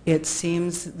 It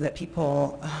seems that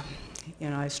people,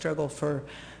 I struggle for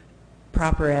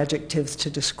proper adjectives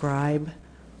to describe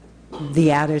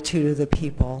the attitude of the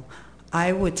people.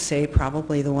 I would say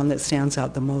probably the one that stands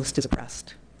out the most is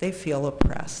oppressed. They feel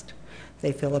oppressed.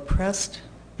 They feel oppressed,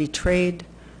 betrayed.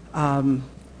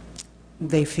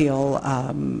 They feel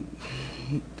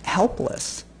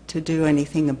helpless to do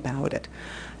anything about it.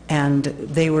 And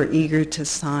they were eager to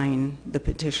sign the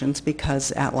petitions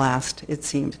because at last it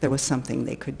seemed there was something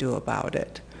they could do about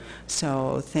it.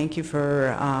 So thank you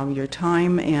for your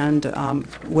time, and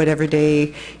whatever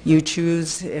day you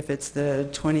choose, if it's the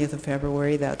 20th of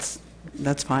February, that's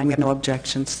fine. We have no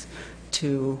objections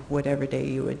to whatever day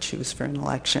you would choose for an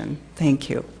election. Thank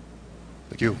you.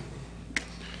 Thank you.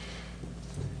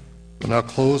 We'll now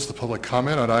close the public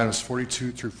comment on items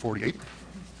 42 through 48.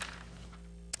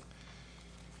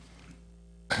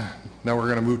 Now we're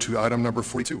going to move to item number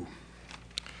 42.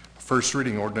 First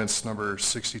reading, ordinance number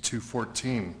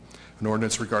 6214, an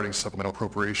ordinance regarding supplemental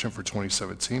appropriation for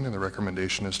 2017, and the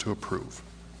recommendation is to approve.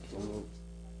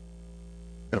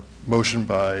 A motion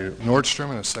by Nordstrom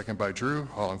and a second by Drew.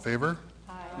 All in favor?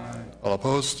 Aye. All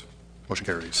opposed? Motion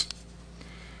carries.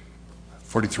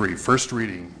 43, first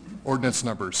reading, ordinance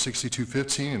number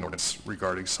 6215, an ordinance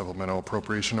regarding supplemental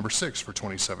appropriation number 6 for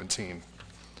 2017,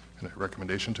 and a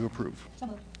recommendation to approve.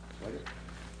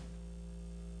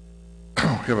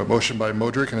 We have a motion by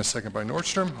Modrick and a second by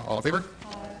Nordstrom. All in favor?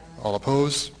 Aye. All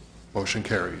opposed? Motion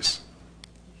carries.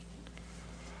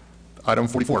 Item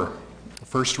 44.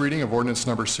 First reading of ordinance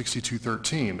number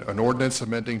 6213, an ordinance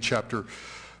amending chapter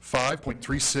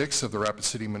 5.36 of the Rapid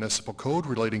City Municipal Code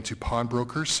relating to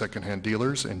pawnbrokers, secondhand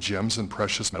dealers, and gems and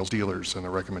precious metals dealers, and the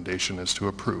recommendation is to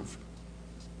approve.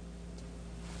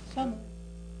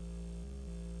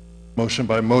 Motion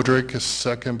by Modrick, a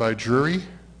second by Drury.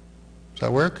 Does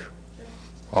that work?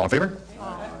 All in favor?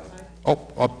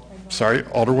 Oh, sorry,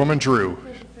 Alderwoman Drew.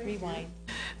 Rewind.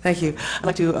 Thank you. I'd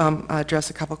like to address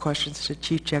a couple questions to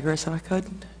Chief Jeggers, if I could.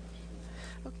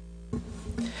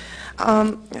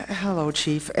 Hello,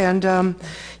 Chief. And,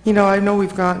 you know, I know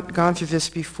we've gone through this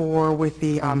before with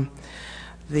the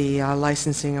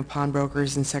licensing of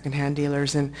pawnbrokers and secondhand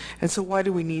dealers, and so why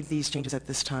do we need these changes at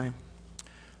this time?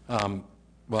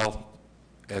 Well,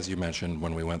 as you mentioned,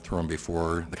 when we went through them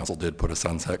before, the council did put a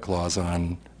sunset clause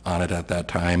on it at that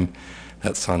time.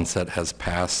 That sunset has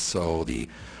passed, so the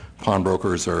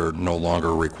pawnbrokers are no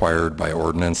longer required by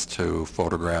ordinance to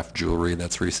photograph jewelry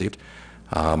that's received.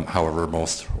 However,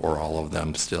 most or all of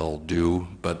them still do,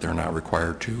 but they're not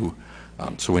required to.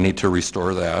 So we need to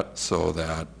restore that so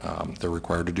that they're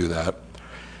required to do that.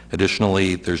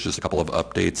 Additionally, there's just a couple of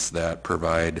updates that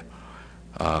provide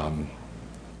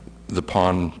the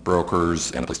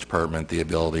pawnbrokers and the police department the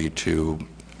ability to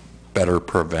better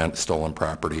prevent stolen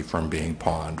property from being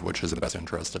pawned, which is in the best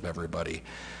interest of everybody,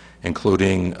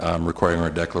 including requiring a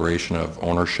declaration of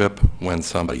ownership when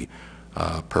somebody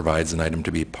provides an item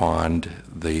to be pawned.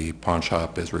 The pawn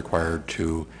shop is required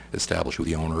to establish who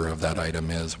the owner of that item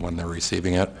is when they're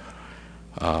receiving it,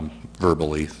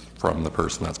 verbally from the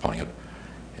person that's pawning it.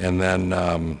 And then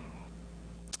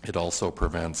it also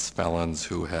prevents felons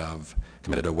who have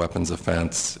committed a weapons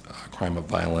offense, a crime of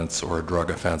violence, or a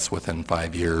drug offense within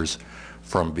 5 years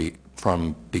from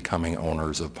becoming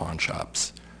owners of pawn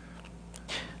shops.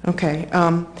 Okay.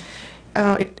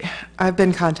 I've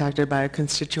been contacted by a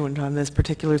constituent on this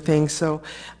particular thing, so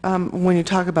when you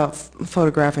talk about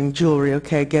photographing jewelry,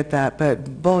 okay, I get that,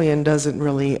 but bullion doesn't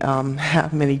really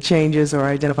have many changes or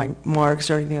identifying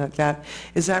marks or anything like that.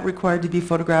 Is that required to be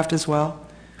photographed as well?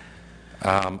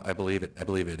 I believe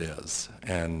it is,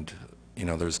 and you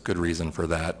know, there's good reason for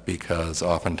that, because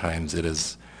oftentimes it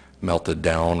is melted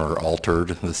down or altered,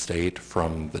 the state,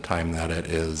 from the time that it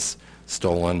is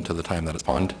stolen to the time that it's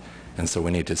pawned. And so we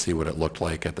need to see what it looked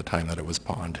like at the time that it was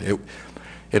pawned.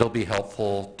 It'll be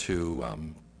helpful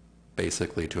to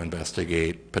basically to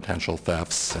investigate potential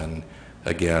thefts. And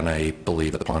again, I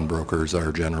believe that the pawnbrokers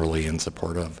are generally in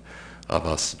support of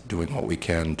us doing what we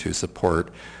can to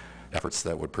support efforts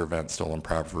that would prevent stolen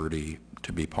property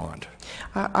to be pawned.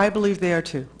 I believe they are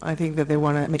too. I think that they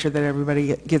want to make sure that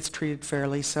everybody gets treated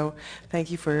fairly. So thank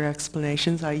you for your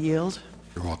explanations. I yield.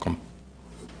 You're welcome.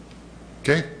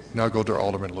 Okay, now go to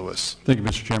Alderman Lewis. Thank you,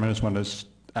 Mr. Chairman. I just wanted to,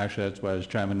 actually, that's why I was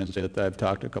chiming in to say that I've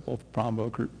talked to a couple of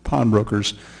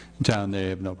pawnbrokers in town. They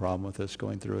have no problem with this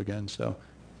going through again. So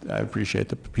I appreciate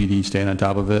the PD staying on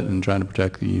top of it and trying to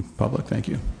protect the public. Thank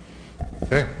you.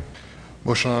 Okay.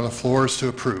 Motion on the floor is to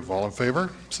approve. All in favor,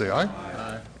 say aye.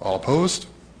 Aye. All opposed?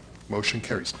 Motion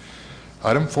carries.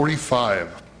 Item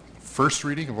 45, first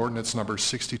reading of ordinance number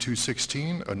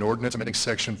 6216, an ordinance amending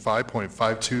section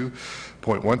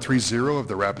 5.52.130 of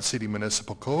the Rapid City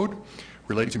Municipal Code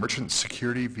relating to merchant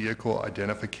security vehicle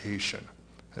identification.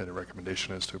 And the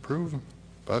recommendation is to approve,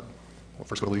 but we'll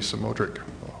first go to Lisa Modrick.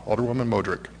 Alderwoman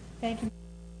Modrick. Thank you.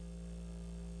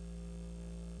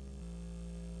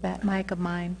 That mic of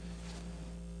mine.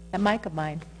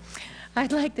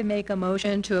 I'd like to make a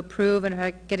motion to approve, and if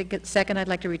I get a second, I'd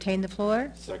like to retain the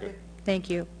floor. Second. Thank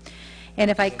you.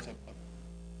 And if I...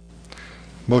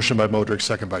 Motion by Modrick,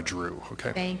 second by Drew.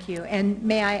 Okay. Thank you. And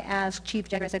may I ask Chief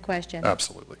Jagras a question?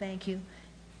 Absolutely. Thank you.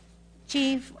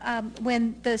 Chief,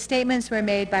 when the statements were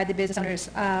made by the business owners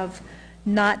of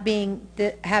not being,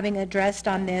 having addressed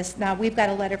on this, now we've got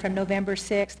a letter from November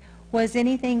 6th. Was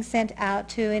anything sent out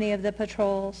to any of the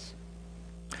patrols?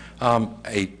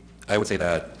 I would say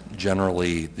that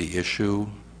generally the issue,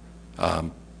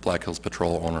 Black Hills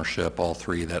Patrol ownership, all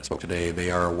three that spoke today,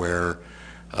 they are aware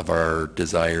of our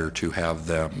desire to have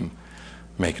them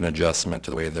make an adjustment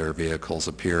to the way their vehicles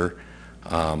appear.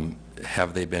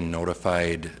 Have they been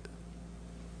notified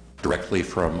directly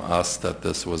from us that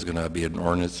this was going to be an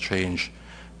ordinance change?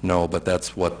 No, but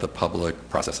that's what the public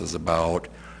process is about,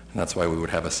 and that's why we would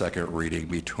have a second reading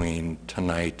between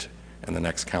tonight and the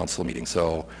next council meeting.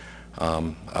 So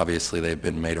obviously they've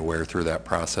been made aware through that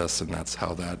process, and that's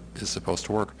how that is supposed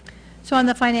to work. So on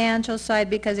the financial side,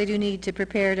 because they do need to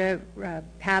prepare to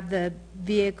have the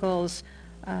vehicles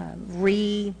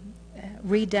redone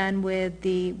with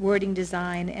the wording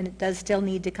design, and it does still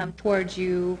need to come towards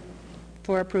you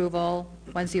for approval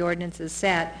once the ordinance is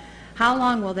set, how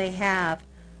long will they have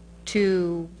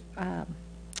to,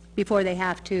 before they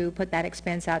have to put that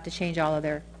expense out to change all of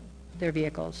their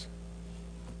vehicles?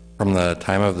 From the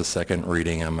time of the second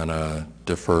reading, I'm going to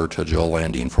defer to Joel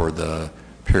Landine for the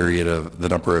period of the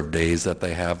number of days that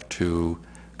they have to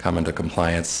come into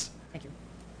compliance. Thank you.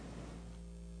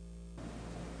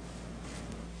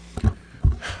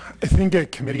 I think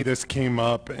at committee this came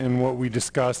up, and what we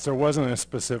discussed, there wasn't a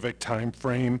specific time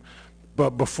frame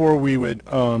But before we would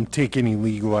take any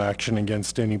legal action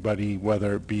against anybody,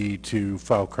 whether it be to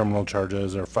file criminal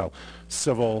charges or file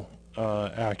civil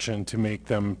action to make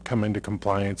them come into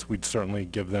compliance, we'd certainly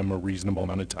give them a reasonable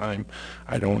amount of time.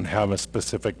 I don't have a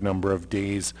specific number of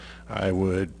days. I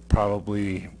would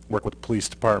probably work with the police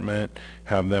department,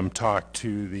 have them talk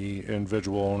to the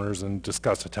individual owners and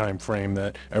discuss a time frame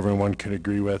that everyone could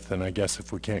agree with. And I guess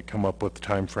if we can't come up with a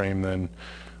time frame, then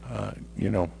you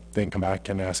know, they can come back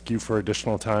and ask you for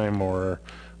additional time, or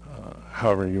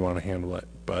however you want to handle it.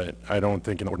 But I don't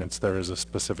think in ordinance there is a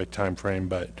specific time frame,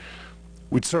 but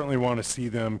we'd certainly want to see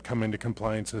them come into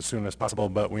compliance as soon as possible.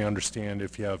 But we understand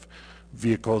if you have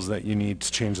vehicles that you need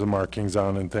to change the markings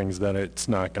on and things, that it's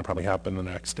not going to probably happen the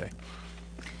next day.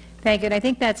 Thank you, and I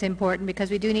think that's important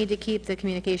because we do need to keep the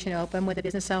communication open with the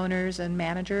business owners and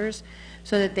managers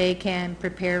so that they can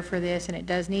prepare for this, and it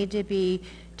does need to be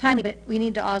timely, but we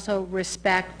need to also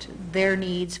respect their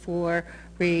needs for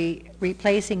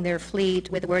replacing their fleet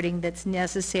with wording that's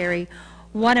necessary.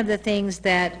 One of the things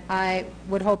that I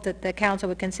would hope that the council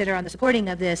would consider on the supporting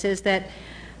of this is that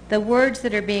the words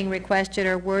that are being requested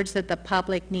are words that the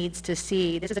public needs to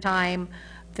see. This is a time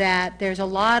that there's a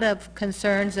lot of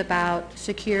concerns about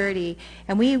security,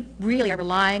 and we really are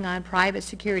relying on private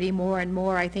security more and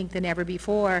more, I think, than ever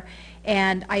before,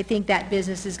 and I think that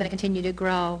business is going to continue to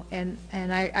grow, and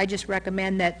I just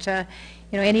recommend that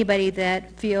you know, anybody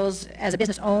that feels as a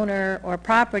business owner or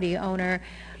property owner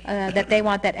that they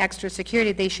want that extra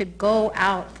security, they should go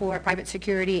out for private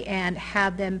security and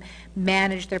have them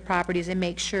manage their properties and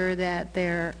make sure that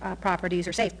their properties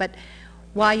are safe. But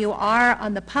while you are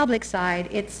on the public side,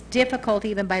 it's difficult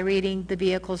even by reading the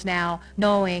vehicles now,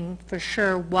 knowing for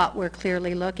sure what we're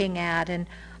clearly looking at. And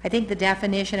I think the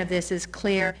definition of this is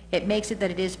clear. It makes it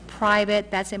that it is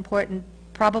private. That's important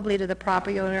probably to the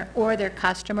property owner or their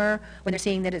customer when they're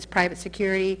seeing that it's private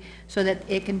security, so that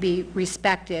it can be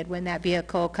respected when that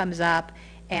vehicle comes up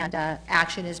and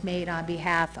action is made on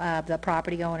behalf of the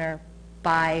property owner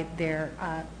by their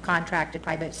contracted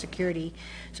private security.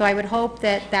 So I would hope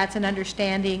that that's an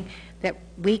understanding that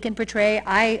we can portray.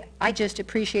 I just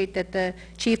appreciate that the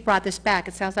chief brought this back.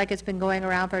 It sounds like it's been going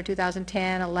around for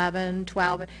 2010, 11,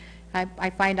 12. I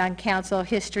find on council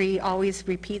history always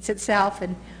repeats itself,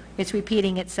 and it's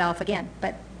repeating itself again.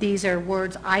 But these are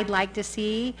words I'd like to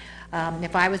see.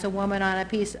 If I was a woman on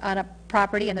a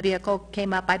property and the vehicle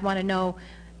came up, I'd want to know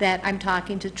that I'm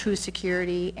talking to true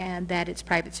security and that it's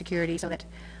private security, so that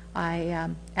I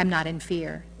am not in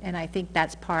fear. And I think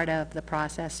that's part of the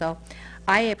process. So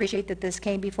I appreciate that this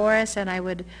came before us, and I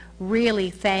would really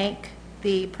thank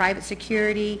the private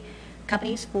security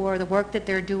companies for the work that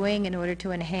they're doing in order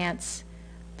to enhance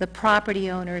the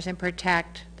property owners and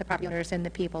protect the property owners and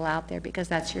the people out there, because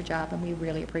that's your job, and we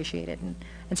really appreciate it. And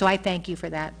so I thank you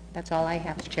for that. That's all I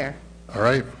have, Mr. Chair. All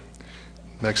right.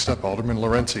 Next up, Alderman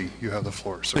Laurenti, you have the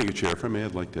floor, sir. Thank you, Chair. If I may,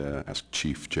 I'd like to ask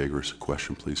Chief Jaggers a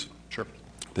question, please. Sure.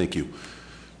 Thank you.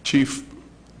 Chief,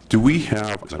 do we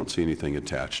have, because I don't see anything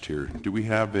attached here, do we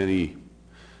have any,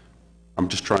 I'm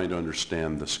just trying to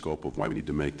understand the scope of why we need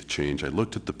to make the change. I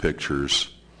looked at the pictures.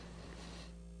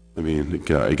 I mean,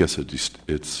 I guess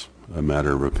it's a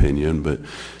matter of opinion, but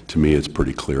to me it's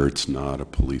pretty clear it's not a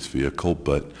police vehicle,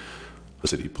 but a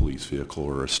city police vehicle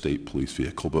or a state police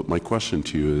vehicle. But my question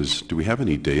to you is, do we have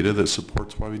any data that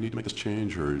supports why we need to make this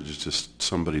change, or is it just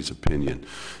somebody's opinion?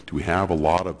 Do we have a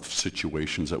lot of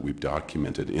situations that we've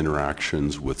documented,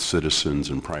 interactions with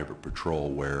citizens and private patrol,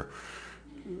 where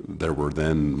there were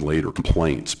then later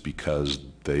complaints because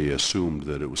they assumed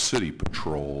that it was city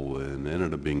patrol and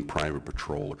ended up being private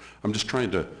patrol? I'm just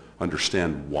trying to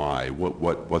understand why.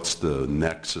 What's the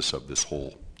nexus of this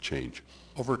whole change?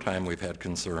 Over time, we've had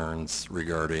concerns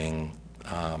regarding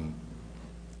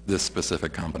this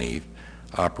specific company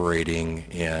operating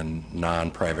in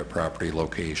non-private property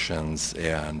locations,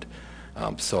 and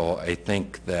so I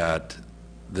think that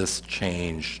this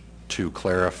change to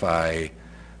clarify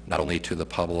not only to the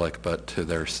public but to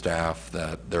their staff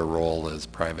that their role as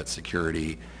private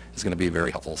security is going to be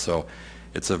very helpful. So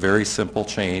it's a very simple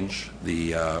change.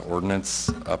 The ordinance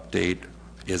update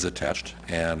is attached,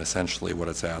 and essentially what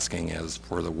it's asking is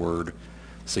for the word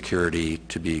security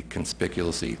to be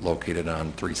conspicuously located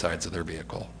on 3 sides of their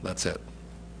vehicle. That's it.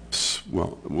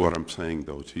 Well, what I'm saying,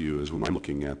 though, to you is when I'm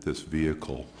looking at this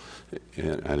vehicle,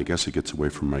 and I guess it gets away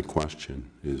from my question,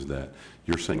 is that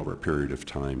you're saying over a period of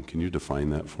time. Can you define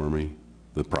that for me,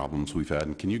 the problems we've had?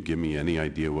 And can you give me any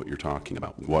idea what you're talking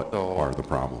about? What are the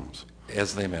problems?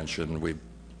 As they mentioned, we've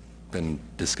been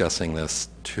discussing this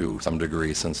to some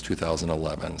degree since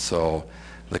 2011. So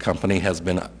the company has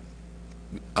been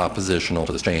oppositional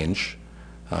to this change.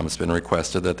 It's been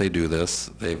requested that they do this.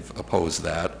 They've opposed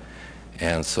that.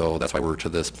 And so that's why we're to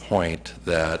this point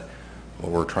that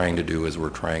what we're trying to do is we're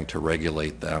trying to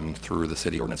regulate them through the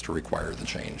city ordinance to require the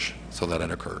change so that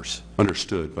it occurs.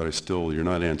 Understood, but you're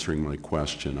not answering my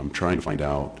question. I'm trying to find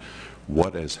out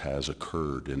what has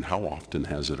occurred and how often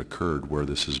has it occurred where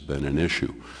this has been an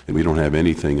issue. And we don't have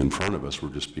anything in front of us. We're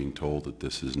just being told that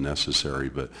this is necessary,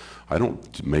 but I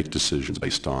don't make decisions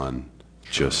based on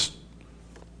just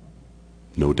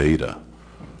no data.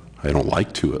 I don't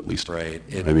like to, at least. Right.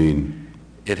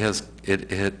 It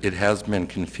has been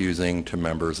confusing to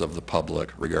members of the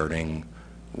public regarding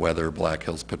whether Black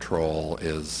Hills Patrol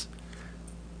is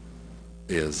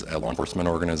a law enforcement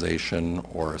organization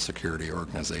or a security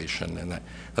organization, and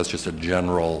that's just a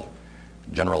general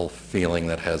feeling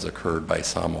that has occurred by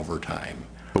some over time.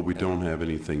 But we don't have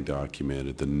anything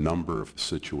documented, the number of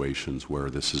situations where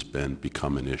this has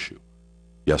become an issue.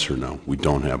 Yes or no? We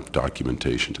don't have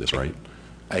documentation to this, right?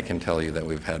 I can tell you that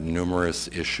we've had numerous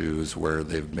issues where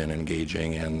they've been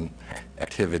engaging in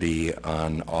activity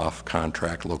on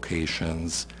off-contract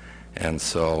locations, and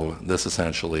so this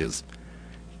essentially is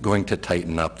going to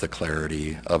tighten up the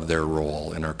clarity of their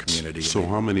role in our community. So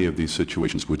how many of these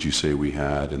situations would you say we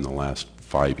had in the last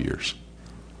 5 years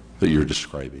that you're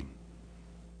describing?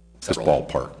 Several. This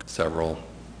ballpark. Several.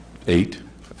 8?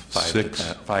 5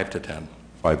 6? 5 to 10.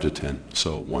 5 to 10.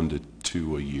 So 1 to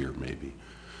 2 a year, maybe.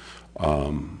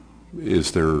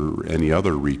 Is there any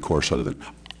other recourse other than...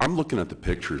 I'm looking at the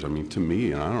pictures. I mean, to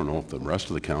me, and I don't know if the rest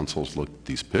of the council's looked at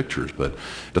these pictures, but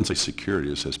it doesn't say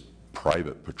security. It says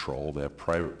private patrol. They have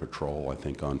private patrol, I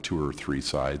think, on 2 or 3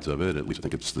 sides of it. At least I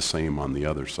think it's the same on the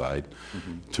other side.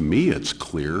 Mm-hmm. To me, it's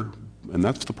clear, and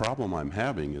that's the problem I'm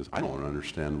having, is I don't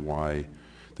understand why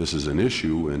this is an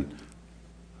issue, and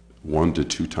 1 to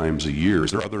 2 times a year.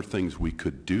 Is there other things we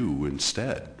could do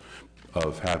instead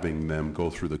of having them go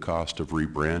through the cost of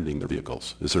rebranding their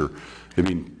vehicles? Is there, I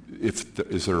mean,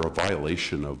 is there a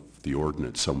violation of the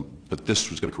ordinance? But this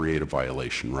was going to create a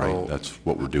violation, right? Oh. That's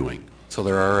what we're doing. So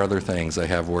there are other things. I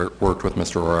have worked with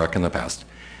Mr. Orak in the past.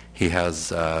 He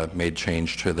has made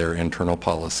change to their internal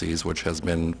policies, which has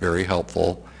been very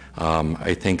helpful.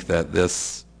 I think that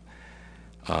this,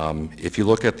 if you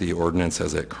look at the ordinance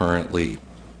as it currently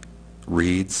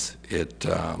reads, it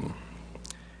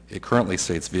currently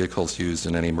states vehicles used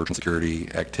in any emergency security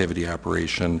activity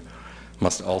operation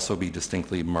must also be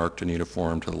distinctly marked and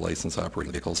uniform to the licensed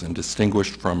operating vehicles and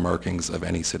distinguished from markings of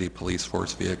any city police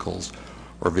force vehicles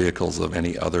or vehicles of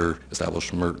any other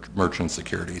established merchant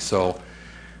security. So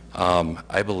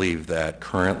I believe that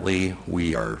currently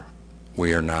we are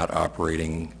not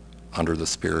operating under the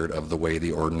spirit of the way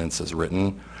the ordinance is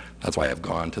written. That's why I've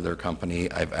gone to their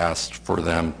company. I've asked for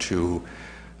them to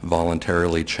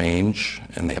voluntarily change,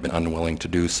 and they have been unwilling to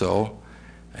do so.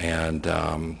 And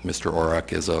Mr.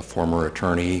 Orak is a former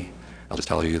attorney. I'll just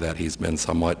tell you that he's been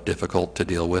somewhat difficult to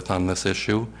deal with on this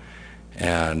issue.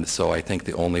 And so I think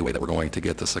the only way that we're going to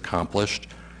get this accomplished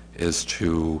is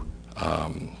to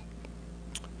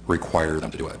require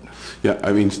them to do it. Yeah,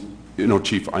 I mean, you know,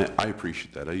 Chief, I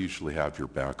appreciate that. I usually have your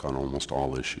back on almost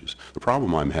all issues. The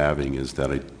problem I'm having is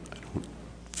that I don't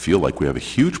feel like we have a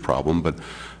huge problem, but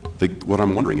what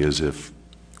I'm wondering is if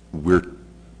we're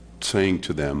saying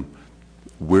to them,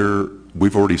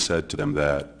 we've already said to them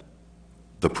that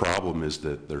the problem is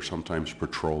that they're sometimes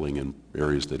patrolling in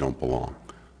areas they don't belong.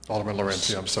 Alderman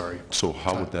Lorenzi, I'm sorry. So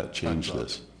how would that change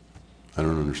this? I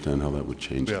don't understand how that would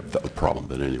change the problem,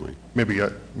 but anyway. Maybe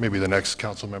the next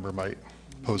council member might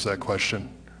pose that question.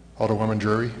 Alderwoman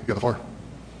Drury, you got the floor.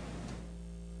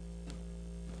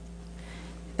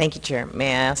 Thank you, Chair. May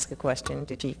I ask a question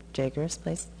to Chief Jagers,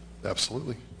 please?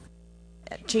 Absolutely.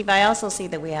 Chief, I also see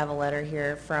that we have a letter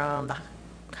here from the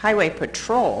Highway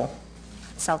Patrol,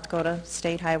 South Dakota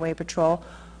State Highway Patrol.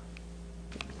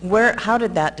 How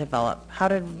did that develop? How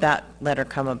did that letter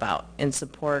come about in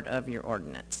support of your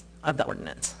ordinance, of the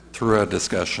ordinance? Through a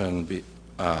discussion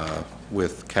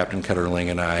with Captain Ketterling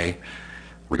and I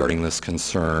regarding this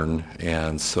concern,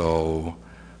 and so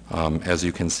as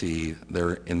you can see,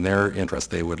 in their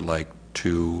interest, they would like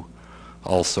to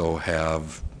also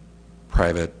have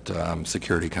private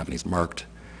security companies marked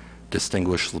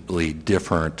distinguishably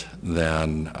different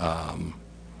than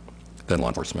law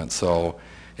enforcement. So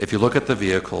if you look at the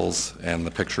vehicles and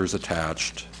the pictures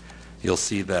attached, you'll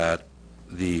see that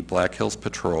the Black Hills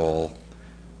Patrol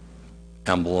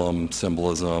emblem,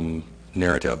 symbolism,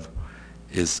 narrative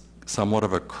is somewhat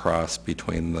of a cross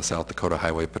between the South Dakota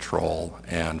Highway Patrol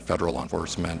and federal law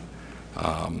enforcement,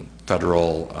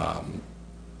 federal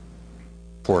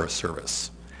Forest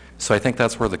Service. So I think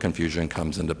that's where the confusion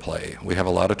comes into play. We have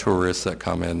a lot of tourists that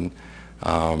come in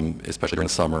especially during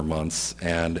the summer months.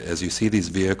 And as you see these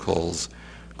vehicles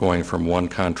going from one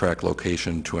contract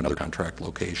location to another contract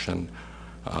location,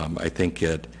 I think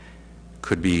it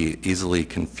could be easily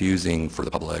confusing for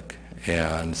the public.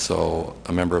 And so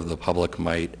a member of the public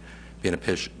might be in a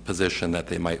position that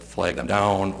they might flag them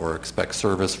down or expect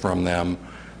service from them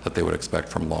that they would expect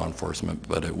from law enforcement,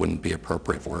 but it wouldn't be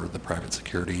appropriate for the private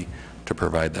security to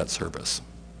provide that service.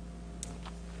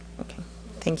 Okay.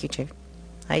 Thank you, Chair.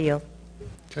 I yield.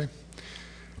 Okay.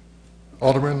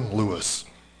 Alderman Lewis.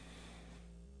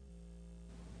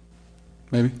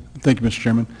 Maybe. Thank you, Mr.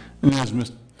 Chairman. And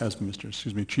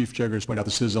Chief Jeggers pointed out,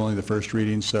 this is only the first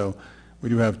reading, so we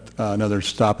do have another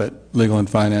stop at Legal and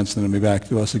Finance, and then it'll be back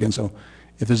to us again. So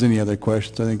if there's any other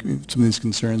questions, I think some of these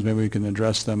concerns, maybe we can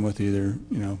address them with either,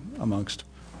 amongst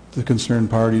the concerned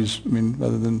parties. I mean,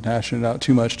 rather than hashing it out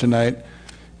too much tonight,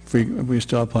 if we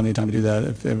still have plenty of time to do that,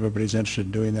 if everybody's interested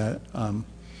in doing that, or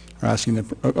asking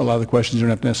a lot of the questions you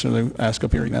don't have to necessarily ask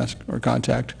up here, you can ask or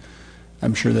contact.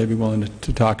 I'm sure they'd be willing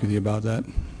to talk with you about that.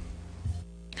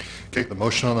 Okay, the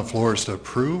motion on the floor is to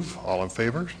approve. All in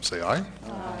favor, say aye.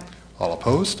 Aye. All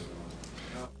opposed?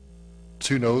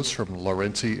 2 noes from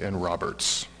Laurenti and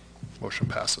Roberts. Motion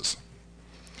passes.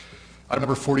 Item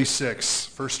number 46,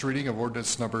 first reading of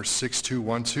ordinance number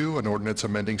 6212, an ordinance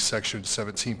amending section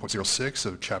 17.06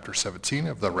 of chapter 17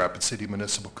 of the Rapid City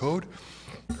Municipal Code.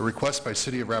 A request by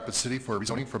City of Rapid City for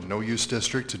rezoning from no-use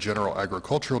district to general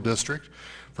agricultural district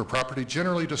for property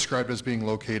generally described as being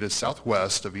located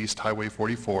southwest of East Highway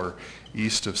 44,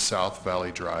 east of South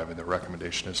Valley Drive, and the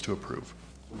recommendation is to approve.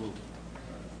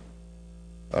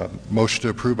 Motion to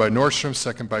approve by Nordstrom,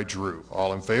 second by Drew.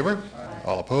 All in favor? Aye.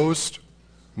 All opposed?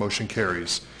 Motion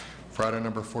carries. For item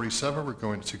number 47, we're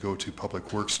going to go to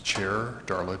Public Works Chair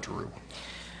Darla Drew.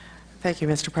 Thank you,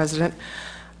 Mr. President.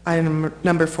 Item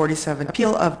number 47,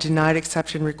 appeal of denied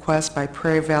exception request by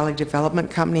Prairie Valley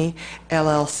Development Company,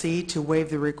 LLC, to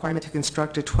waive the requirement to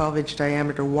construct a 12-inch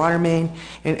diameter water main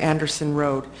in Anderson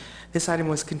Road. This item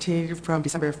was continued from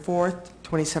December 4th,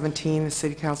 2017, the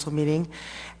City Council meeting,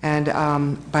 and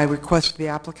by request of the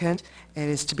applicant, it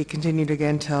is to be continued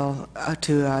again to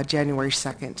January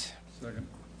 2nd. Second.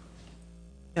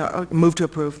 Move to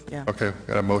approve, yeah. Okay,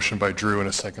 got a motion by Drew and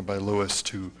a second by Lewis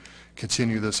to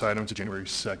continue this item to January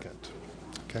 2nd.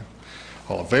 Okay.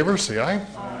 All in favor, say aye.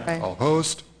 Aye. All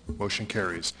opposed? Motion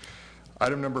carries.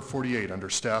 Item number 48, under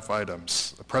staff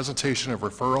items, a presentation of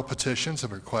referral petitions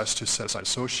of request to set aside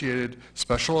associated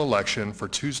special election for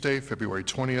Tuesday, February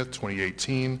 20th,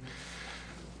 2018.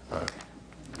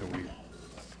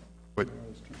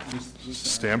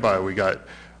 Stand by. We got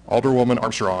Alderwoman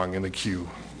Armstrong in the queue.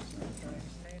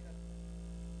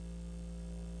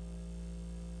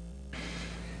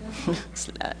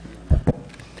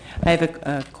 I have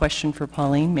a question for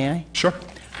Pauline, may I? Sure.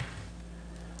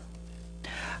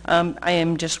 I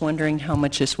am just wondering how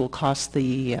much this will cost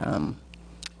the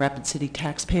Rapid City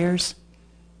taxpayers?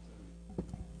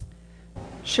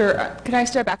 Sure. Can I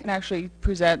step back and actually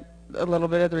present a little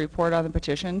bit of the report on the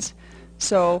petitions?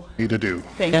 So, need to do.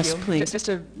 Thank yes, you. Please. Just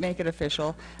to make it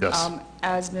official. Yes.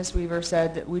 As Ms. Weaver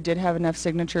said, we did have enough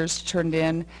signatures turned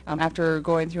in. After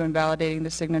going through and validating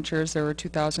the signatures, there were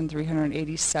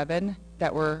 2,387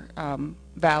 that were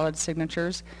valid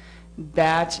signatures.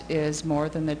 That is more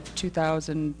than the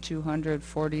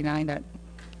 2,249 that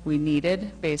we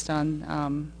needed based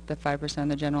on the 5% of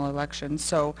the general election.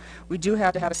 So we do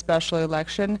have to have a special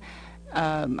election.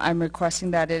 I'm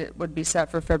requesting that it would be set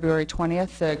for February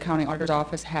 20th. The county auditor's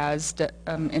office has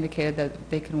indicated that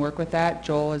they can work with that.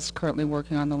 Joel is currently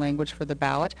working on the language for the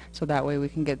ballot, so that way we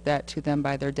can get that to them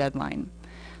by their deadline.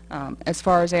 As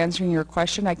far as answering your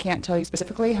question, I can't tell you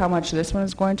specifically how much this one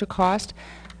is going to cost.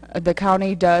 The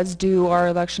county does do our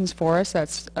elections for us.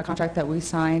 That's a contract that we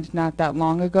signed not that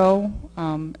long ago.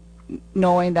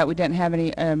 Knowing that we didn't have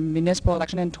any municipal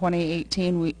election in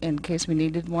 2018, in case we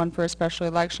needed one for a special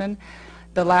election.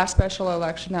 The last special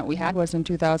election that we had was in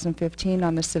 2015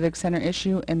 on the Civic Center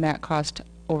issue, and that cost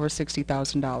over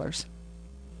 $60,000.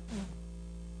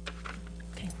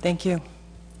 Okay, thank you.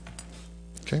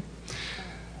 Okay.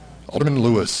 Alderman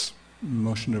Lewis.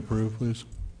 Motion to approve, please.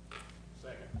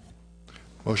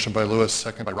 Motion by Lewis,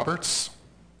 second by Roberts.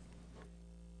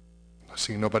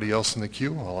 Seeing nobody else in the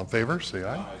queue, all in favor, say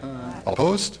aye. Aye. All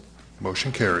opposed?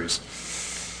 Motion carries.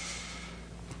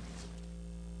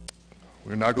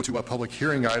 We'll now go to public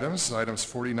hearing items, items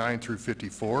 49 through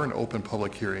 54, and open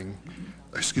public hearing,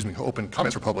 open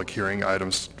comments for public hearing,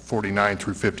 items 49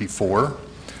 through 54.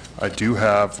 I do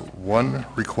have one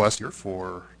request here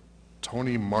for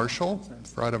Tony Marshall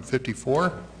for item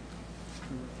 54.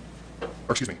 Or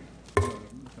excuse me.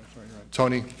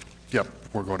 Tony, Yep,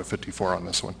 we're going to 54 on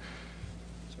this one.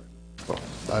 Well,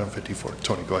 item 54.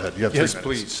 Tony, go ahead. You have 3 Yes, minutes.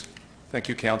 please. Thank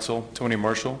you, Council. Tony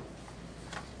Marshall.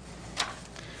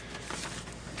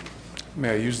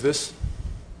 May I use this?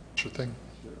 Sure thing.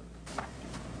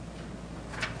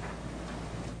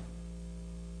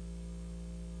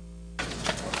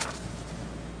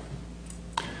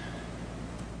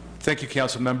 Thank you,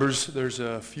 council members. There's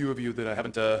a few of you that I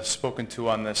haven't spoken to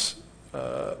on this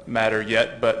matter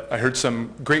yet, but I heard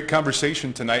some great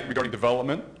conversation tonight regarding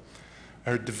development.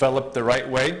 I heard develop the right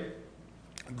way,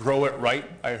 grow it right,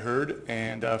 I heard,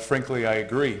 and frankly, I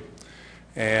agree.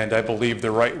 And I believe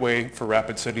the right way for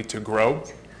Rapid City to grow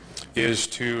is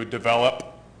to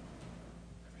develop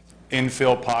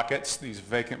infill pockets, these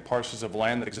vacant parcels of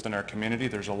land that exist in our community.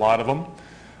 There's a lot of them.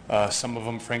 Some of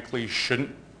them, frankly,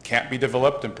 can't be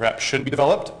developed and perhaps shouldn't be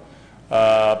developed,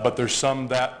 but there's some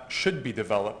that should be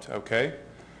developed, okay?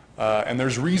 And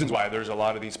there's reasons why there's a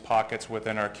lot of these pockets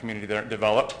within our community that aren't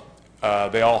developed.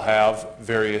 They all have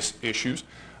various issues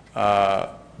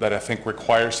that I think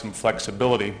require some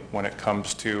flexibility when it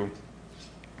comes to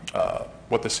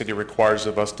what the city requires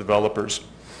of us developers.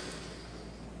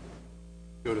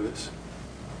 Go to this.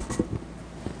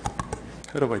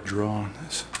 How do I draw on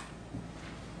this?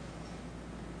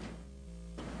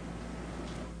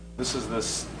 This is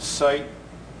this site.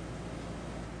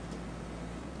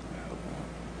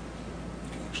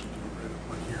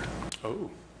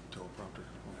 Oh.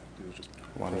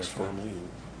 Wonderful.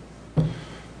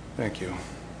 Thank you.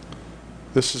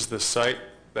 This is the site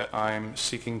that I'm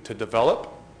seeking to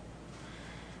develop.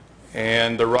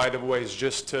 And the right-of-way is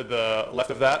just to the left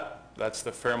of that. That's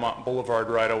the Fairmont Boulevard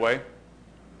right-of-way.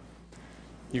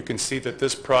 You can see that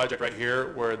this project right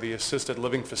here, where the assisted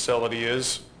living facility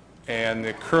is, and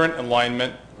the current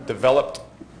alignment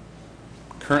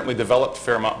currently developed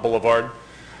Fairmont Boulevard,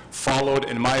 followed,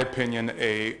 in my opinion,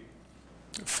 a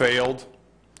failed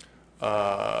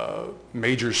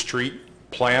major street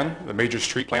plan. The major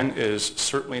street plan is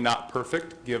certainly not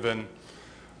perfect, given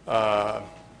the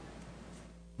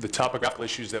topographical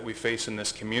issues that we face in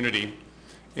this community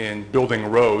in building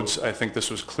roads. I think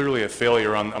this was clearly a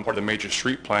failure on part of the major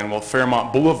street plan. Well,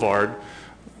 Fairmont Boulevard,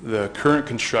 the current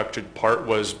constructed part,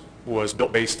 was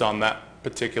built based on that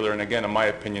particular, and again, in my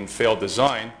opinion, failed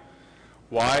design.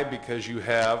 Why? Because you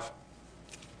have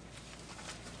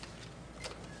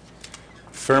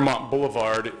Fairmont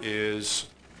Boulevard is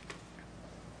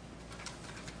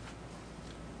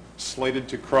slated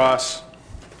to cross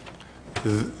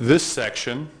this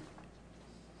section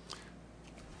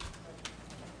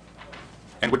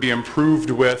and would be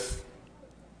improved with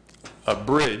a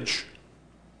bridge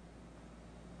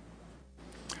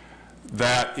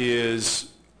that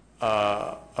is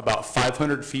about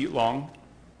 500 feet long,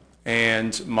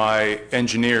 and my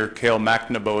engineer, Cale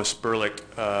McNaboe-Sperlich,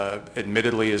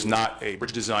 admittedly is not a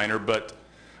bridge designer, but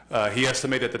he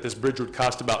estimated that this bridge would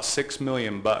cost about $6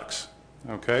 million,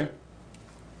 okay?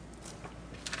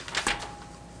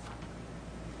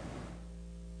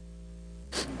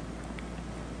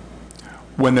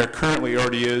 When there currently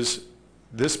already is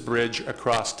this bridge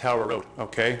across Tower Road,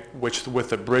 okay, which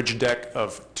with a bridge deck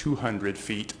of 200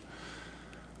 feet.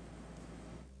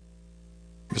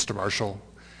 Mr. Marshall,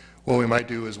 what we might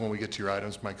do is when we get to your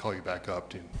items, might call you back up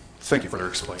to Thank you. further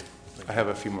explain. I have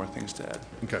a few more things to add.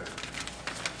 Okay.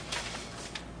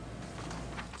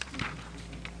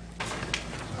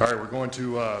 All right, we're going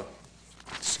to,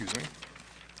 excuse me,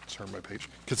 turn my page.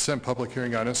 Consent public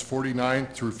hearing items 49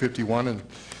 through 51, and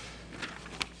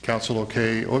council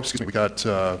okay, oh, excuse me, we got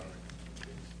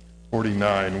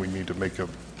 49 we need to make a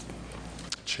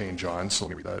change on, so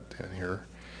let me read that in here.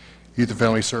 Youth and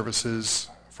Family Services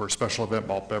for special event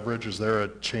malt beverage, is there a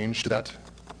change to that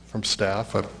from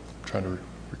staff? I'm trying to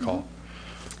recall.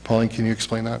 Pauline, can you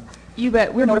explain that? You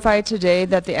bet. We're notified today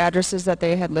that the addresses that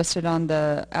they had listed on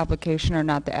the application are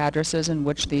not the addresses in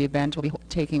which the event will be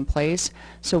taking place.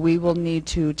 So we will need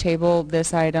to table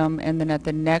this item, and then at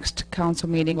the next council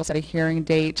meeting, we'll set a hearing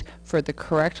date for the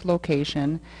correct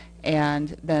location,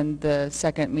 and then the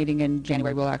second meeting in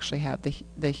January, we'll actually have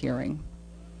the hearing.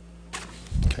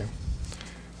 Okay.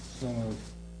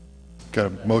 Got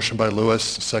a motion by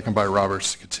Lewis, a second by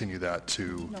Roberts to continue that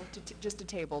to... No, just to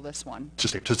table this one.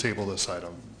 Just to table this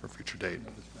item for a future date.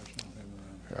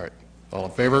 All right. All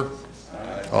in favor?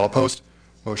 Aye. All opposed?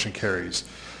 Motion carries.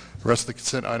 The rest of the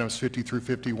consent items 50 through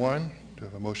 51, do you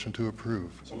have a motion to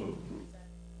approve? All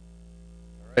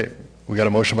right. We got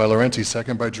a motion by Laurenti,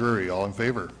 second by Drury. All in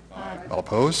favor? Aye. All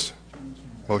opposed?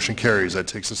 Motion carries. That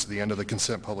takes us to the end of the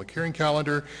consent public hearing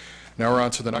calendar. Now we're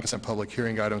on to the non-consent public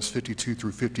hearing items 52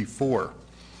 through 54.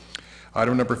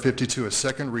 Item number 52, a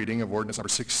second reading of ordinance number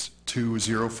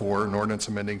 6204, an ordinance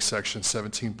amending Section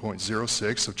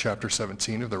 17.06 of Chapter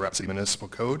 17 of the Rapid City Municipal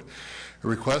Code. A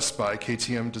request by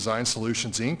KTM Design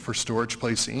Solutions, Inc. for Storage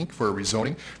Place, Inc. for a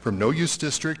rezoning from no-use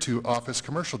district to office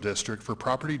commercial district for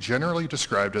property generally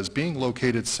described as being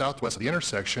located southwest of the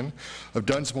intersection of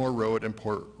Dunsmore Road and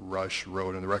Port Rush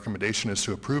Road. And the recommendation is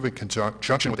to approve in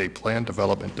conjunction with a planned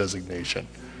development designation.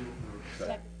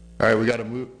 All right, we got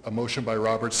a motion by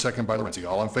Roberts, second by Lorenzi.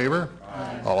 All in favor?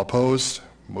 Aye. All opposed?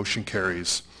 Motion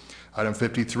carries. Item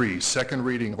 53, second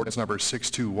reading, ordinance number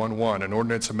 6211, an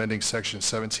ordinance amending section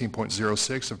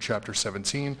 17.06 of Chapter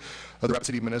 17 of the Rapid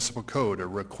City Municipal Code, a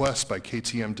request by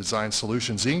KTM Design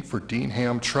Solutions, Inc. for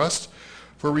Deanham Trust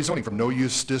for rezoning from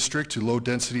no-use district to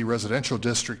low-density residential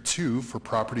district 2 for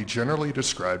property generally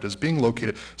described as being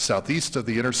located southeast of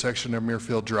the intersection of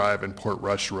Muirfield Drive and Port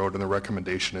Rush Road, and the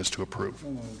recommendation is to approve.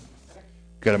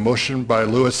 Got a motion by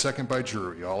Lewis, second by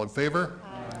Drury. All in favor?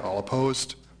 Aye. All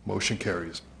opposed? Motion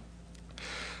carries.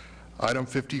 Item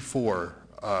 54,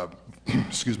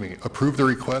 approve the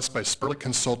request by Sperlich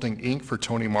Consulting, Inc. for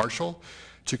Tony Marshall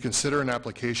to consider an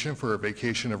application for a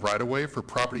vacation of right-of-way for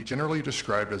property generally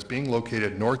described as being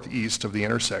located northeast of the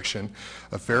intersection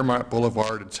of Fairmont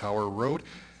Boulevard and Tower Road.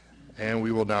 And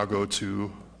we will now go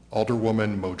to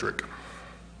Alderwoman Modrick.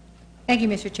 Thank you,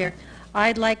 Mr. Chair.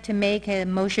 I'd like to make a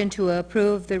motion to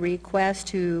approve the request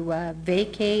to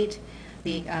vacate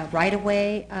the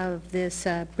right-of-way of this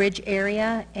bridge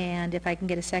area, and if I can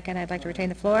get a second, I'd like to retain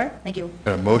the floor. Thank you.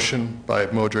 A motion by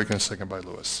Modrick and a second by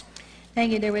Lewis.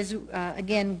 Thank you. There was,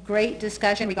 again, great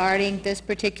discussion regarding this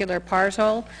particular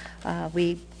parcel.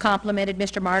 We complimented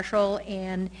Mr. Marshall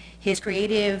and his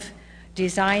creative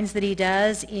designs that he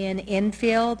does in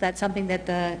infill. That's something that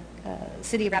the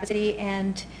City of Rapid City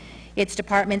and its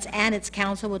departments and its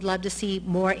council would love to see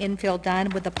more infill done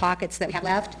with the pockets that we have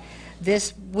left.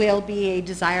 This will be a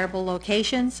desirable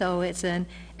location, so it's an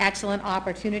excellent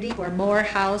opportunity for more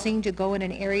housing to go in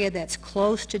an area that's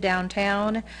close to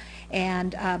downtown,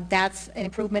 and that's an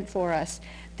improvement for us.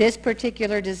 This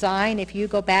particular design, if you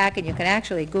go back, and you can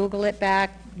actually Google it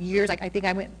back years, like I think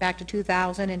I went back to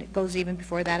 2000, and it goes even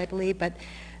before that, I believe, but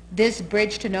this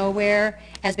bridge to nowhere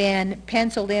has been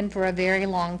penciled in for a very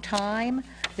long time.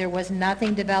 There was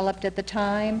nothing developed at the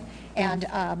time, and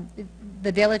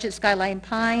the village at Skyline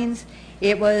Pines,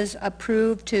 it was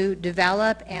approved to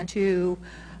develop and to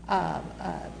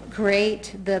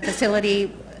create the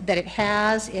facility that it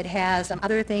has. It has some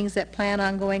other things that plan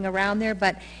on going around there,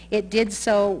 but it did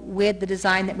so with the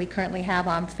design that we currently have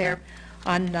on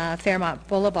Fairmont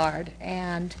Boulevard.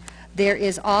 And there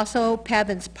is also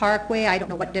Pevins Parkway. I don't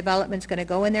know what development's going to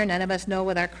go in there. None of us know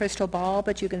with our crystal ball,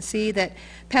 but you can see that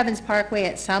Pevins Parkway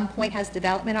at some point has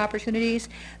development opportunities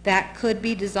that could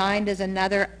be designed as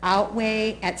another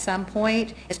outway at some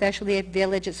point, especially if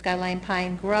Village at Skyline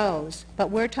Pine grows.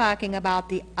 But we're talking about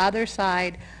the other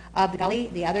side of the gully,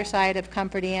 the other side of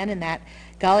Comfort Inn, and that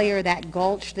gully or that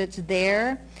gulch that's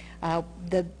there.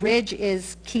 The bridge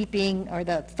is keeping, or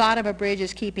the thought of a bridge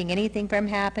is keeping anything from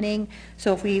happening.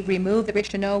 So if we remove the bridge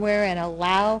to nowhere and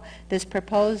allow this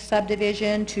proposed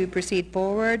subdivision to proceed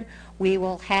forward, we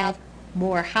will have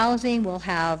more housing, we'll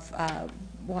have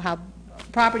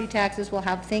property taxes, we'll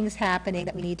have things happening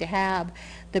that we need to have.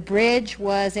 The bridge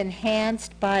was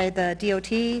enhanced by the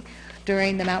DOT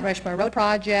during the Mount Rushmore Road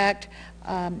project.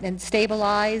 And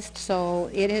stabilized, so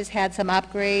it has had some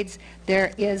upgrades.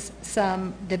 There is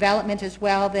some development as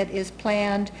well that is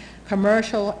planned,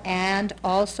 commercial and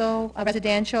also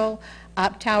residential.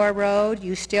 Up Tower Road,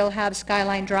 you still have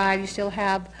Skyline Drive, you still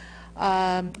have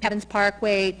Pevins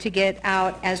Parkway to get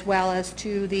out, as well as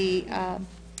to the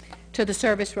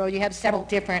service road. You have several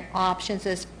different options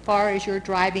as far as your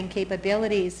driving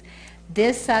capabilities.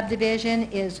 This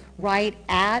subdivision is right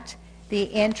at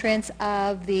the entrance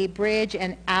of the bridge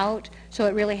and out, so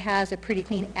it really has a pretty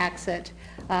clean exit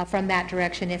from that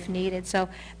direction if needed. So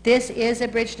this is a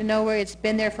bridge to nowhere. It's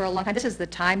been there for a long time. This is the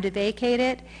time to vacate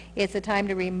it. It's the time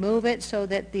to remove it so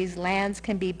that these lands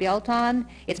can be built on.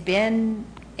 It's been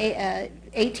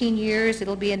 18 years.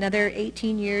 It'll be another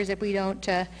 18 years if we don't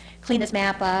clean this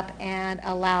map up and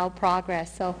allow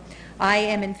progress. So I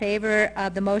am in favor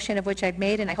of the motion of which I've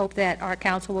made, and I hope that our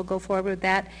council will go forward with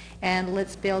that, and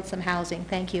let's build some housing.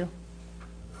 Thank you.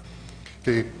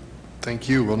 Okay, thank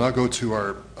you. We'll now go to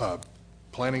our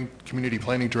Community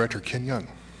Planning Director, Ken Young.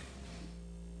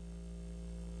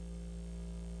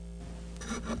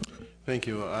 Thank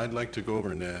you. I'd like to go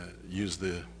over and use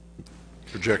the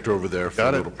projector over there for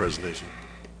a little presentation.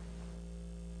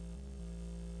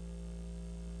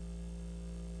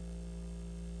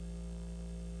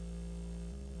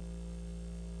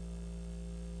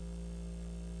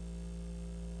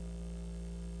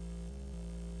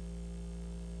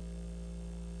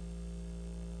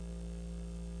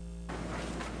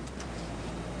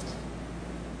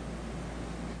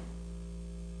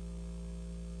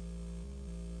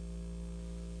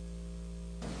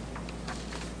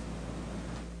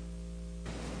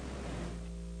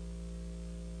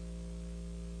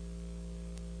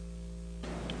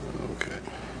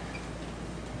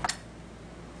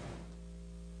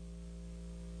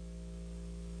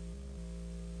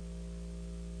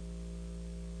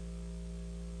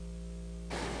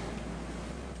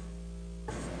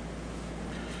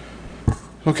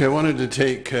 Okay, I wanted to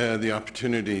take the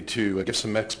opportunity to give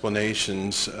some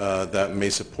explanations that may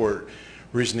support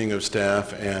reasoning of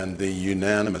staff and the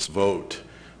unanimous vote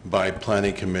by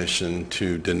Planning Commission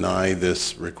to deny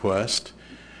this request.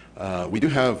 We do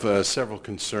have several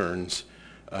concerns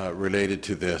related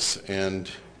to this, and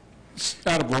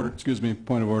out of order, excuse me,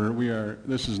 point of order.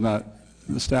 This is not,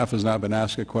 the staff has not been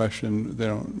asked a question. We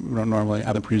don't normally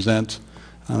have them present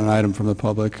on an item from the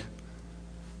public.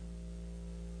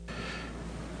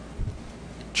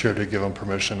 Chair to give them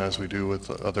permission, as we do with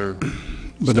other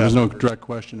But there was no members. direct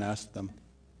question asked them.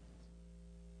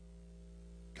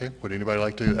 Okay, would anybody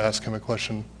like to ask him a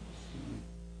question?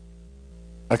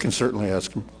 I can certainly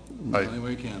ask him. Any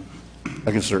way you can.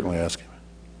 I can certainly ask him.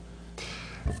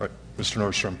 All right, Mr.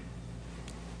 Nordstrom,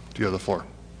 do you have the floor?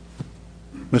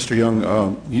 Mr.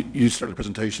 Young, you started the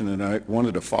presentation, and I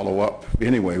wanted to follow up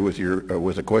anyway with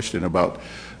with a question about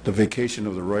the vacation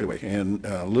of the right-of-way, and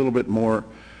a little bit more.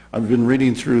 I've been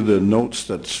reading through the notes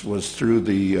that was through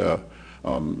the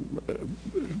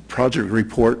project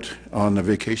report on the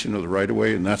vacation of the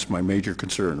right-of-way, and that's my major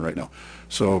concern right now.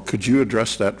 So could you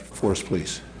address that for us,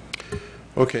 please?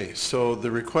 okay, so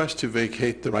the request to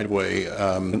vacate the right-of-way,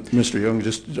 Mr. Young,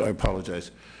 I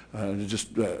apologize.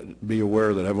 Just be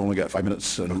aware that I've only got 5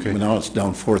 minutes, and now it's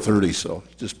down 4:30, so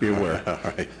just be aware.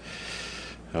 all right.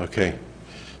 Okay,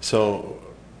 so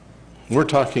we're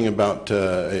talking about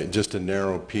just a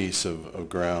narrow piece of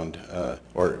ground,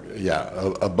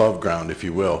 above ground, if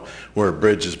you will, where a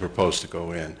bridge is proposed to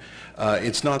go in.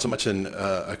 It's not so much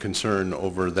a concern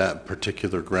over that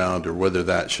particular ground or whether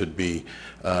that should be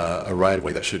a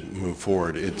right-of-way that should move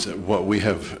forward. It's what we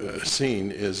have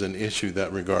seen is an issue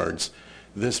that regards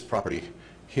this property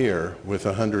here with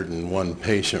 101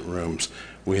 patient rooms.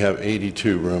 We have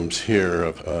 82 rooms here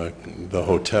of the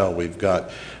hotel. We've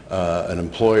got an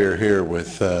employer here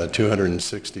with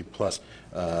 260 plus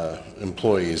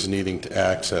employees needing to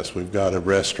access. We've got a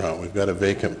restaurant. We've got a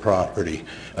vacant property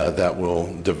that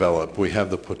will develop. We have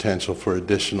the potential for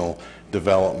additional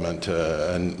development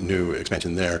and new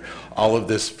expansion there. All of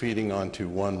this feeding onto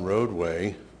one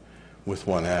roadway with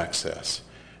one access.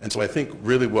 And so I think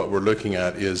really what we're looking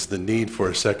at is the need for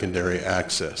a secondary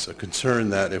access, a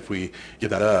concern that if we give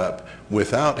that up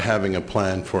without having a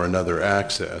plan for another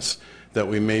access, that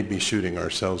we may be shooting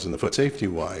ourselves in the foot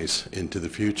safety-wise into the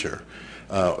future.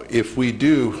 If we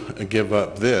do give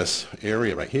up this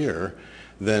area right here,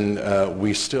 then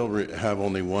we still have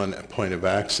only one point of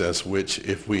access, which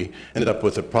if we ended up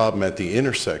with a problem at the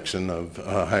intersection of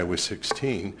Highway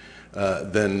 16,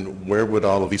 then where would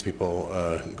all of these people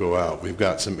go out? We've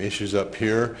got some issues up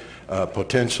here.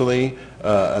 Potentially,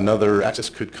 another access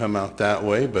could come out that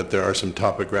way, but there are some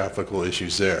topographical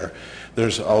issues there.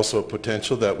 There's also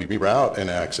potential that we reroute an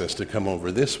access to come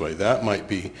over this way. That might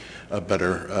be a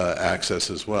better access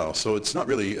as well. So it's not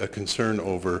really a concern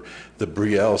over the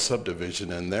Brielle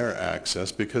subdivision and their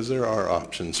access, because there are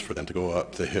options for them to go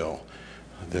up the hill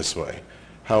this way.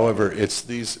 However,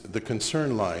 the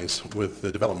concern lies with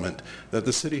the development that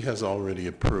the city has already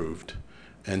approved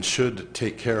and should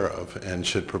take care of and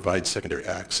should provide secondary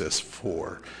access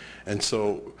for. And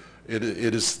so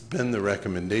it has been the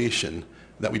recommendation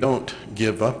that we don't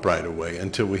give up right away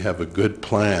until we have a good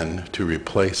plan to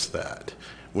replace that,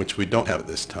 which we don't have at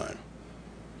this time.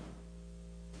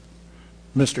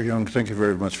 Mr. Young, thank you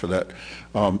very much for that.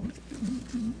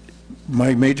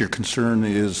 My major concern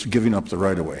is giving up the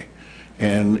right-of-way.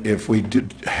 And if we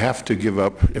have to give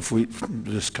up, if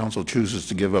this council chooses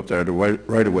to give up that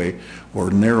right-of-way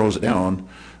or narrows it down,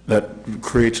 that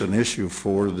creates an issue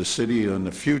for the city in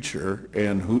the future.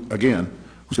 And who's going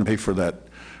to pay for that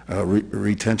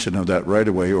retention of that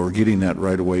right-of-way or getting that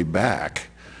right-of-way back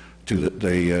to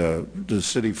the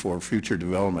city for future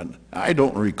development? I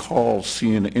don't recall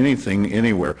seeing anything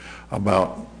anywhere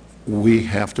about we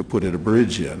have to put a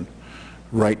bridge in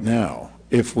right now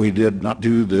if we did not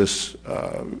do this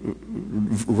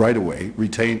right-of-way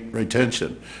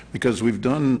retention, because we've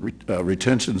done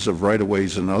retentions of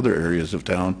right-of-ways in other areas of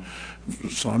town.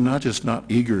 So I'm not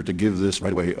eager to give this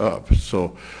right-of-way up.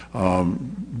 So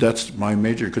that's my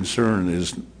major concern,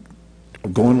 is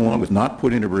going along with not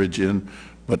putting a bridge in,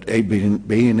 but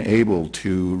being able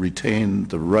to retain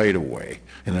the right-of-way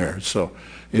in there. So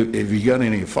if you got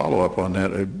any follow-up on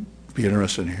that, I'd be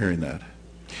interested in hearing that.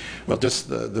 Well, just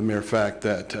the mere fact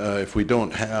that if we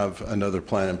don't have another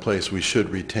plan in place, we should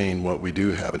retain what we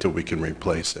do have until we can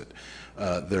replace it.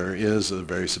 There is a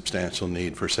very substantial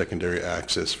need for secondary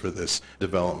access for this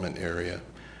development area.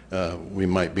 We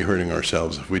might be hurting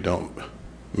ourselves if we don't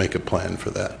make a plan for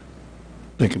that.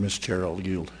 Thank you, Mr. Chair. I'll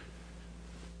yield.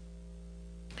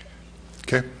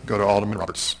 Okay, go to Alderman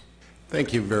Roberts.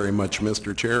 Thank you very much,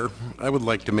 Mr. Chair. I would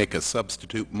like to make a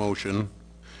substitute motion.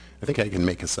 I think I can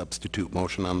make a substitute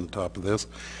motion on the top of this,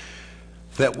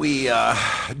 that we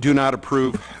do not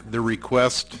approve the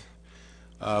request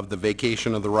of the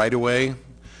vacation of the right-of-way,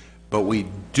 but we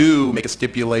do make a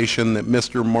stipulation that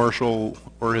Mr. Marshall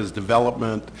or his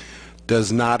development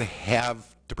does not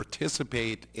have to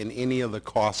participate in any of the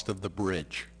cost of the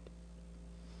bridge.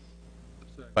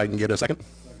 If I can get a second?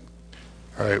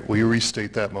 All right, will you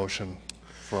restate that motion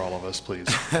for all of us, please?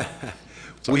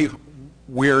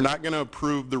 We are not going to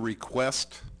approve the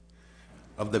request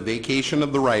of the vacation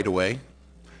of the right-of-way,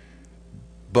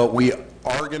 but we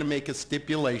are going to make a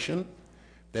stipulation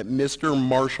that Mr.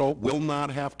 Marshall will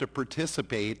not have to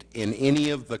participate in any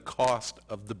of the cost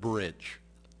of the bridge.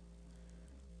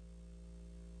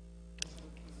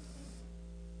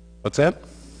 What's that?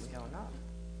 We don't know.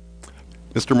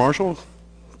 Mr. Marshall,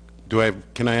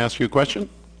 can I ask you a question?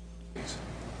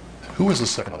 Who was the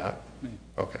second on that? Me.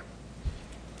 Okay.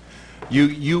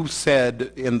 You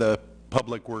said in the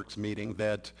Public Works meeting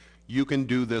that you can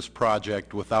do this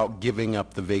project without giving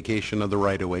up the vacation of the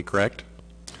right-of-way, correct?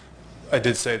 I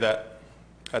did say that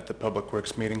at the Public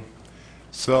Works meeting.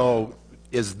 So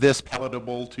is this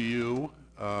palatable to you?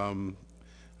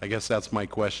 I guess that's my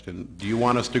question. Do you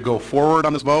want us to go forward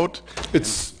on this vote?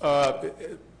 It's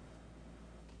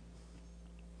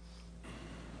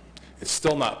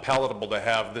still not palatable to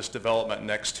have this development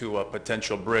next to a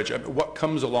potential bridge. I mean, what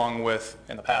comes along with,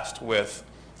 in the past, with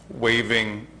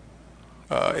waiving,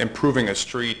 improving a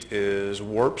street is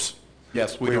warps.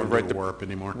 Yes, we don't do warp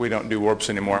anymore. We don't do warps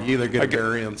anymore. You either get a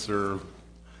variance or...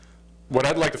 What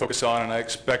I'd like to focus on, and I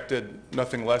expected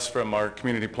nothing less from our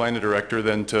community planning director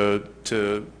than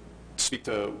to speak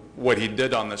to what he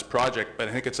did on this project, but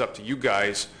I think it's up to you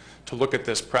guys to look at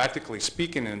this practically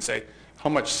speaking and say, how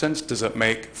much sense does it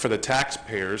make for the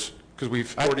taxpayers? Because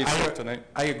we've already said tonight.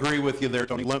 I agree with you there,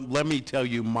 Tony. Let me tell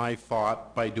you my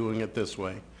thought by doing it this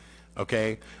way,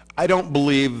 okay? I don't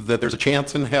believe that there's a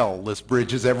chance in hell this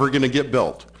bridge is ever going to get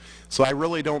built. So I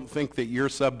really don't think that your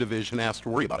subdivision has to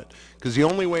worry about it, because the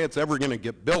only way it's ever going to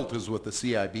get built is with the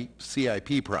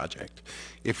CIP project.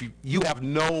 If you have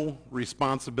no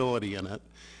responsibility in it,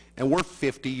 and we're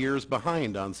 50 years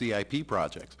behind on CIP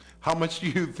projects, how much do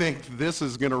you think this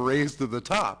is going to raise to the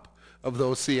top of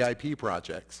those CIP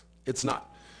projects? It's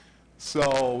not.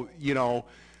 So, you know,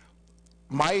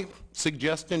 my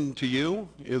suggestion to you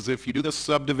is if you do this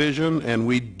subdivision and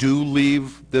we do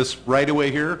leave this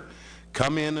right-of-way here,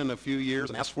 come in a few years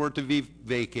and ask for it to be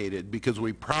vacated, because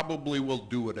we probably will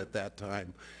do it at that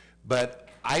time. But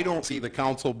I don't see the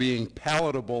council being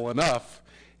palatable enough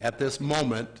at this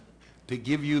moment to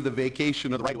give you the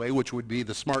vacation of the right-of-way, which would be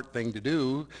the smart thing to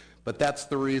do. But that's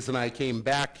the reason I came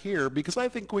back here, because I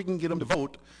think we can get them to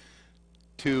vote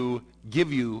to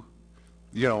give you,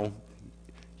 you know,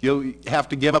 you'll have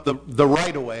to give up the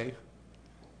right-of-way,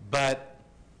 but,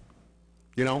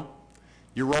 you know,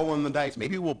 you're rolling the dice.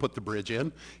 Maybe we'll put the bridge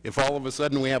in. If all of a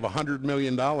sudden we have $100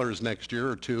 million next year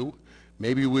or two,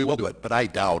 maybe we will do it, but I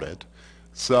doubt it.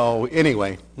 So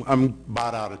anyway, I'm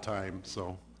about out of time,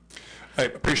 so. I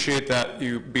appreciate that,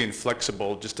 you being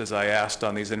flexible. Just as I asked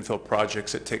on these infill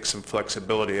projects, it takes some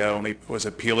flexibility. I only was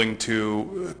appealing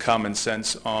to common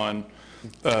sense on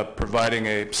providing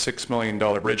a $6 million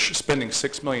bridge, spending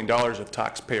 $6 million of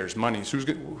taxpayers' money. So who's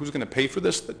going to pay for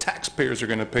this? The taxpayers are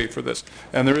going to pay for this.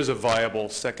 And there is a viable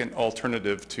second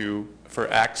alternative for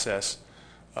access,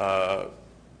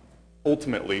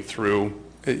 ultimately through,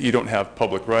 you don't have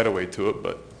public right-of-way to it,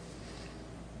 but.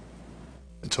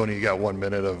 Tony, you got 1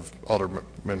 minute of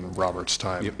Alderman Roberts'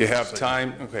 time. You have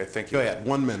time? Okay, thank you. Go ahead,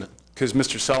 1 minute. Because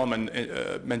Mr. Solomon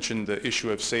mentioned the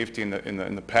issue of safety in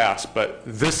the past, but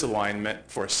this alignment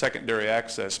for secondary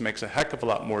access makes a heck of a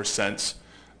lot more sense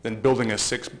than building a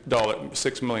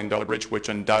 $6 million bridge, which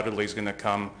undoubtedly is going to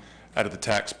come out of the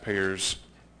taxpayer's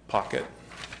pocket.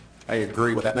 I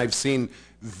agree with that. And I've seen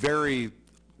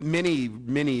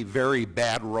many very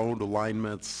bad road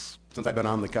alignments since I've been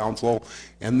on the council,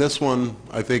 and this one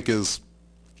I think is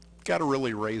got to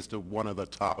really raise to one of the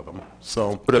top of them.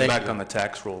 So put it back on the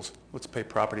tax rolls. Let's pay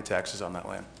property taxes on that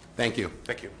land. Thank you.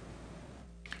 Thank you.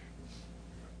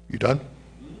 You done?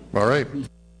 All right.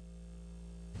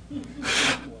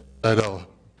 I know.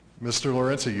 Mr.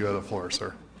 Lorenzi, you have the floor,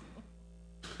 sir.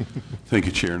 Thank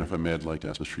you, Chair, and if I may, I'd like to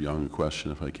ask Mr. Young a question,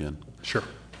 if I can. Sure.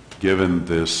 Given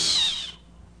this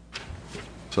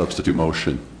substitute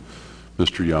motion,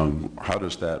 Mr. Young, how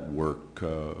does that work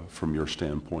from your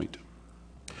standpoint?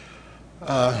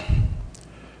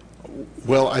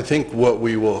 Well, I think what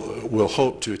we will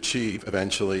hope to achieve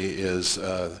eventually is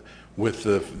with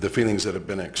the feelings that have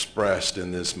been expressed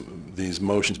in these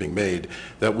motions being made,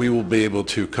 that we will be able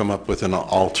to come up with an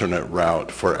alternate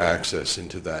route for access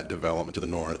into that development to the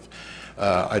north.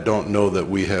 I don't know that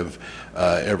we have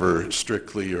ever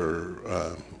strictly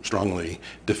or strongly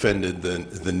defended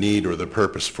the need or the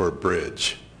purpose for a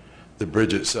bridge. The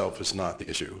bridge itself is not the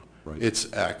issue. Right.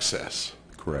 It's access.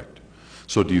 Correct.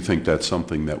 So do you think that's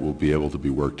something that will be able to be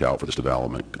worked out for this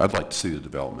development? I'd like to see the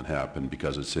development happen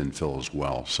because it's infill as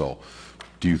well. So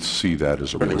do you see that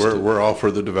as a realistic? We're all for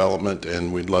the development,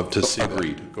 and we'd love to see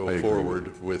Agreed. that go I agree.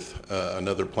 forward with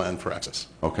another plan for access.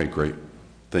 Okay, great.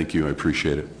 Thank you. I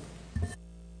appreciate it.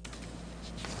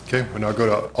 Okay, we'll now go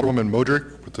to Alderwoman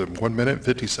Modrick with the 1 minute,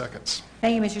 50 seconds.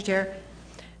 Thank you, Mr. Chair.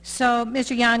 So,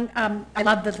 Mr. Young, I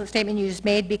love the statement you just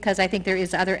made because I think there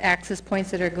is other access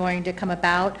points that are going to come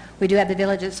about. We do have the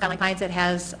village at Skyline Pines that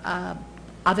has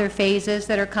other phases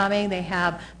that are coming. They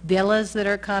have villas that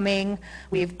are coming.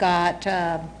 We've got,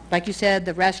 like you said,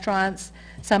 the restaurants,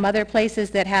 some other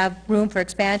places that have room for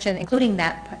expansion, including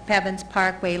that Pevins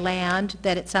Parkway land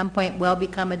that at some point will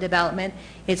become a development.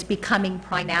 It's becoming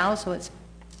prime now, so it's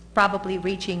probably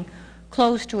reaching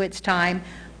close to its time.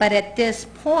 But at this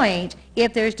point,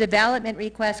 if there's development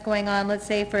requests going on, let's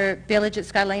say for Village at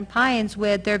Skyline Pines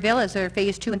with their villas, or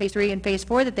Phase 2 and Phase 3 and Phase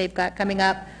 4 that they've got coming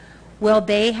up, will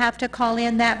they have to call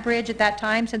in that bridge at that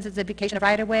time since it's a vacation of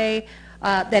right-of-way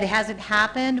that it hasn't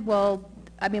happened? Well,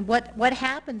 I mean, what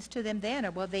happens to them then? Or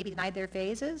will they be denied their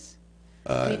phases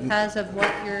because of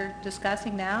what you're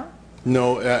discussing now?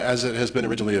 No, as it has been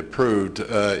originally approved,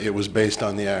 it was based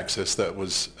on the access that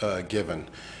was given.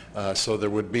 So there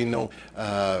would be no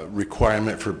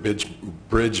requirement for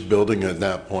bridge building at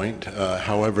that point.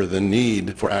 However, the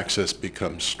need for access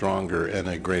becomes stronger and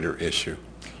a greater issue.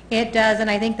 It does, and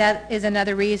I think that is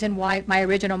another reason why my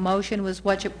original motion was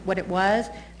what it was.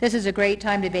 This is a great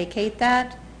time to vacate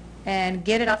that and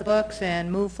get it off the books and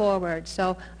move forward.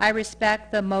 So I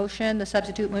respect the motion, the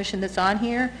substitute motion that's on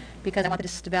here, because I want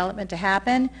this development to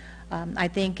happen. I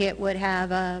think it would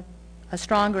have a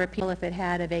stronger appeal if it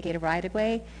had a vacated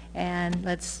right-of-way, and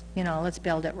let's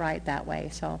build it right that way.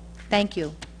 So thank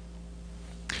you.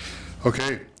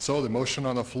 Okay, so the motion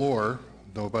on the floor,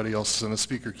 nobody else is in the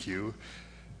speaker queue,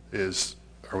 is,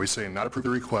 are we saying not approve the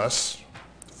requests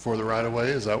for the right-of-way?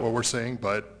 Is that what we're saying?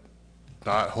 But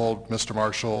not hold Mr.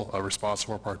 Marshall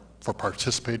responsible for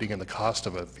participating in the cost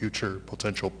of a future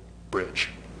potential bridge?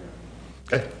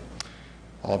 Okay.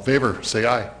 All in favor, say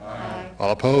aye. Aye.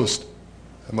 All opposed?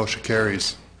 The motion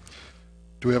carries.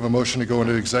 Do we have a motion to go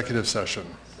into executive session?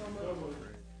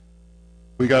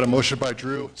 We got a motion by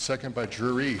Drew, second by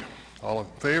Drury. All in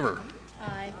favor?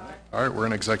 Aye. All right, we're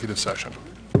in executive session.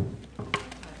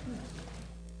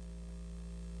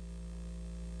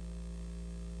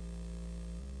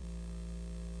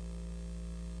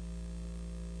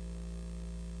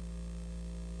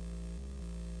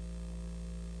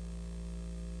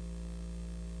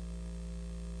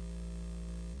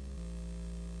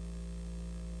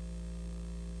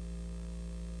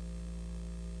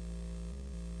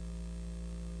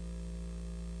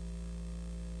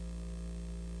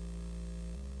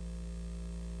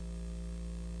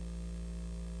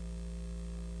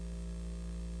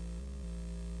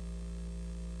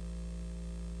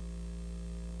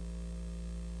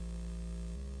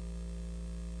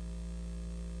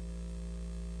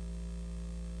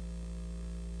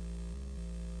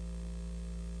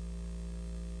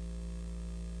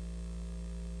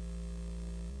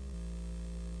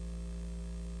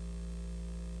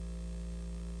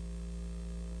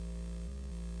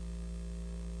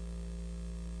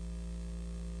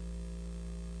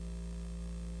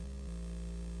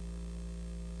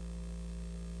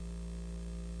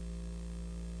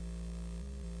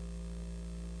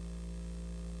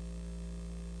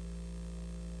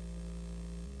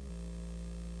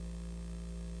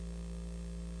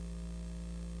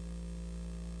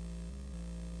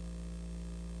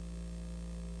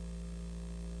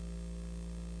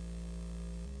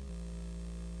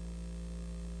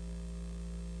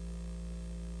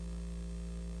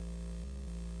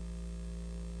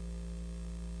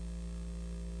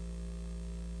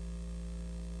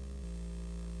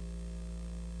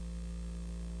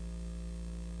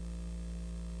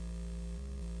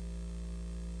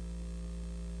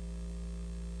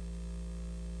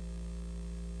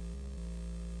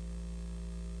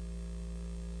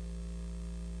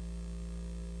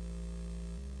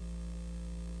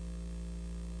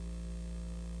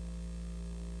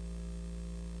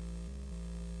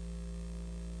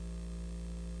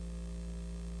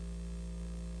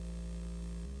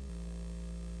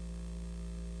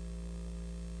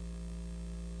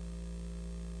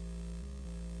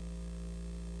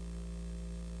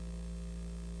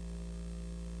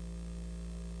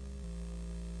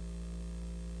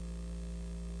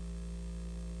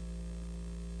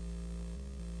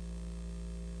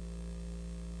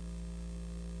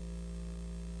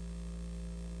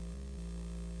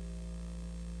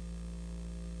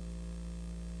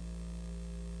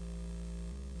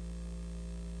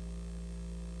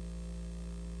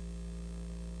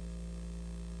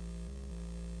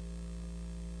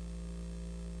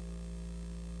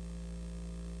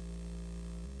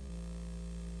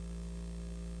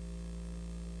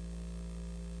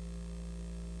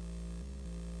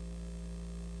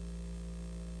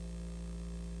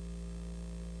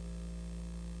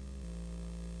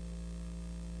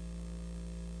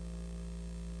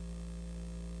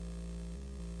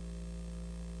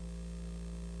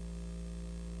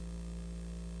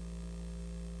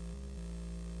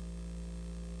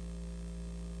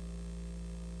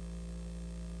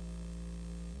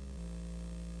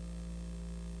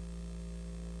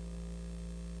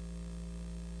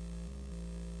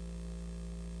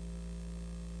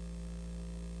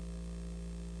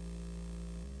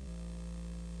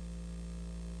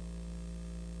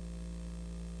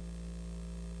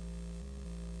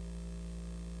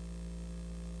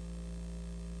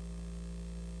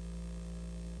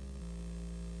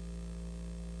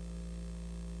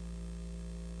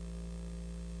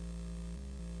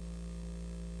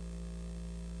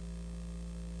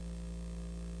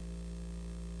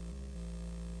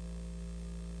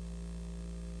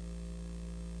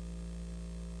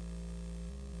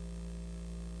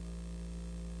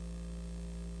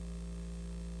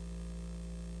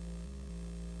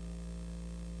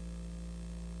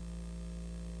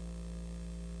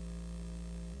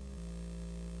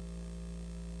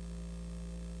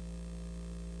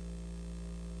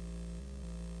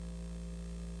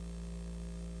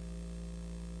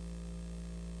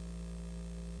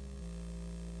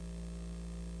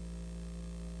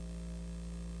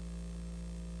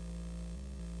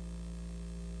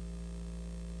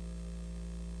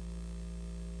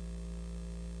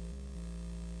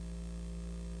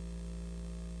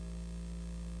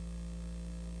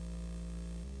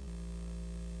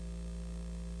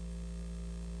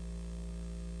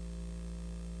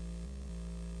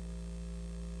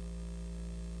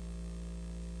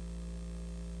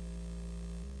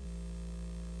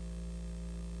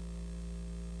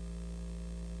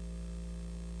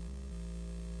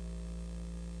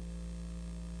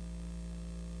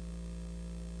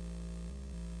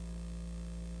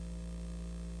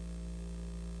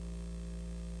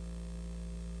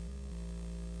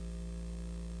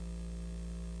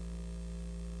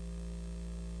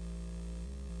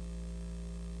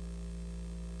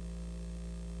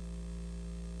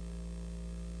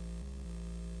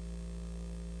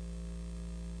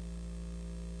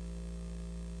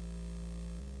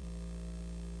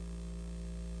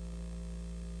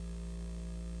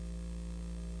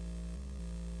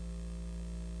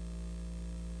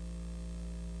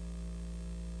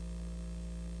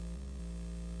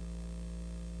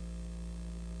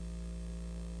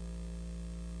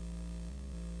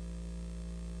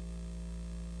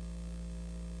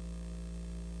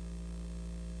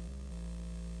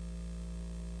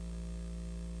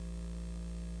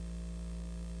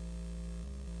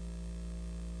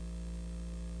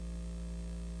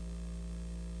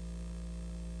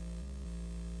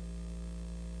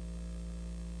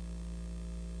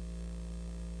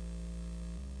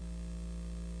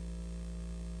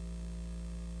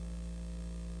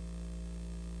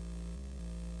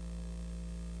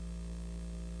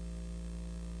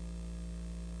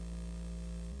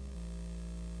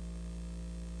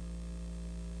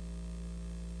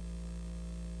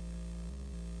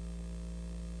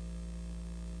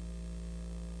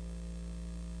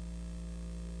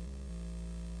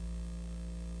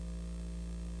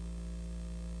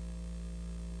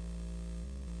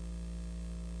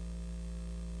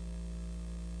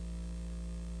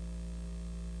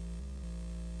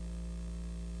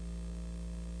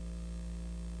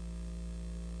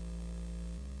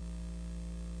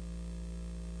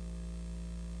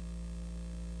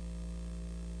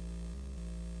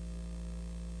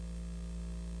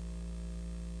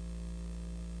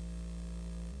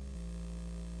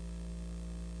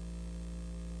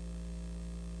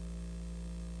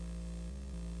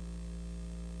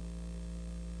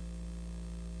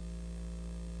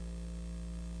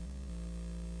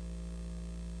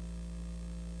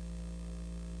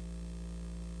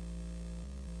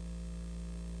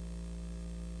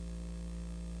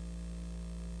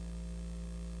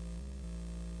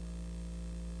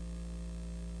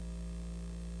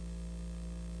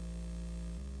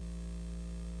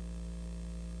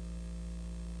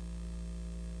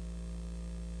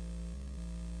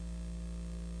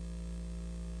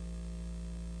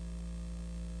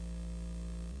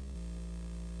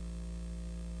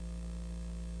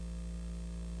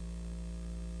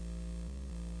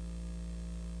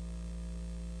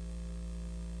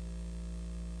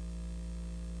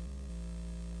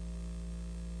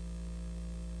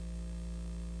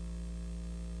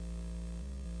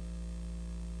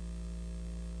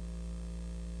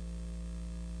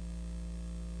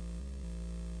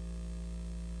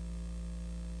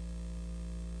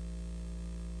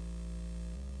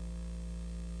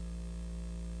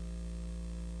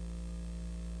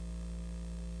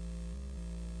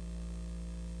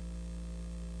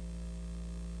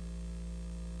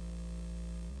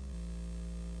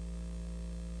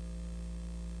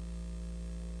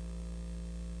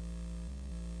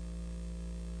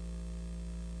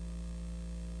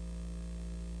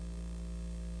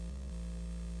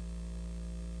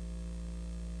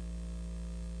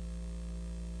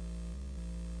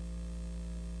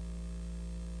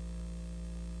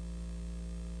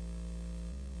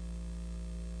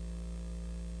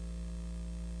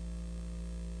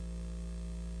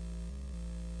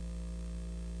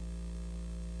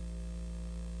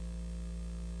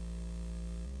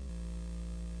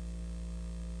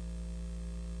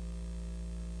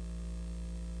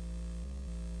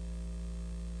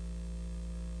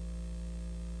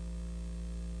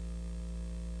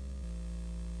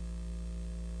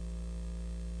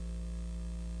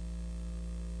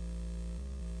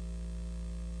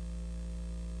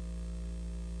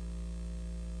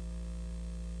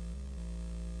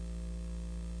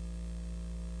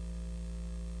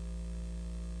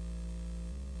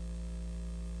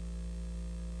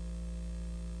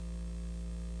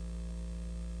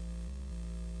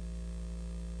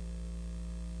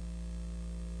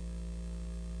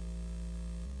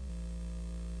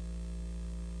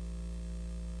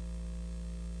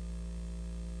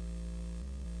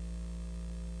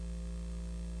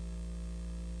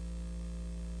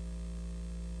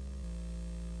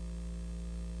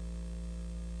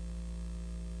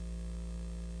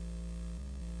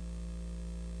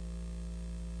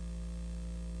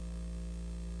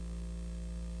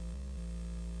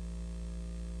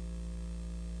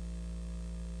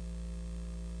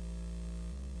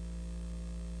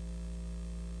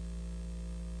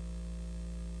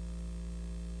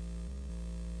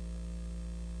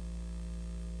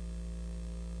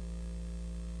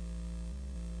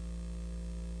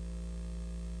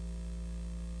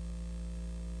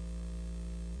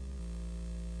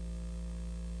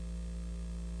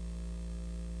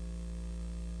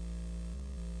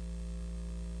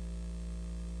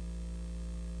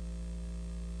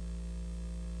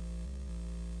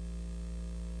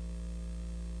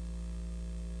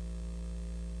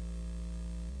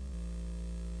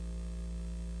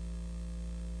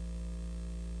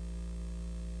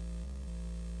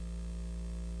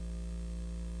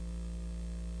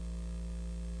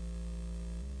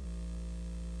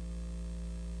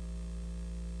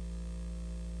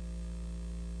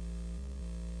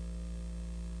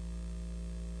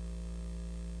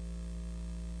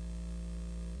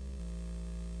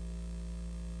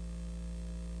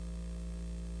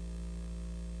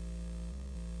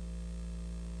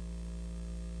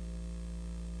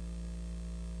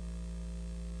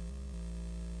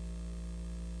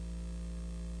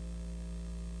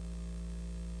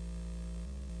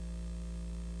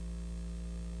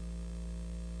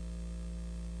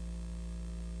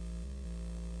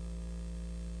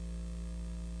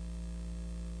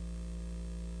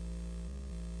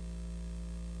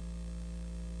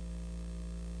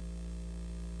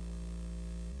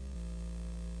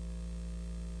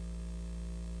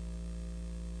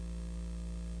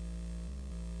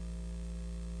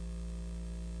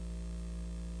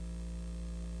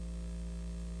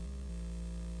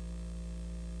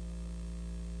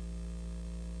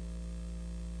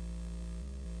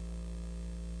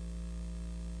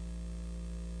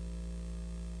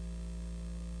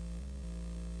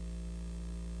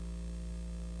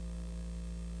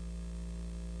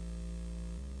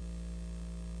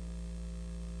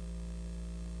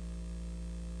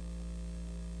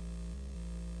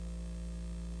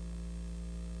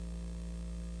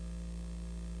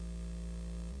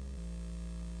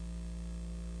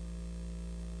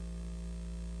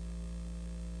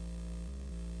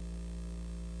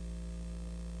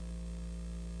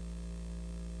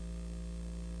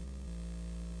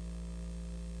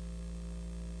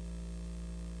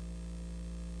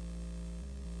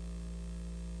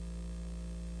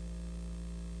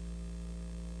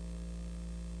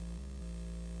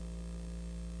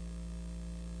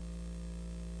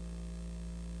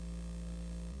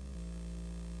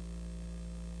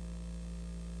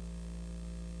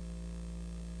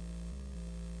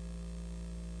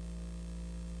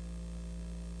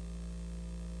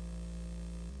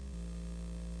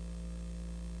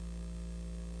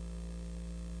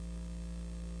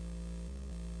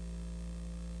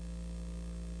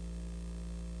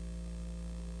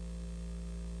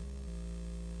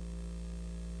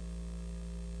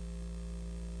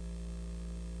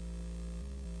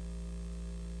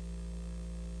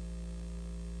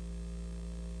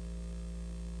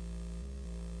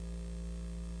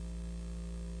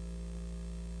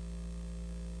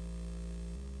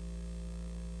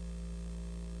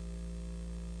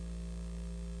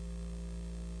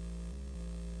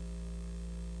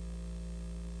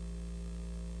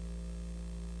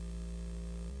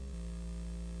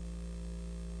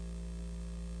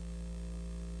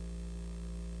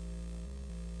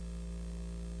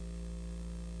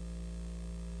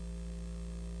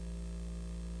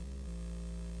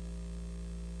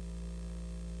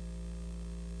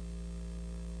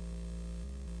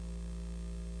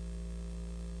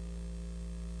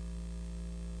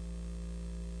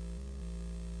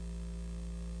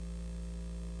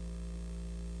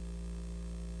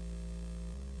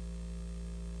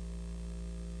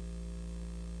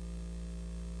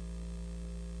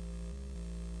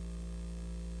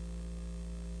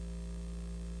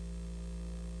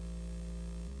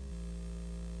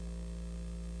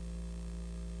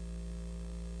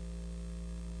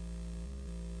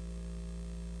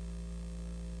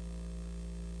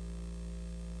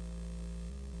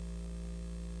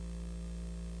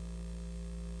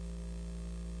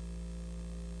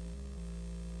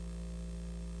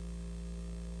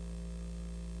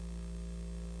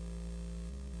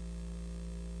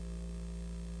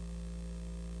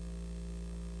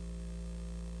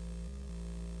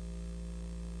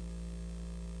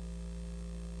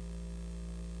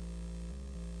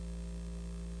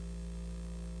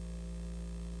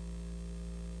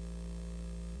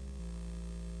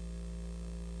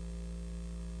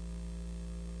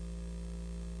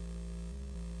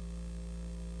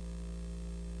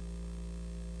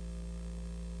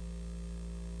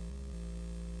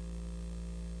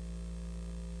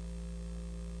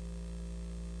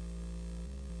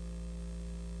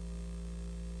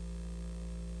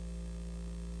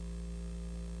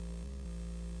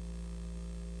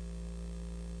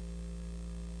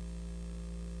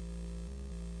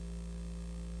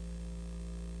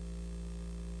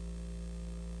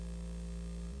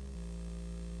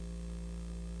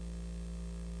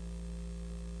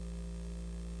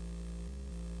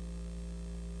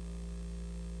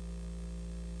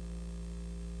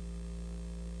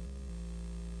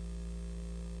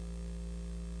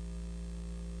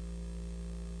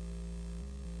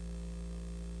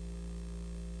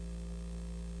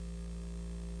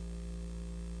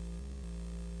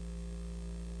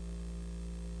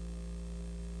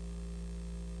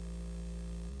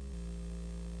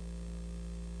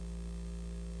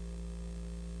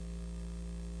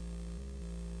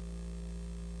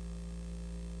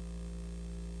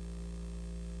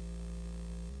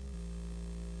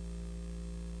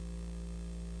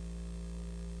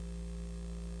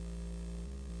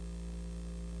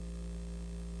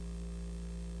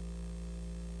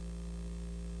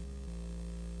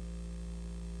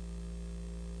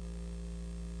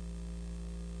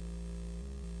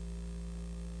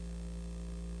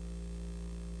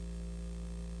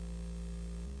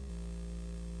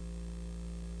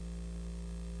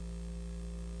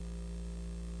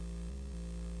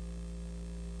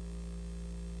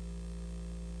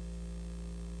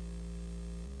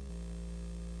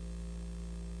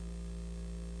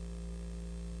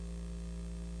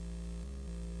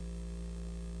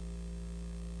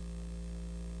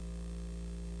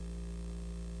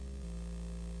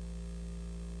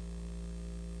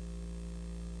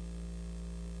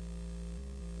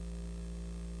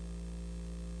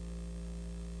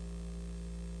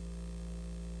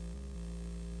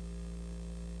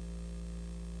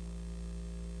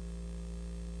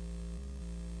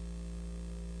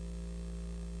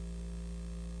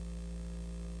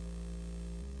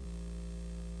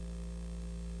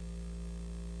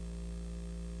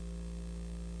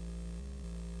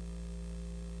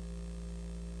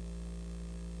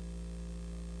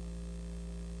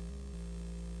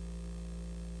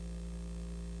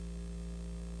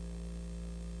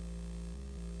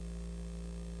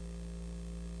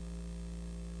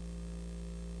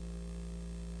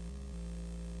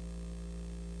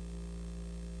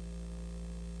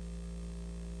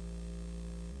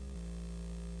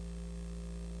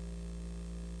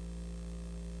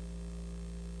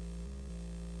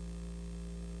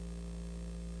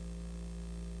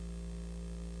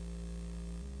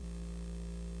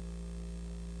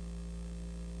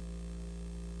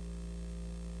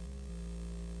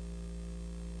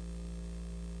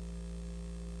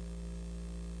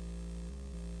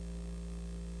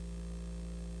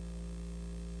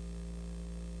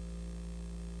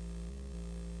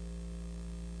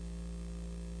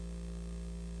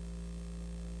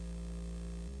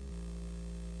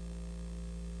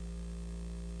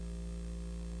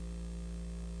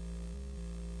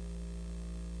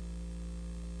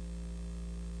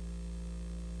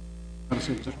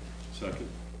 Second.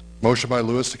 Motion by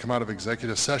Lewis to come out of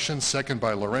executive session, second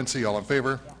by Lorenzi. All in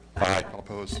favor? Aye. All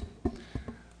opposed?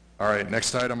 All right,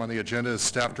 next item on the agenda is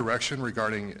staff direction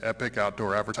regarding Epic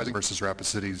Outdoor Advertising versus Rapid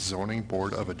City Zoning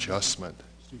Board of Adjustment.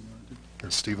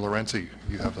 Steve Lorenzi,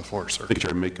 you have the floor, sir. Thank you,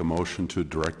 Chair. Make a motion to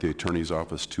direct the Attorney's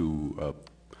Office to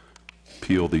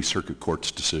appeal the Circuit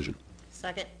Court's decision.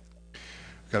 Second.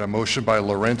 Got a motion by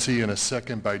Lorenzi and a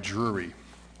second by Drury.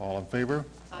 All in favor?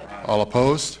 Aye. All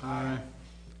opposed? Aye.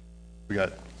 We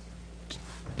got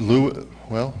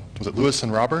was it Lewis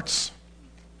and Roberts?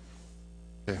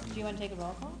 Okay. Do you want to take a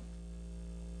roll call?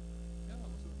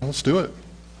 Let's do it.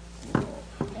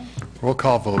 Roll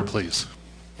call vote, please.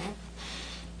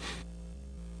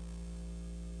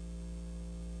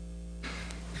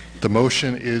 The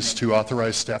motion is to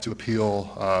authorize staff to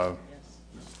appeal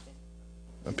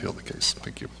the case.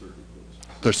 Thank you.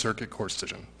 The Circuit Court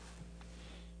decision.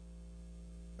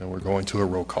 And we're going to a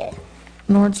roll call.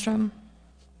 Nordstrom.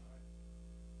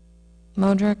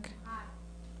 Modrick.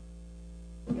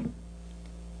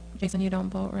 Jason, you don't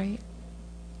vote, right?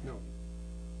 No.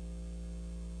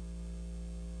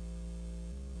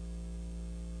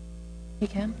 You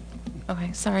can?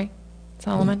 Okay, sorry.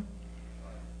 Solomon.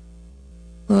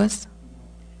 Lewis.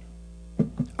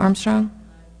 Armstrong.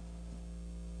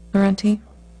 Laurenti.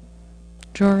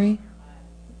 Drury.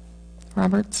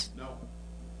 Roberts. No.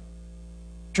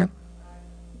 Drew.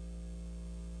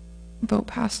 Vote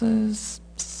passes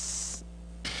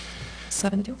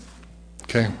 7-2.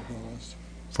 Okay.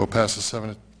 Vote passes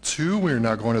 7-2. We are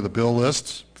now going to the bill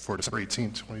list for December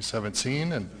 18,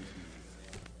 2017, and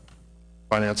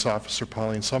Finance Officer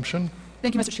Pauline Sumption.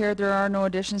 Thank you, Mr. Chair. There are no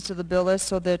additions to the bill list,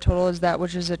 so the total is that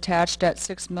which is attached at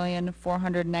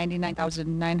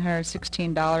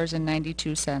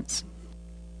 $6,499,916.92.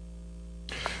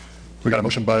 We got a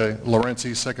motion by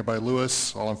Lorenzi, second by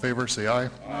Lewis. All in favor, say aye.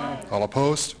 Aye. All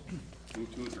opposed?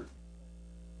 Move to adjourn.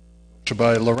 Motion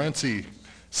by Lorenzi,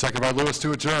 second by Lewis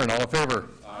to adjourn. All in favor?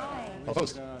 Aye. All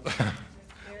opposed?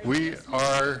 We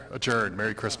are adjourned.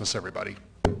 Merry Christmas, everybody.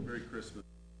 Merry Christmas.